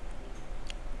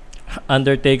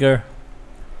 Undertaker.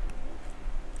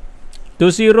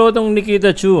 2-0 tong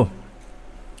Nikita Tszyu.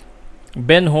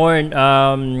 Ben Horn,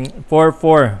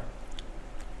 4-4.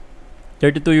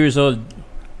 32 years old.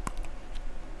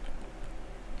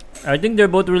 I think they're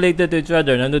both related to each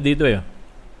other. Nando dito eh.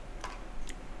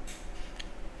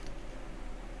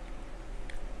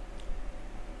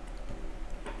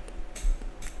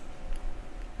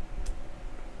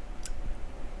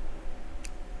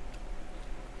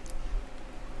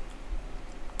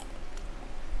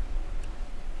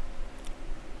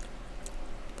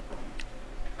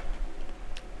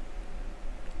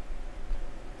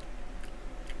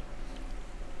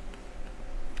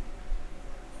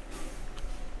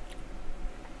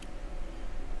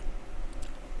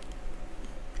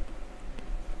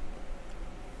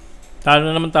 Talo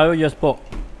na naman tayo, yes po.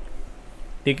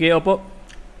 TKO po.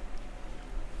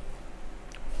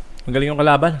 Magaling yung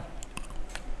kalaban.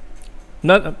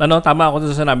 No, tama ako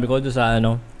sa sinabi ko doon sa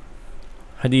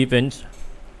defense.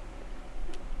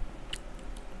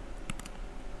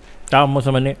 Tama mo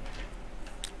sa mani.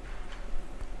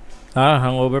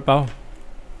 Hangover pa.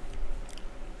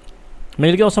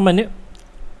 Mahilig ako sa mani.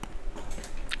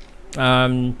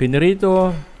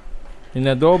 Pinirito,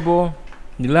 inadobo,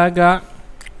 nilaga,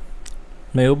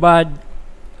 may ubad,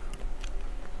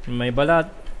 may balat,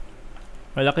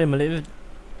 malaki, maliit.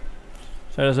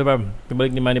 Sana sa bab,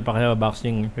 kabalik ni Manny Pacquiao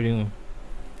boxing, yung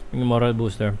moral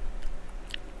booster.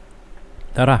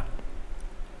 Tara.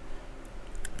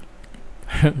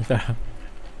 Tara.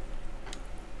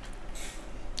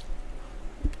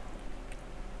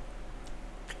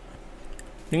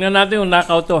 Tingnan natin yung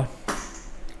knockout to.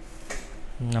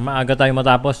 Na maaga tayo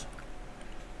matapos.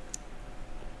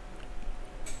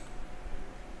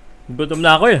 Gutom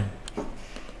na ako eh.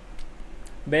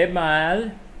 Babe,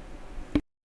 mahal.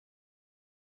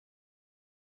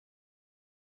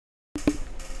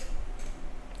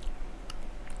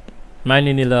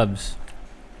 Manny loves.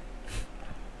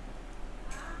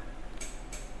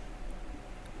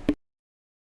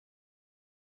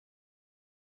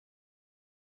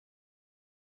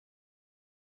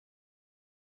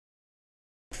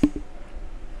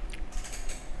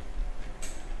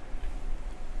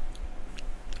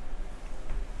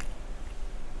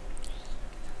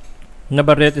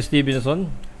 Navarrete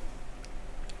Stevenson.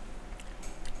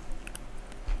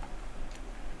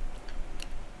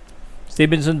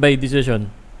 Stevenson by decision.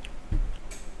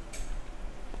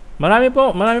 Maraming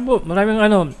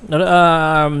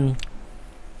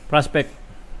prospect.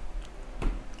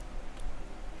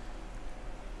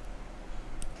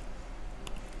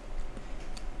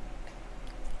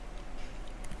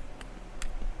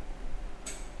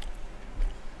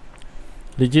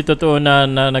 Legit totoo na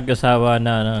nag-asawa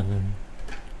na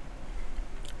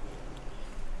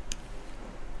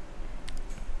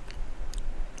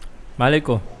malay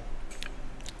ko.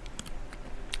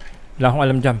 Wala akong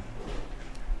alam dyan.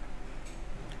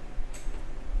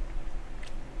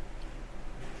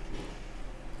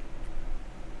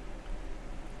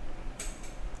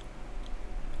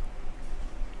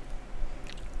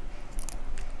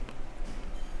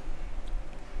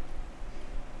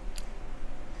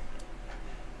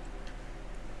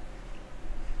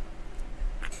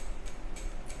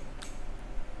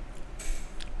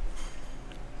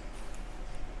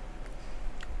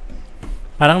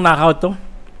 Parang knockout to.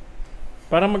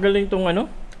 Parang magaling tong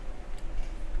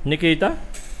Nikita.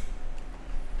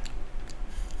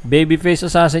 Babyface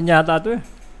assassin yata to eh.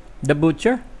 The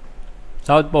Butcher.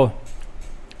 Southpaw.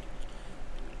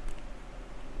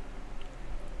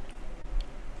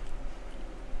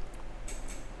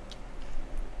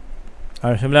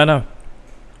 Simula na.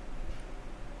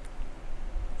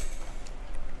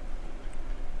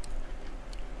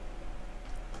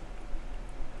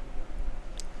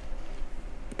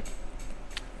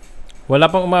 Wala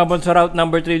pang umabot sa route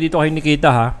number 3 dito kay Nikita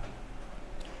ha.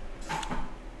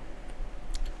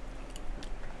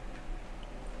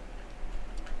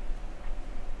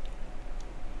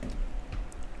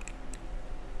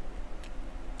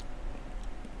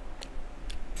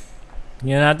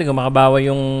 Tingnan natin kung makabawa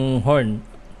yung horn.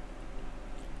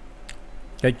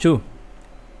 Tszyu.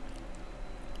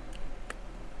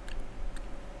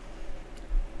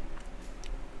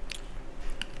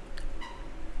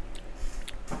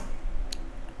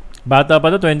 Bata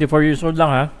pa to, 24 years old lang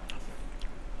ha.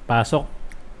 Pasok.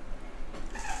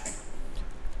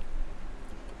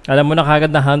 Alam mo na kagad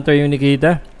na hunter yung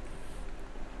Nikita.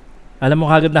 Alam mo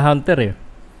kagad na hunter eh.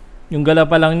 Yung gala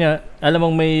pa lang niya, alam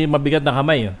mong may mabigat na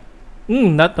kamay.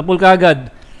 Tapul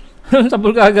kagad.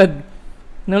 Tapul kagad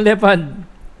ng left hand.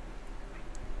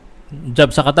 Jab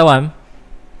sa katawan.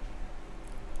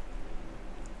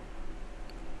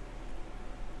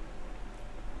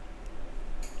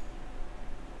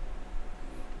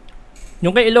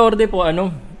 Yung kay Elorde po,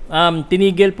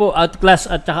 tinigil po outclass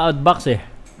at saka outbox eh.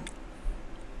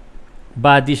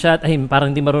 Body shot. Ay,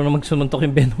 parang hindi marunong magsununtok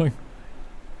yung Ben Horn.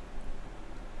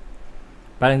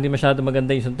 Parang hindi masyado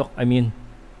maganda yung suntok. I mean,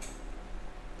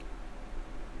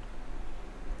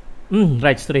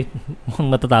 right straight.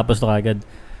 Matatapos to kagad.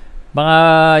 Baka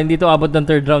hindi to abot ng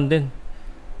third round din.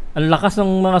 Ang lakas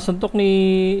ng mga suntok ni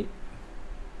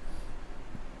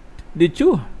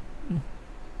Tszyu.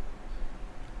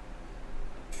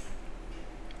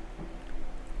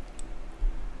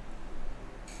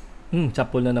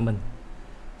 Sapul na naman.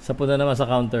 Sapul na naman sa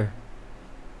counter.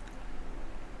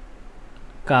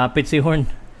 Kapit si Horn.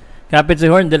 Kapit si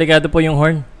Horn. Delikado po yung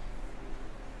Horn.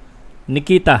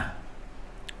 Nikita.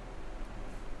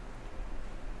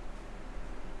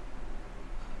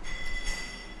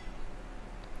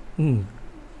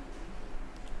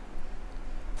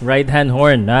 Right hand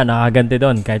Horn. Nakaganti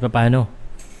doon kahit pa paano.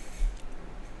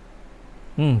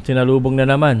 Sinalubong na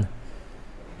naman.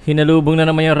 Hinalubong na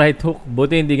naman yung right hook.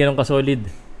 Buti hindi ganun kasolid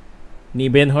ni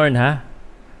Ben Horn, ha?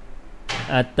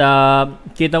 At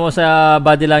kita mo sa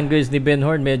body language ni Ben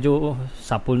Horn, medyo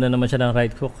sapul na naman siya ng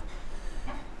right hook.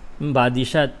 Body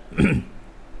shot.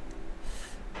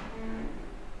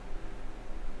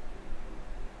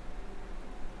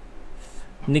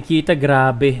 Nikita,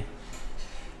 grabe.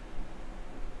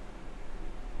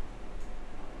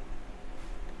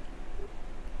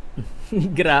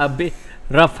 Grabe.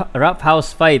 Rough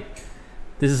house fight.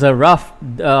 This is a rough,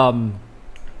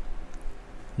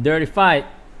 dirty fight.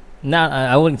 Not,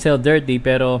 I wouldn't say dirty,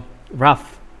 pero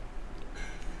rough.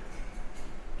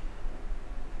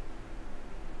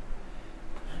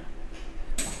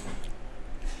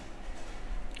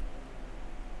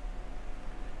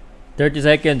 "30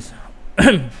 seconds."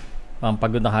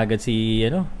 Pagod na kagad si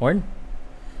Horn.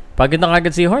 Pagod na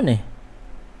kagad si Horn eh.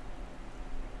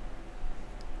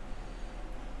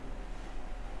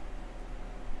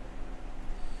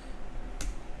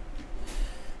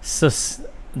 Sus,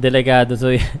 delikado.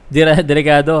 So,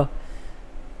 delikado.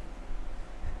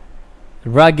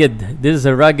 Rugged. This is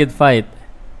a rugged fight.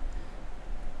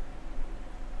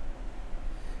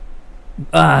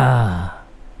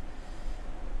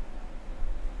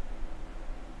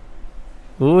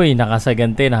 Uy,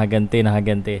 nakaganti.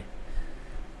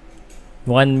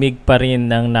 Juan Mig pa rin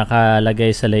ang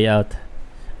nakalagay sa layout.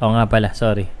 Oo nga pala,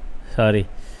 sorry.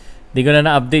 Di ko na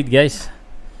na-update, guys.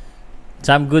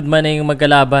 Sam Goodman na yung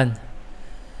magkalaban.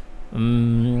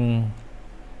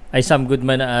 Sam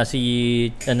Goodman na si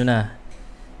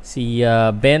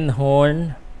Ben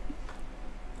Horn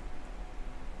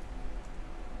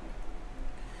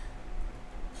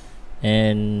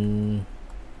and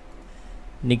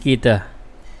Nikita.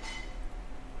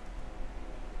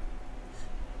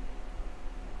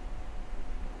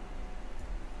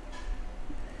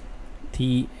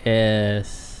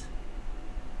 TS.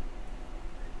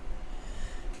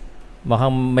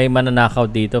 Baka may mananakaw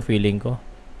dito, feeling ko.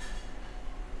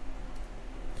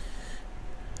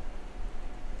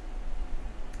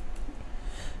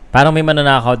 Parang may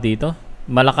mananakaw dito.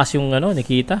 Malakas yung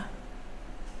Nikita.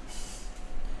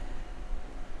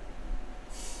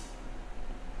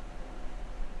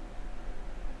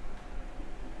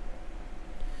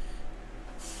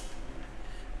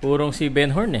 Purong si Ben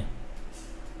Horn eh.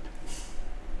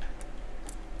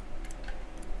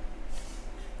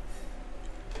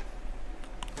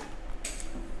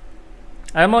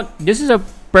 This is a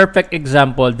perfect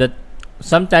example that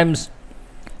sometimes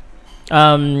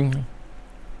ang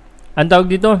tawag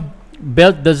dito,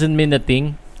 belt doesn't mean a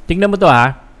thing. Tingnan mo to,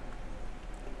 ha.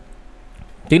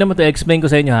 Explain ko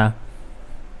sa inyo, ha.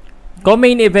 Kung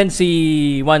main event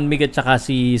si Juan Mig at saka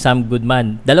si Sam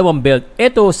Goodman, 2 belt.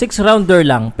 Ito, 6-rounder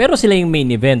lang, pero sila yung main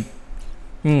event.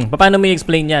 Paano mo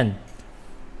i-explain yan?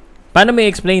 Paano mo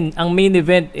i-explain? Ang main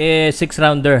event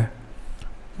 6-rounder.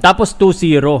 Tapos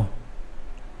 2-0.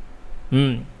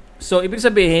 So, ibig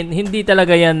sabihin, hindi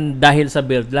talaga yan dahil sa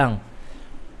belt lang.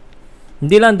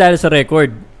 Hindi lang dahil sa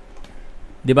record.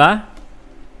 Di ba?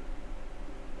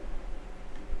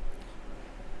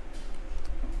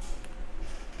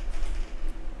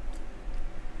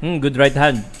 Good right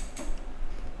hand.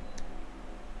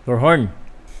 For Horn.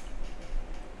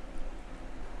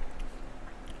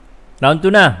 Round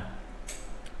 2 na.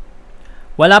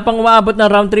 Wala pang umaabot ng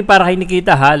round 3 para kay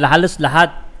Nikita, ha. Halos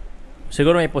lahat.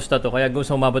 Siguro may posta to, kaya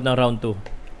gusto umabot ng round 2.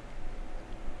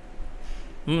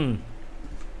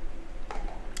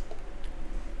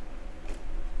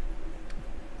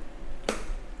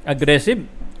 Aggressive.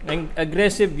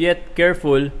 Aggressive yet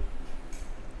careful.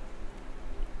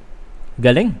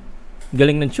 Galing.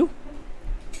 Galing ng Tszyu.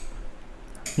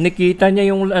 Nakita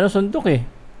niya yung suntok eh.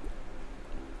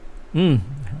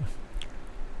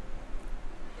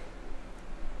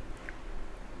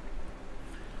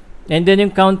 And then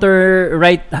yung counter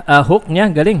right hook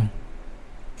niya, galing.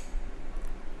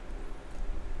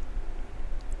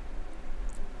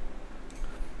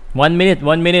 One minute,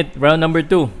 round number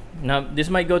 2. Now, this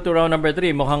might go to round number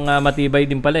 3. Mukhang matibay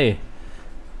din pala eh.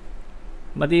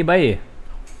 Matibay eh.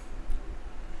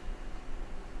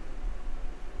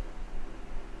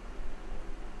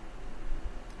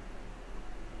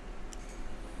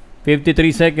 $53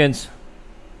 seconds.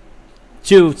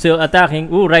 Tszyu still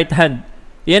attacking. Right hand.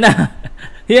 Yan na.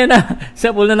 Yan na.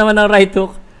 Sapul na naman ng right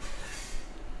hook.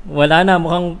 Wala na.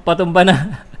 Mukhang patumba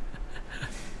na.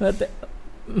 $30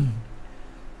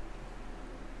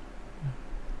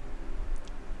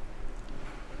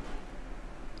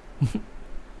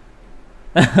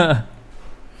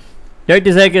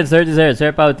 seconds.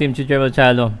 Sir Pow team Tszyu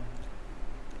Chalo.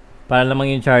 Para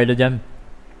lamang yung Charlo dyan.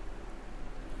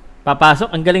 Papasok.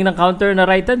 Ang galing ng counter na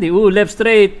right hand. Left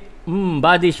straight.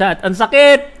 Body shot. Ang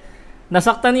sakit.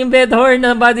 Nasaktan yung Bedhorn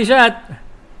na body shot.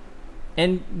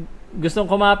 And gustong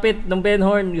kumapit ng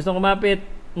Bedhorn. Gustong kumapit.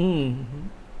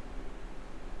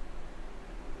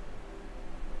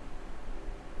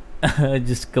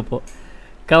 Diyos ko po.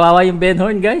 Kawawa yung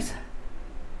Bedhorn, guys.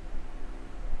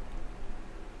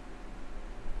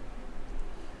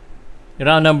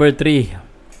 Round number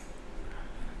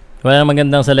 3. Wala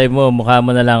magandang sa live mo. Mukha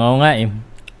mo na lang. Oo nga eh.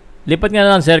 Lipat nga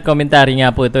lang, sir. Commentary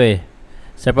nga po ito eh.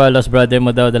 Sir Paulos, brother mo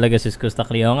daw talaga si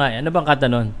Kustakli. Oo nga eh. Ano bang kata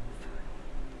nun?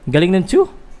 Galing ng Tszyu.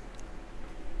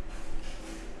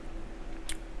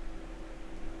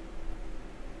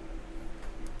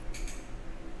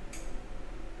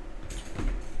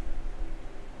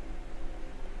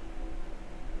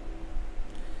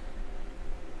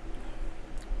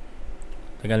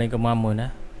 Tagalin ko mga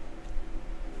muna.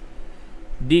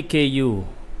 DKU.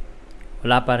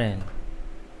 Wala pa rin.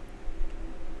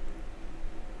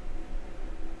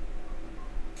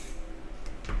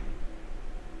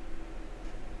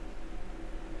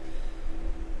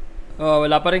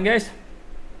 Wala pa rin, guys.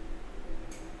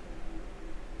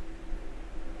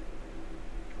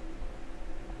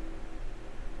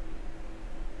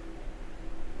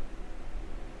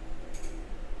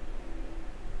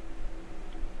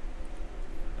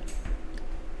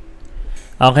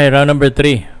 Okay, round number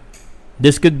 3.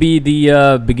 This could be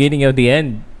the beginning of the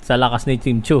end sa lakas ni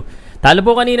Team Tszyu. Talo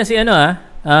po kanina si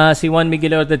si Juan Mig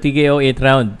Elorde TKO 8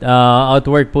 round.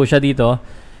 Outwork po siya dito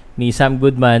ni Sam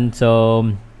Goodman. So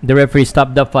the referee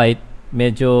stopped the fight.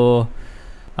 Medyo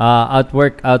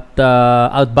outbox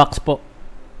po.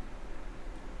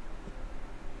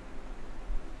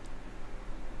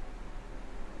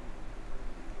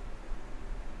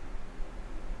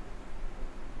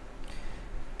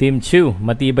 Team Tszyu,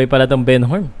 matibay pala tong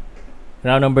Bedhorn.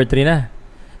 Round number 3 na.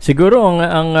 Siguro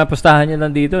ang pustahan niya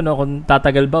lang dito, no, kung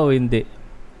tatagal ba o hindi.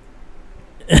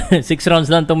 6 rounds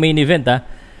lang tong main event, ha.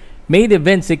 Main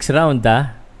event 6 round,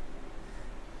 ha.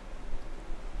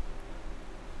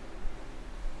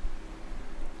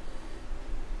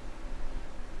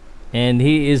 And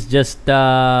he is just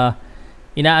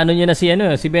inaano niya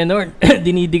na si Bedhorn.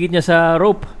 Dinidikit niya sa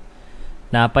rope.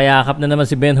 Napayakap na naman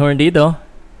si Bedhorn dito.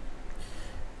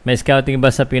 May scouting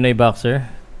ba sa Pinoy boxer?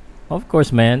 Of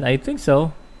course, man. I think so.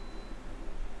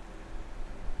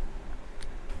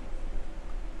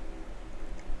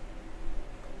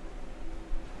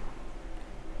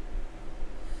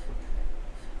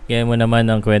 Kaya mo naman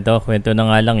ang kwento. Kwento na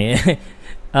nga lang eh.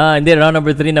 Hindi. Round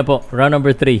number 3 na po. Round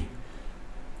number 3.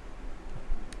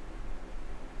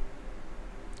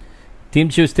 Team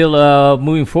Tszyu still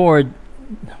moving forward.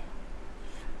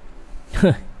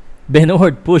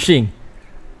 Bedhorn pushing.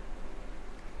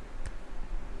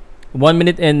 1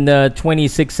 minute and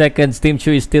 26 seconds. Team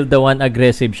Tszyu is still the one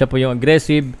aggressive. Siya po yung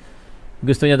aggressive.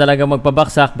 Gusto niya talaga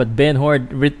magpabaksak, but Bedhorn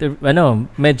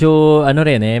medyo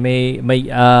rin eh, may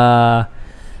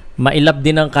mailap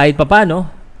din ng kahit papano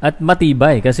at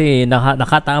matibay kasi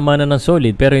nakatama na ng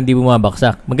solid pero hindi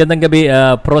bumabaksak. Magandang gabi,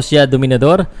 Prosya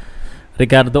Dominador,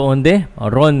 Ricardo Onde,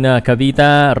 Ron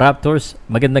Cavita, Raptors.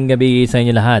 Magandang gabi sa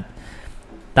inyo lahat.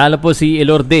 Talo po si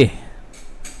Elorde.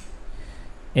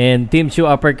 And Team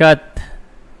Tszyu uppercut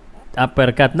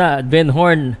na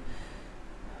Bedhorn.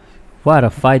 What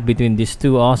a fight between these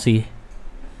two Aussie.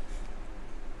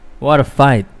 What a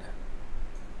fight.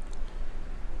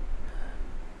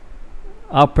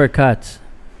 uppercuts.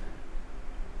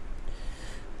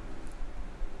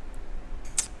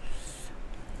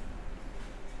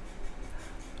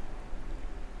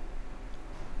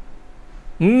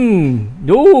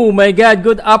 Oh my God,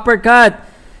 good uppercut.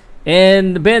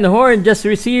 And Ben Horn just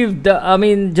received,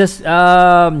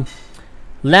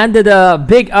 landed a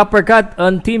big uppercut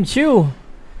on Team Tszyu.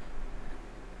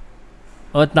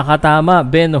 At nakatama,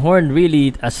 Ben Horn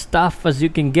really as tough as you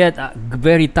can get. A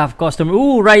very tough customer.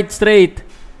 Ooh, right straight.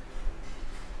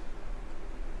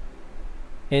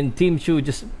 And Team Tszyu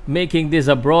just making this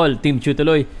a brawl. Team Tszyu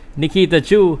tuloy. Nikita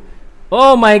Tszyu.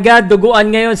 Oh my God,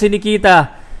 duguan ngayon si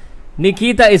Nikita.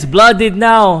 Nikita is blooded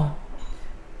now.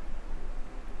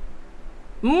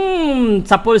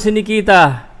 Sapol si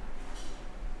Nikita.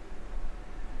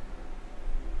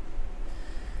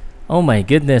 Oh my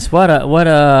goodness, what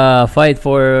a fight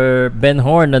for Ben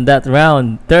Horn on that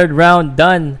round. Third round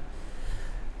done.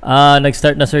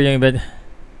 Nag-start na sir yung event.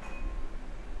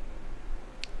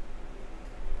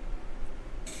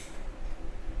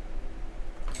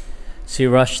 Si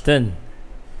Rushton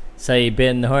sa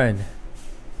Ben Horn.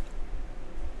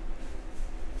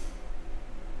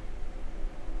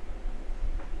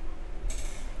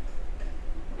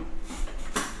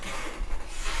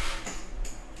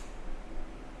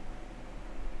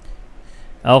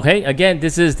 Okay, again,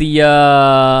 this is the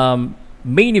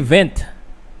main event.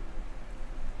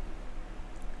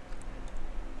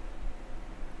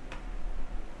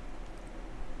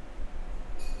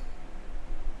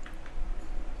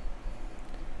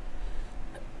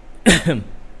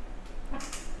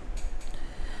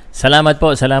 Salamat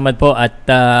po at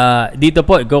dito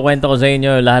po ikukwento ko sa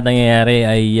inyo lahat ng nangyayari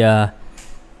ay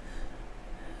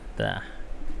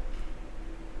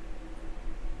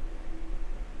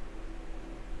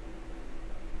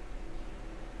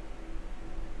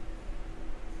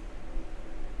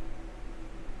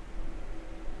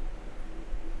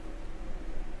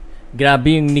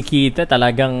grabe yung Nikita,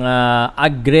 talagang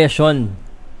aggression.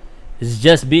 He's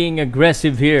just being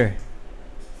aggressive here.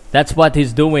 That's what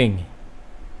he's doing.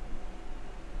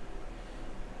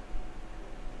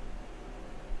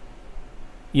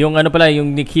 Yung ano pala,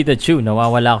 yung Nikita Tszyu,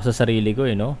 nawawala ako sa sarili ko,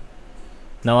 no?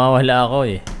 Nawawala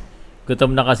ako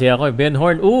Gutom na kasi ako Ben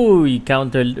Horn, uy,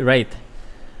 counter right.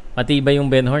 Matibay yung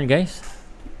Ben Horn, guys.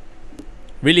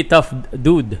 Really tough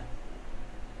dude.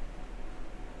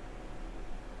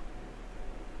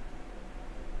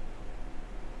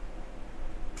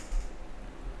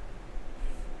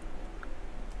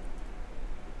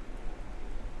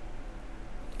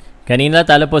 Kanina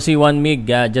talo po si Juan Mig,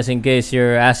 just in case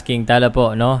you're asking, talo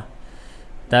po, no?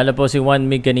 Talo po si Juan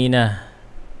Mig kanina.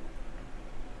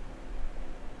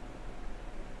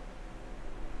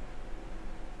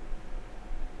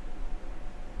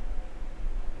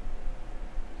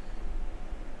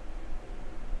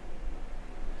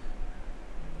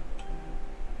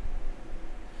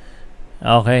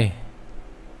 Okay.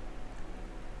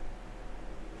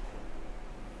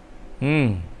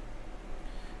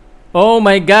 Oh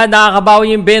my God,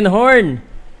 nakakabawi yung Ben Horn.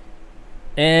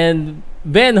 And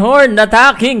Ben Horn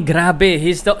attacking. Grabe.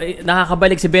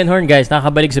 Nakakabalik si Ben Horn, guys.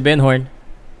 Nakakabalik si Ben Horn.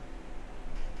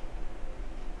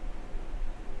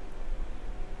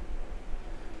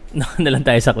 Na lang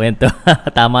tayo sa kwento.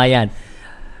 Tama yan.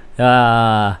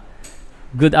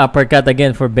 Good uppercut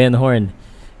again for Ben Horn.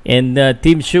 And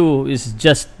Team Tszyu is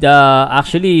just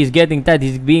actually he's getting tired.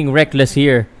 He's being reckless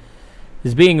here.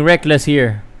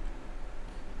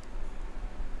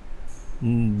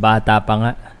 Bata pa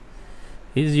nga.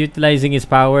 He's utilizing his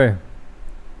power.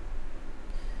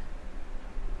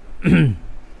 Ano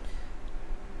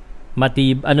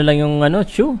lang yung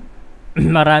Tszyu?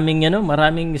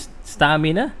 maraming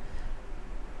stamina.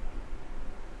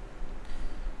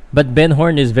 But Ben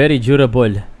Horn is very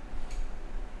durable.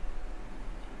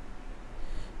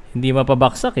 Hindi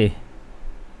mapabaksak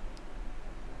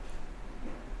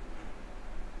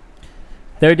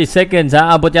 30 seconds.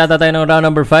 Aabot yata tayo ng round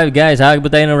number 5, guys. Aabot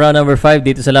tayo ng round number 5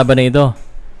 dito sa laban na ito.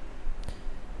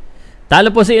 Talo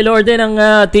po si Elorde ng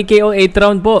TKO 8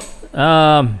 round po.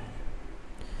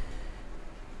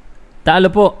 Talo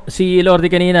po si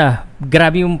Elorde kanina.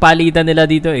 Grabe yung palitan nila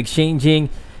dito, exchanging.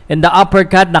 And the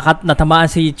uppercut, natamaan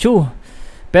si Tszyu.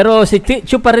 Pero si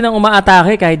Tszyu pa rin ang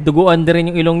umaatake kahit duguan din rin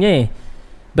yung ilong niya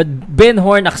But Ben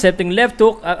Horn accepting left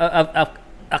hook,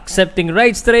 accepting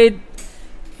right straight.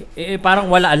 Parang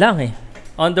wala lang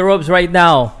On the ropes right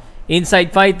now.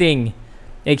 Inside fighting.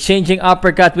 Exchanging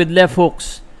uppercut with left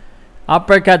hooks.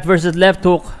 Uppercut versus left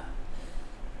hook.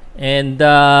 And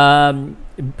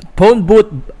phone booth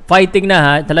fighting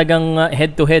na talagang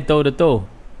head to head, toe to toe.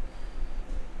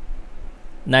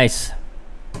 Nice.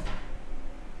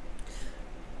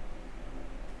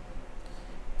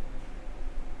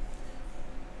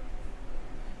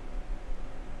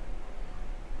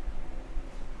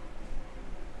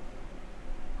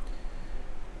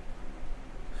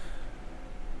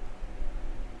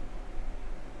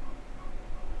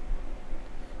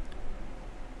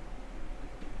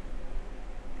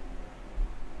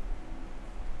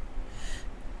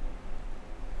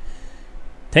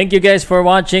 Thank you guys for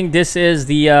watching. This is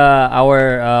the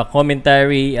our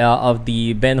commentary of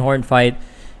the Ben Horn fight,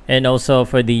 and also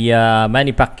for the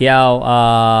Manny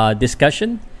Pacquiao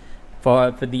discussion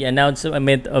for the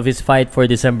announcement of his fight for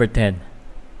December 10.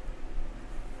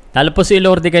 Talo po si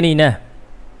Elorde kanina.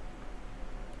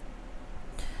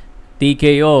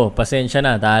 TKO, pasensya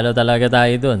na, talo talaga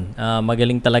tayo dun.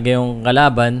 Magaling talaga yung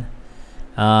kalaban,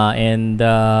 and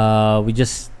we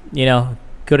just,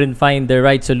 couldn't find the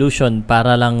right solution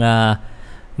para lang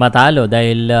matalo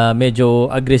dahil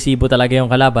medyo agresibo talaga yung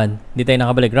kalaban. Hindi tayo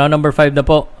nakabalik. Round number 5 na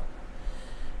po.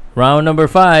 Round number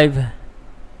 5.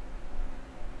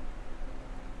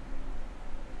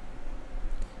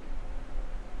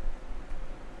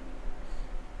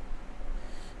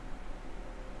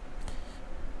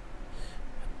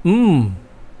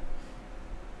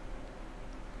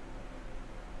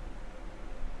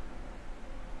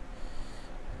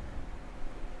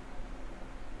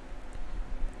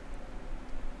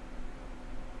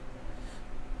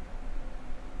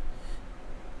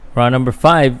 Round number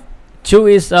 5. Tszyu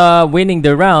is winning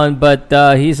the round, but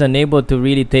he's unable to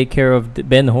really take care of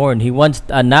Ben Horn. He wants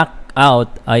a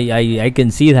knockout. I can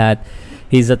see that.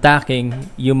 He's attacking.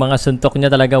 Yung mga suntok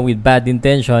niya talaga with bad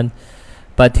intention.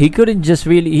 But he couldn't just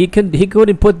really, he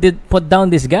couldn't put down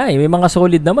this guy. May mga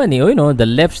solid naman eh. The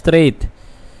left straight.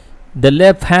 The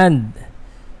left hand.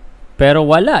 Pero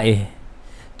wala eh.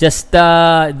 Just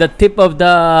the tip of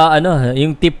the,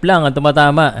 yung tip lang ang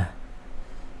tumatama.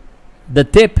 The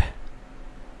tip.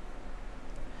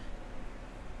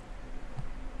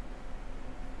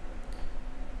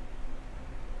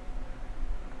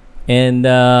 And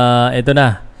ito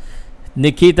na.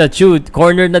 Nikita Tszyu,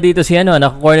 corner na dito si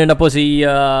naka-corner na po si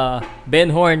Ben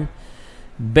Horn.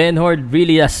 Ben Horn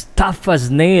really as tough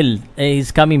as nail.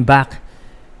 He's coming back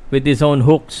with his own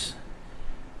hooks.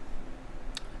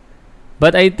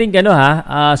 But I think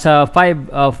sa 4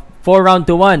 round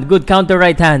to 1, good counter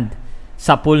right hand.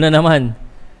 Sapul na naman.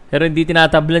 Pero hindi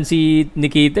tinatablan si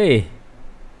Nikita eh.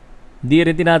 Hindi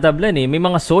rin tinatablan eh. May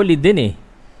mga solid din eh.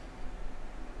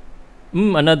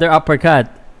 Another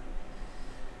uppercut.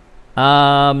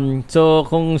 So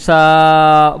kung sa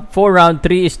 4 round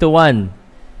 3-1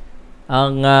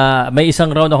 ang may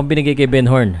isang round akong binigay kay Ben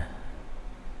Horn.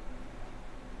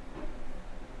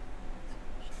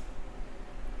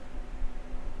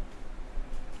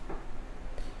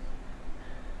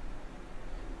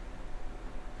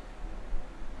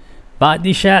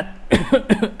 Body shot.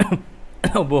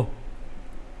 Obo.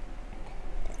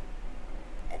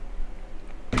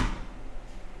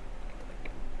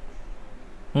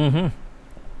 Mm-hmm.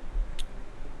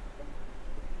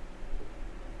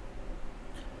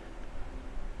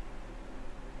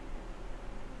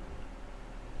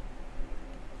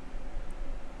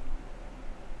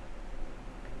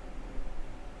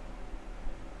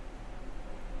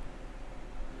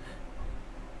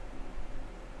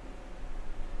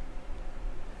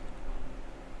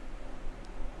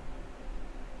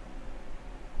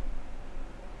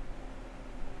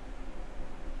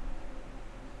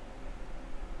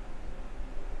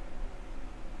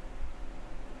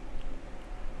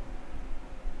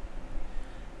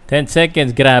 Ten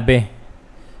seconds, grabe.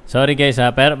 Sorry guys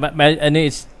pero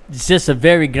it's just a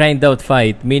very grind out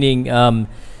fight, meaning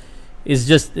it's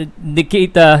just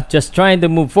Nikita just trying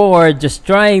to move forward, just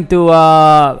trying to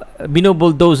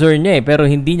binubulldozer niya pero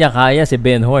hindi niya kaya si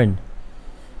Ben Horn.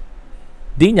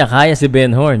 Hindi niya kaya si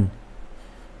Ben Horn.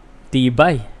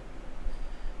 Tibay.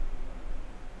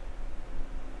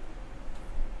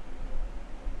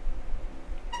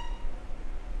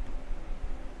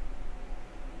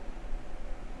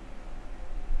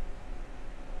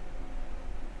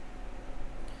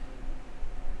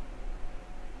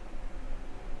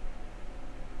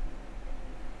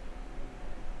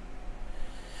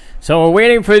 So we're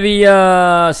waiting for the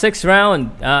 6th round.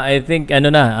 I think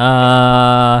kailangan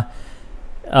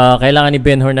ni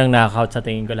Ben Horn ng knockout sa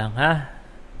tingin ko lang, ha?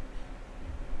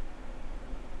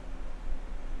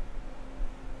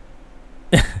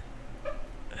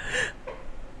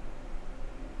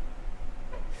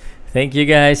 Thank you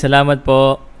guys. Salamat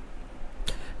po.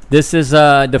 This is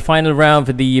the final round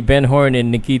for the Ben Horn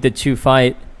and Nikita Tszyu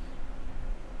fight.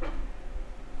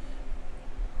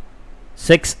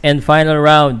 6th and final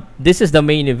round. This is the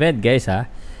main event, guys, ha?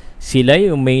 Sila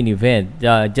yung main event.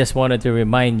 Just wanted to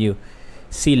remind you.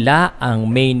 Sila ang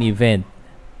main event.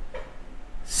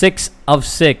 6 of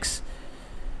 6.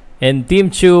 And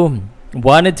Team Tszyu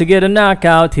wanted to get a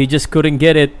knockout. He just couldn't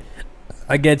get it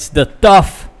against the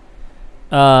tough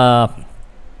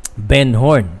Ben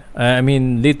Horn. I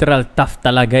mean, literal tough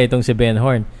talaga itong si Ben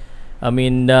Horn. I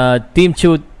mean, Team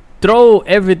Tszyu throw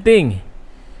everything.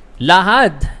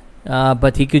 lahat.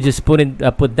 But he could just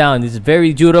put down. It's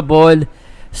very durable,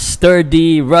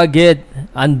 sturdy, rugged,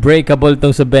 unbreakable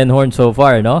tong sa Ben Horn so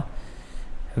far, no?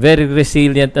 Very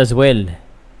resilient as well.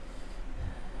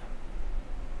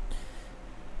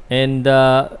 And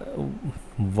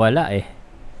wala eh.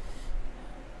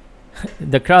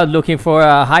 The crowd looking for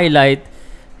a highlight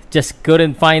just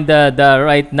couldn't find the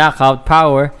right knockout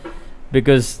power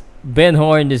because Ben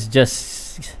Horn is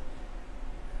just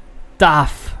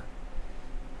tough.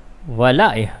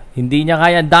 Wala eh. Hindi niya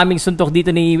kaya. Ang daming suntok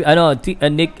dito ni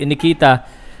Nikita.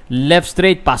 Left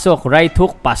straight, pasok. Right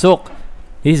hook, pasok.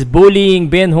 He's bullying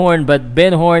Ben Horn, but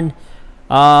Ben Horn,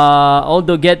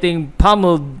 although getting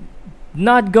pummeled,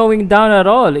 not going down at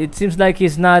all. It seems like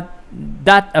he's not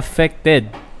that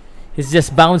affected. He's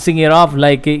just bouncing it off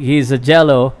like he's a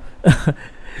jello.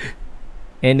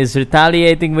 And is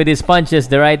retaliating with his punches,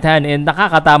 the right hand, and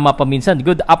nakakatama pa minsan.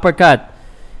 Good uppercut.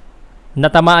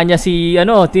 Natamaan niya si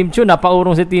Team Tszyu,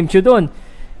 napaurong si Team Tszyu doon.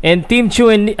 And Team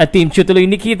Tszyu tuloy,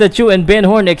 Nikita Tszyu and Ben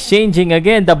Horn exchanging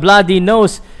again the bloody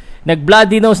nose.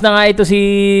 Nag-bloody nose na nga ito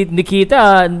si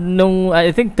Nikita nung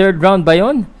I think third round ba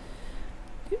 'yon?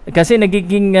 Kasi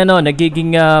nagiging ang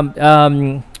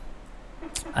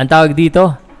tawag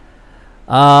dito,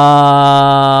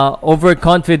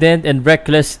 overconfident and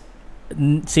reckless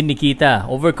si Nikita.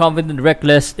 Overconfident,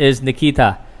 reckless is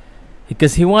Nikita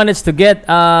because he wants to get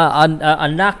a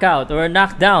knockout or a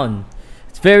knockdown.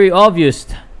 It's very obvious,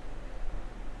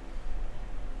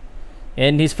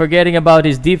 and he's forgetting about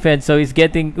his defense, so he's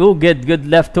getting good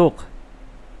left hook.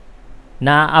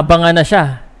 Naabangan na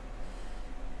siya.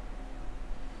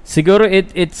 Siguro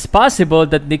it's possible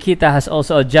that Nikita has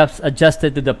also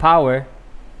adjusted to the power,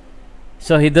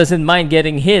 so he doesn't mind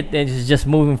getting hit and he's just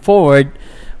moving forward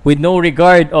with no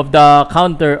regard of the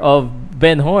counter of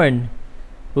Ben Horn,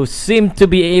 who seemed to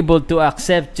be able to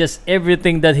accept just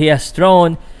everything that he has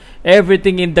thrown,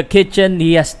 everything in the kitchen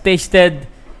he has tasted.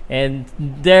 And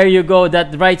there you go,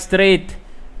 that right straight.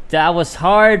 That was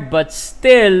hard, but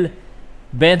still,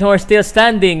 Ben Horn still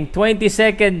standing. 20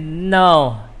 seconds,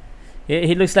 no.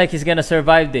 He looks like he's gonna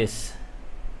survive this.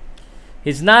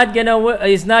 He's not gonna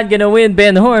win,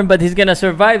 Ben Horn, but he's gonna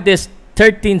survive this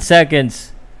 13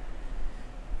 seconds.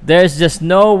 There's just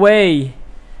no way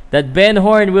that Ben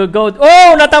Horn will go.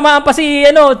 Oh, natamaan pa si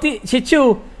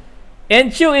Tszyu.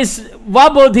 And Tszyu is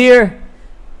wobbled here.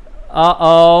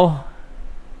 Uh-oh.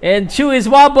 And Tszyu is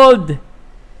wobbled.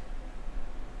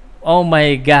 Oh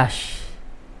my gosh.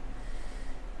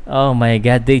 Oh my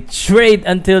god, they trade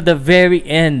until the very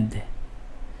end.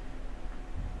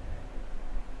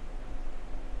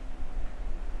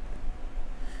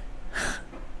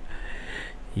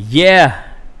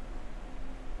 Yeah.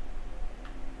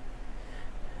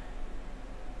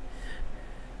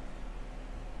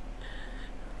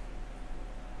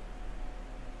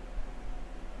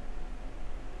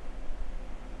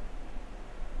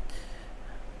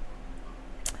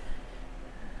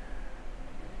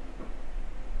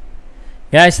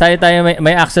 Guys, tayo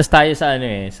may access tayo sa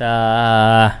sa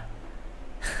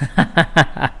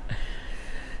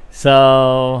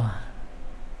so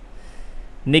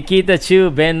Nikita Tszyu,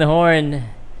 Ben Horn,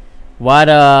 what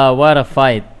a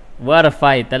fight. What a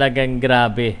fight, talagang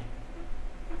grabe.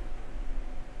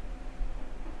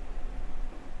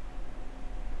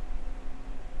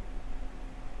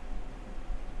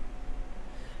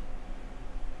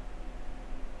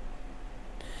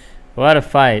 What a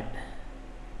fight.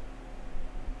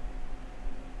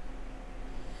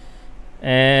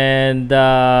 And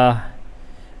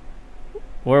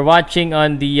we're watching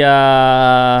on the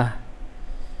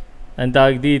ang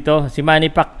tawag dito,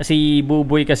 si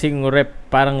Buboy kasing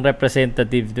parang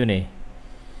representative dun eh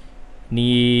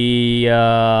ni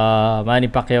Manny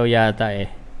Pacquiao yata eh.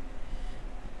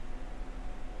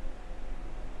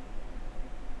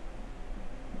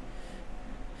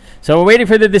 So we're waiting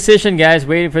for the decision, guys.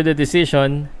 Waiting for the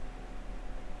decision.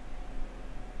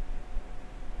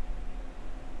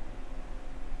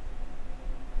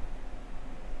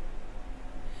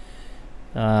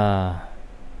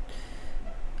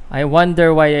 I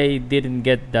wonder why I didn't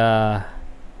get the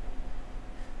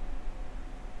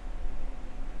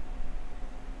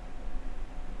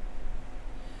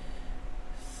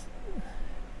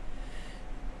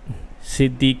si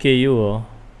DKU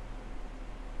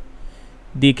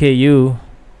DKU.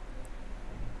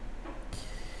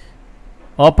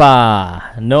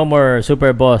 Opa, no more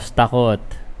Super Boss, takot.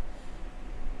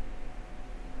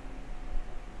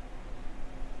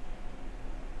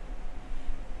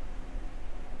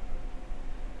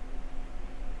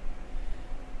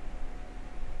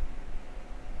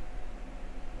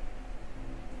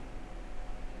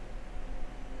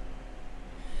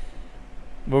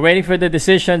 We're waiting for the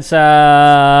decision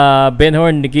sa Ben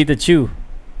Horn, Nikita Tszyu.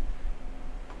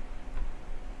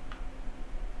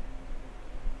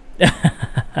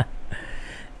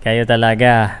 Kayo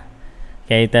talaga.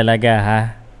 Kayo talaga,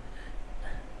 ha?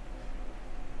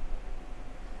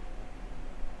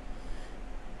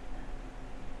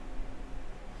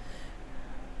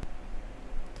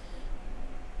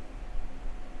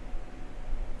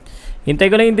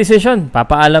 Hintay ko lang yung decision.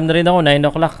 Papaalam na rin ako, 9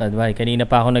 o'clock. Kanina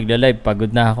pa ako nagla-live.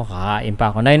 Pagod na ako. Kakain pa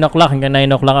ako. 9 o'clock. Hanggang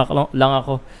 9 o'clock lang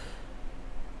ako.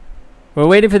 We're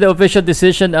waiting for the official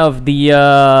decision of the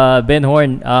Ben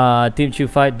Horn Team Tszyu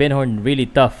fight. Ben Horn really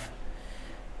tough.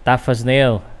 Tough as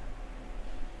nail.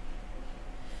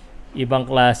 Ibang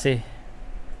klase.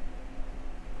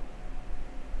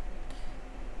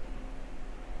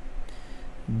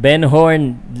 Ben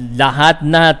Horn, lahat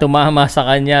na tumama sa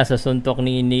kanya sa suntok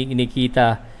ni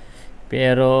Nikita.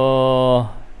 Pero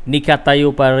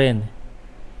nikatayo pa rin.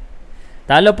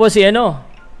 Talo po si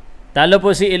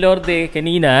Elorde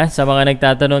kanina. Sa mga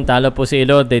nagtatanong, talo po si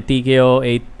Elorde. TKO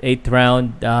 8th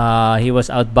round. He was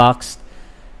outboxed.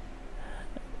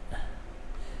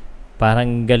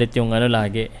 Parang galit yung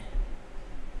lagi.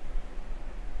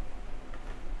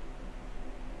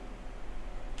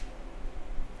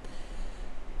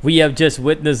 We have just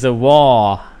witnessed a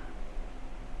war.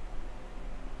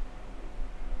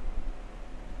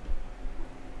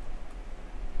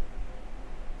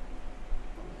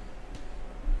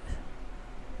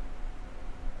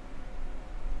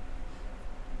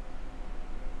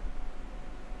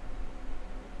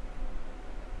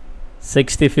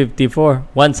 $60-54.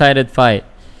 One-sided fight.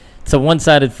 It's a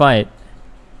one-sided fight.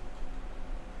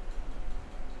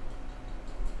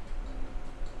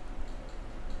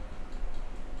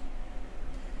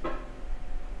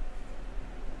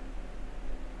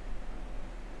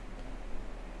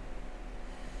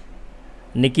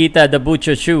 Nikita the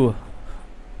Butcher Tszyu.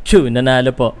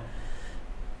 Nanalo po.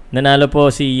 Nanalo po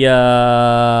si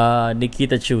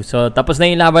Nikita Tszyu. So tapos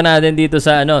na yung laban natin dito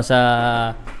sa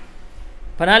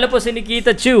panalo po si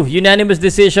Nikita Tszyu. Unanimous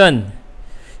decision.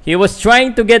 He was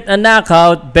trying to get a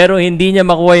knockout pero hindi niya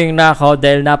makuha yung knockout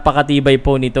dahil napakatibay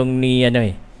po nitong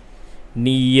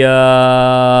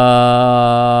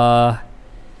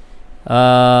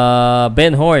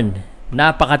Ben Horn.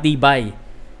 Napakatibay.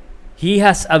 He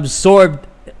has absorbed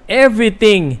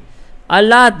everything. A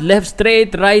lot. Left,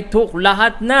 straight, right hook.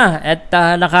 Lahat na. At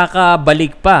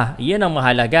nakakabalik pa. Yan ang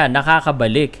mahalaga.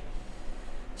 Nakakabalik.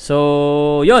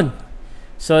 So, yun.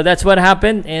 So, that's what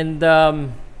happened. And,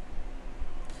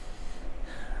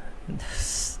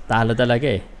 talo talaga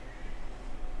eh.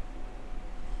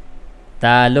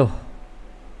 Talo.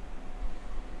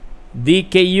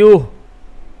 DKU.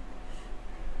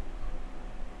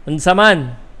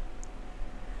 Unsaman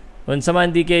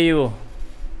DKU.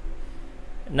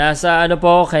 Nasa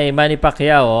po kay Manny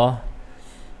Pacquiao.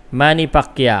 Manny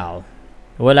Pacquiao.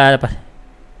 Wala na pa.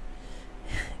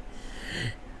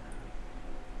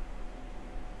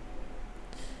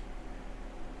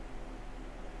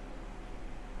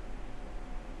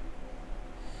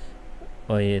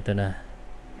 Oy, ito na.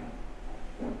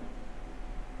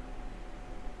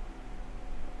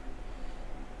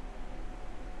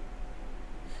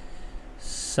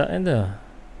 Saan na?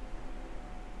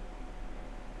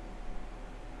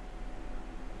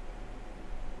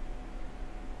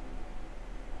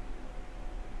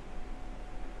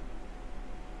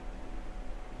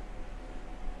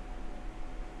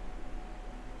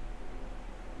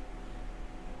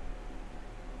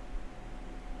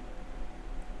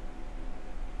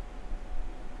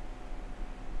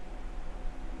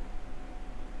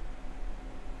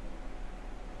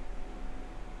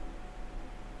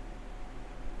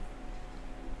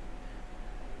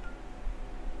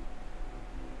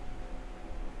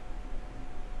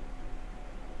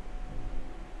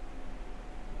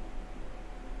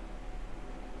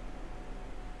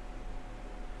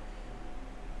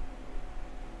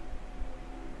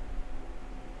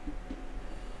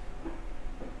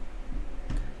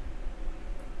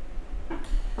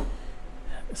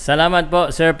 Salamat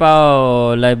po, Sir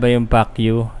Pow. Live ba yung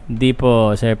Pacquiao? Hindi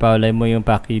po, Sir Pow. Live mo yung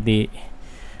Pacquiao. Di.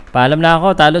 Paalam na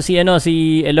ako. Talo si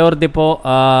Elorde po.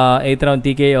 8th round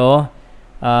TKO.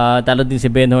 Talo din si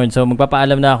Ben Horn. So,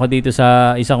 magpapaalam na ako dito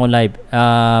sa isa kong live.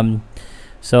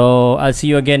 So, I'll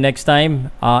see you again next time.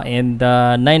 And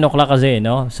 9 o'clock kasi,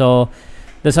 no? So,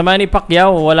 sa Manny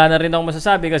Pacquiao, wala na rin akong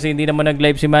masasabi kasi hindi naman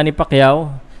nag-live si Manny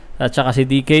Pacquiao at saka si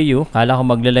DKU. Kala ko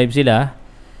magla-live sila.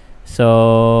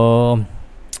 So,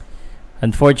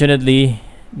 unfortunately,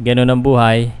 ganun ang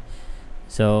buhay.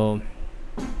 So,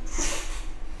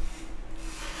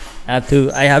 I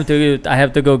have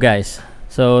to go, guys.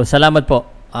 So, salamat po.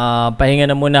 Pahinga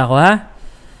na muna ako ha.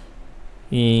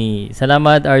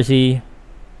 Salamat RC.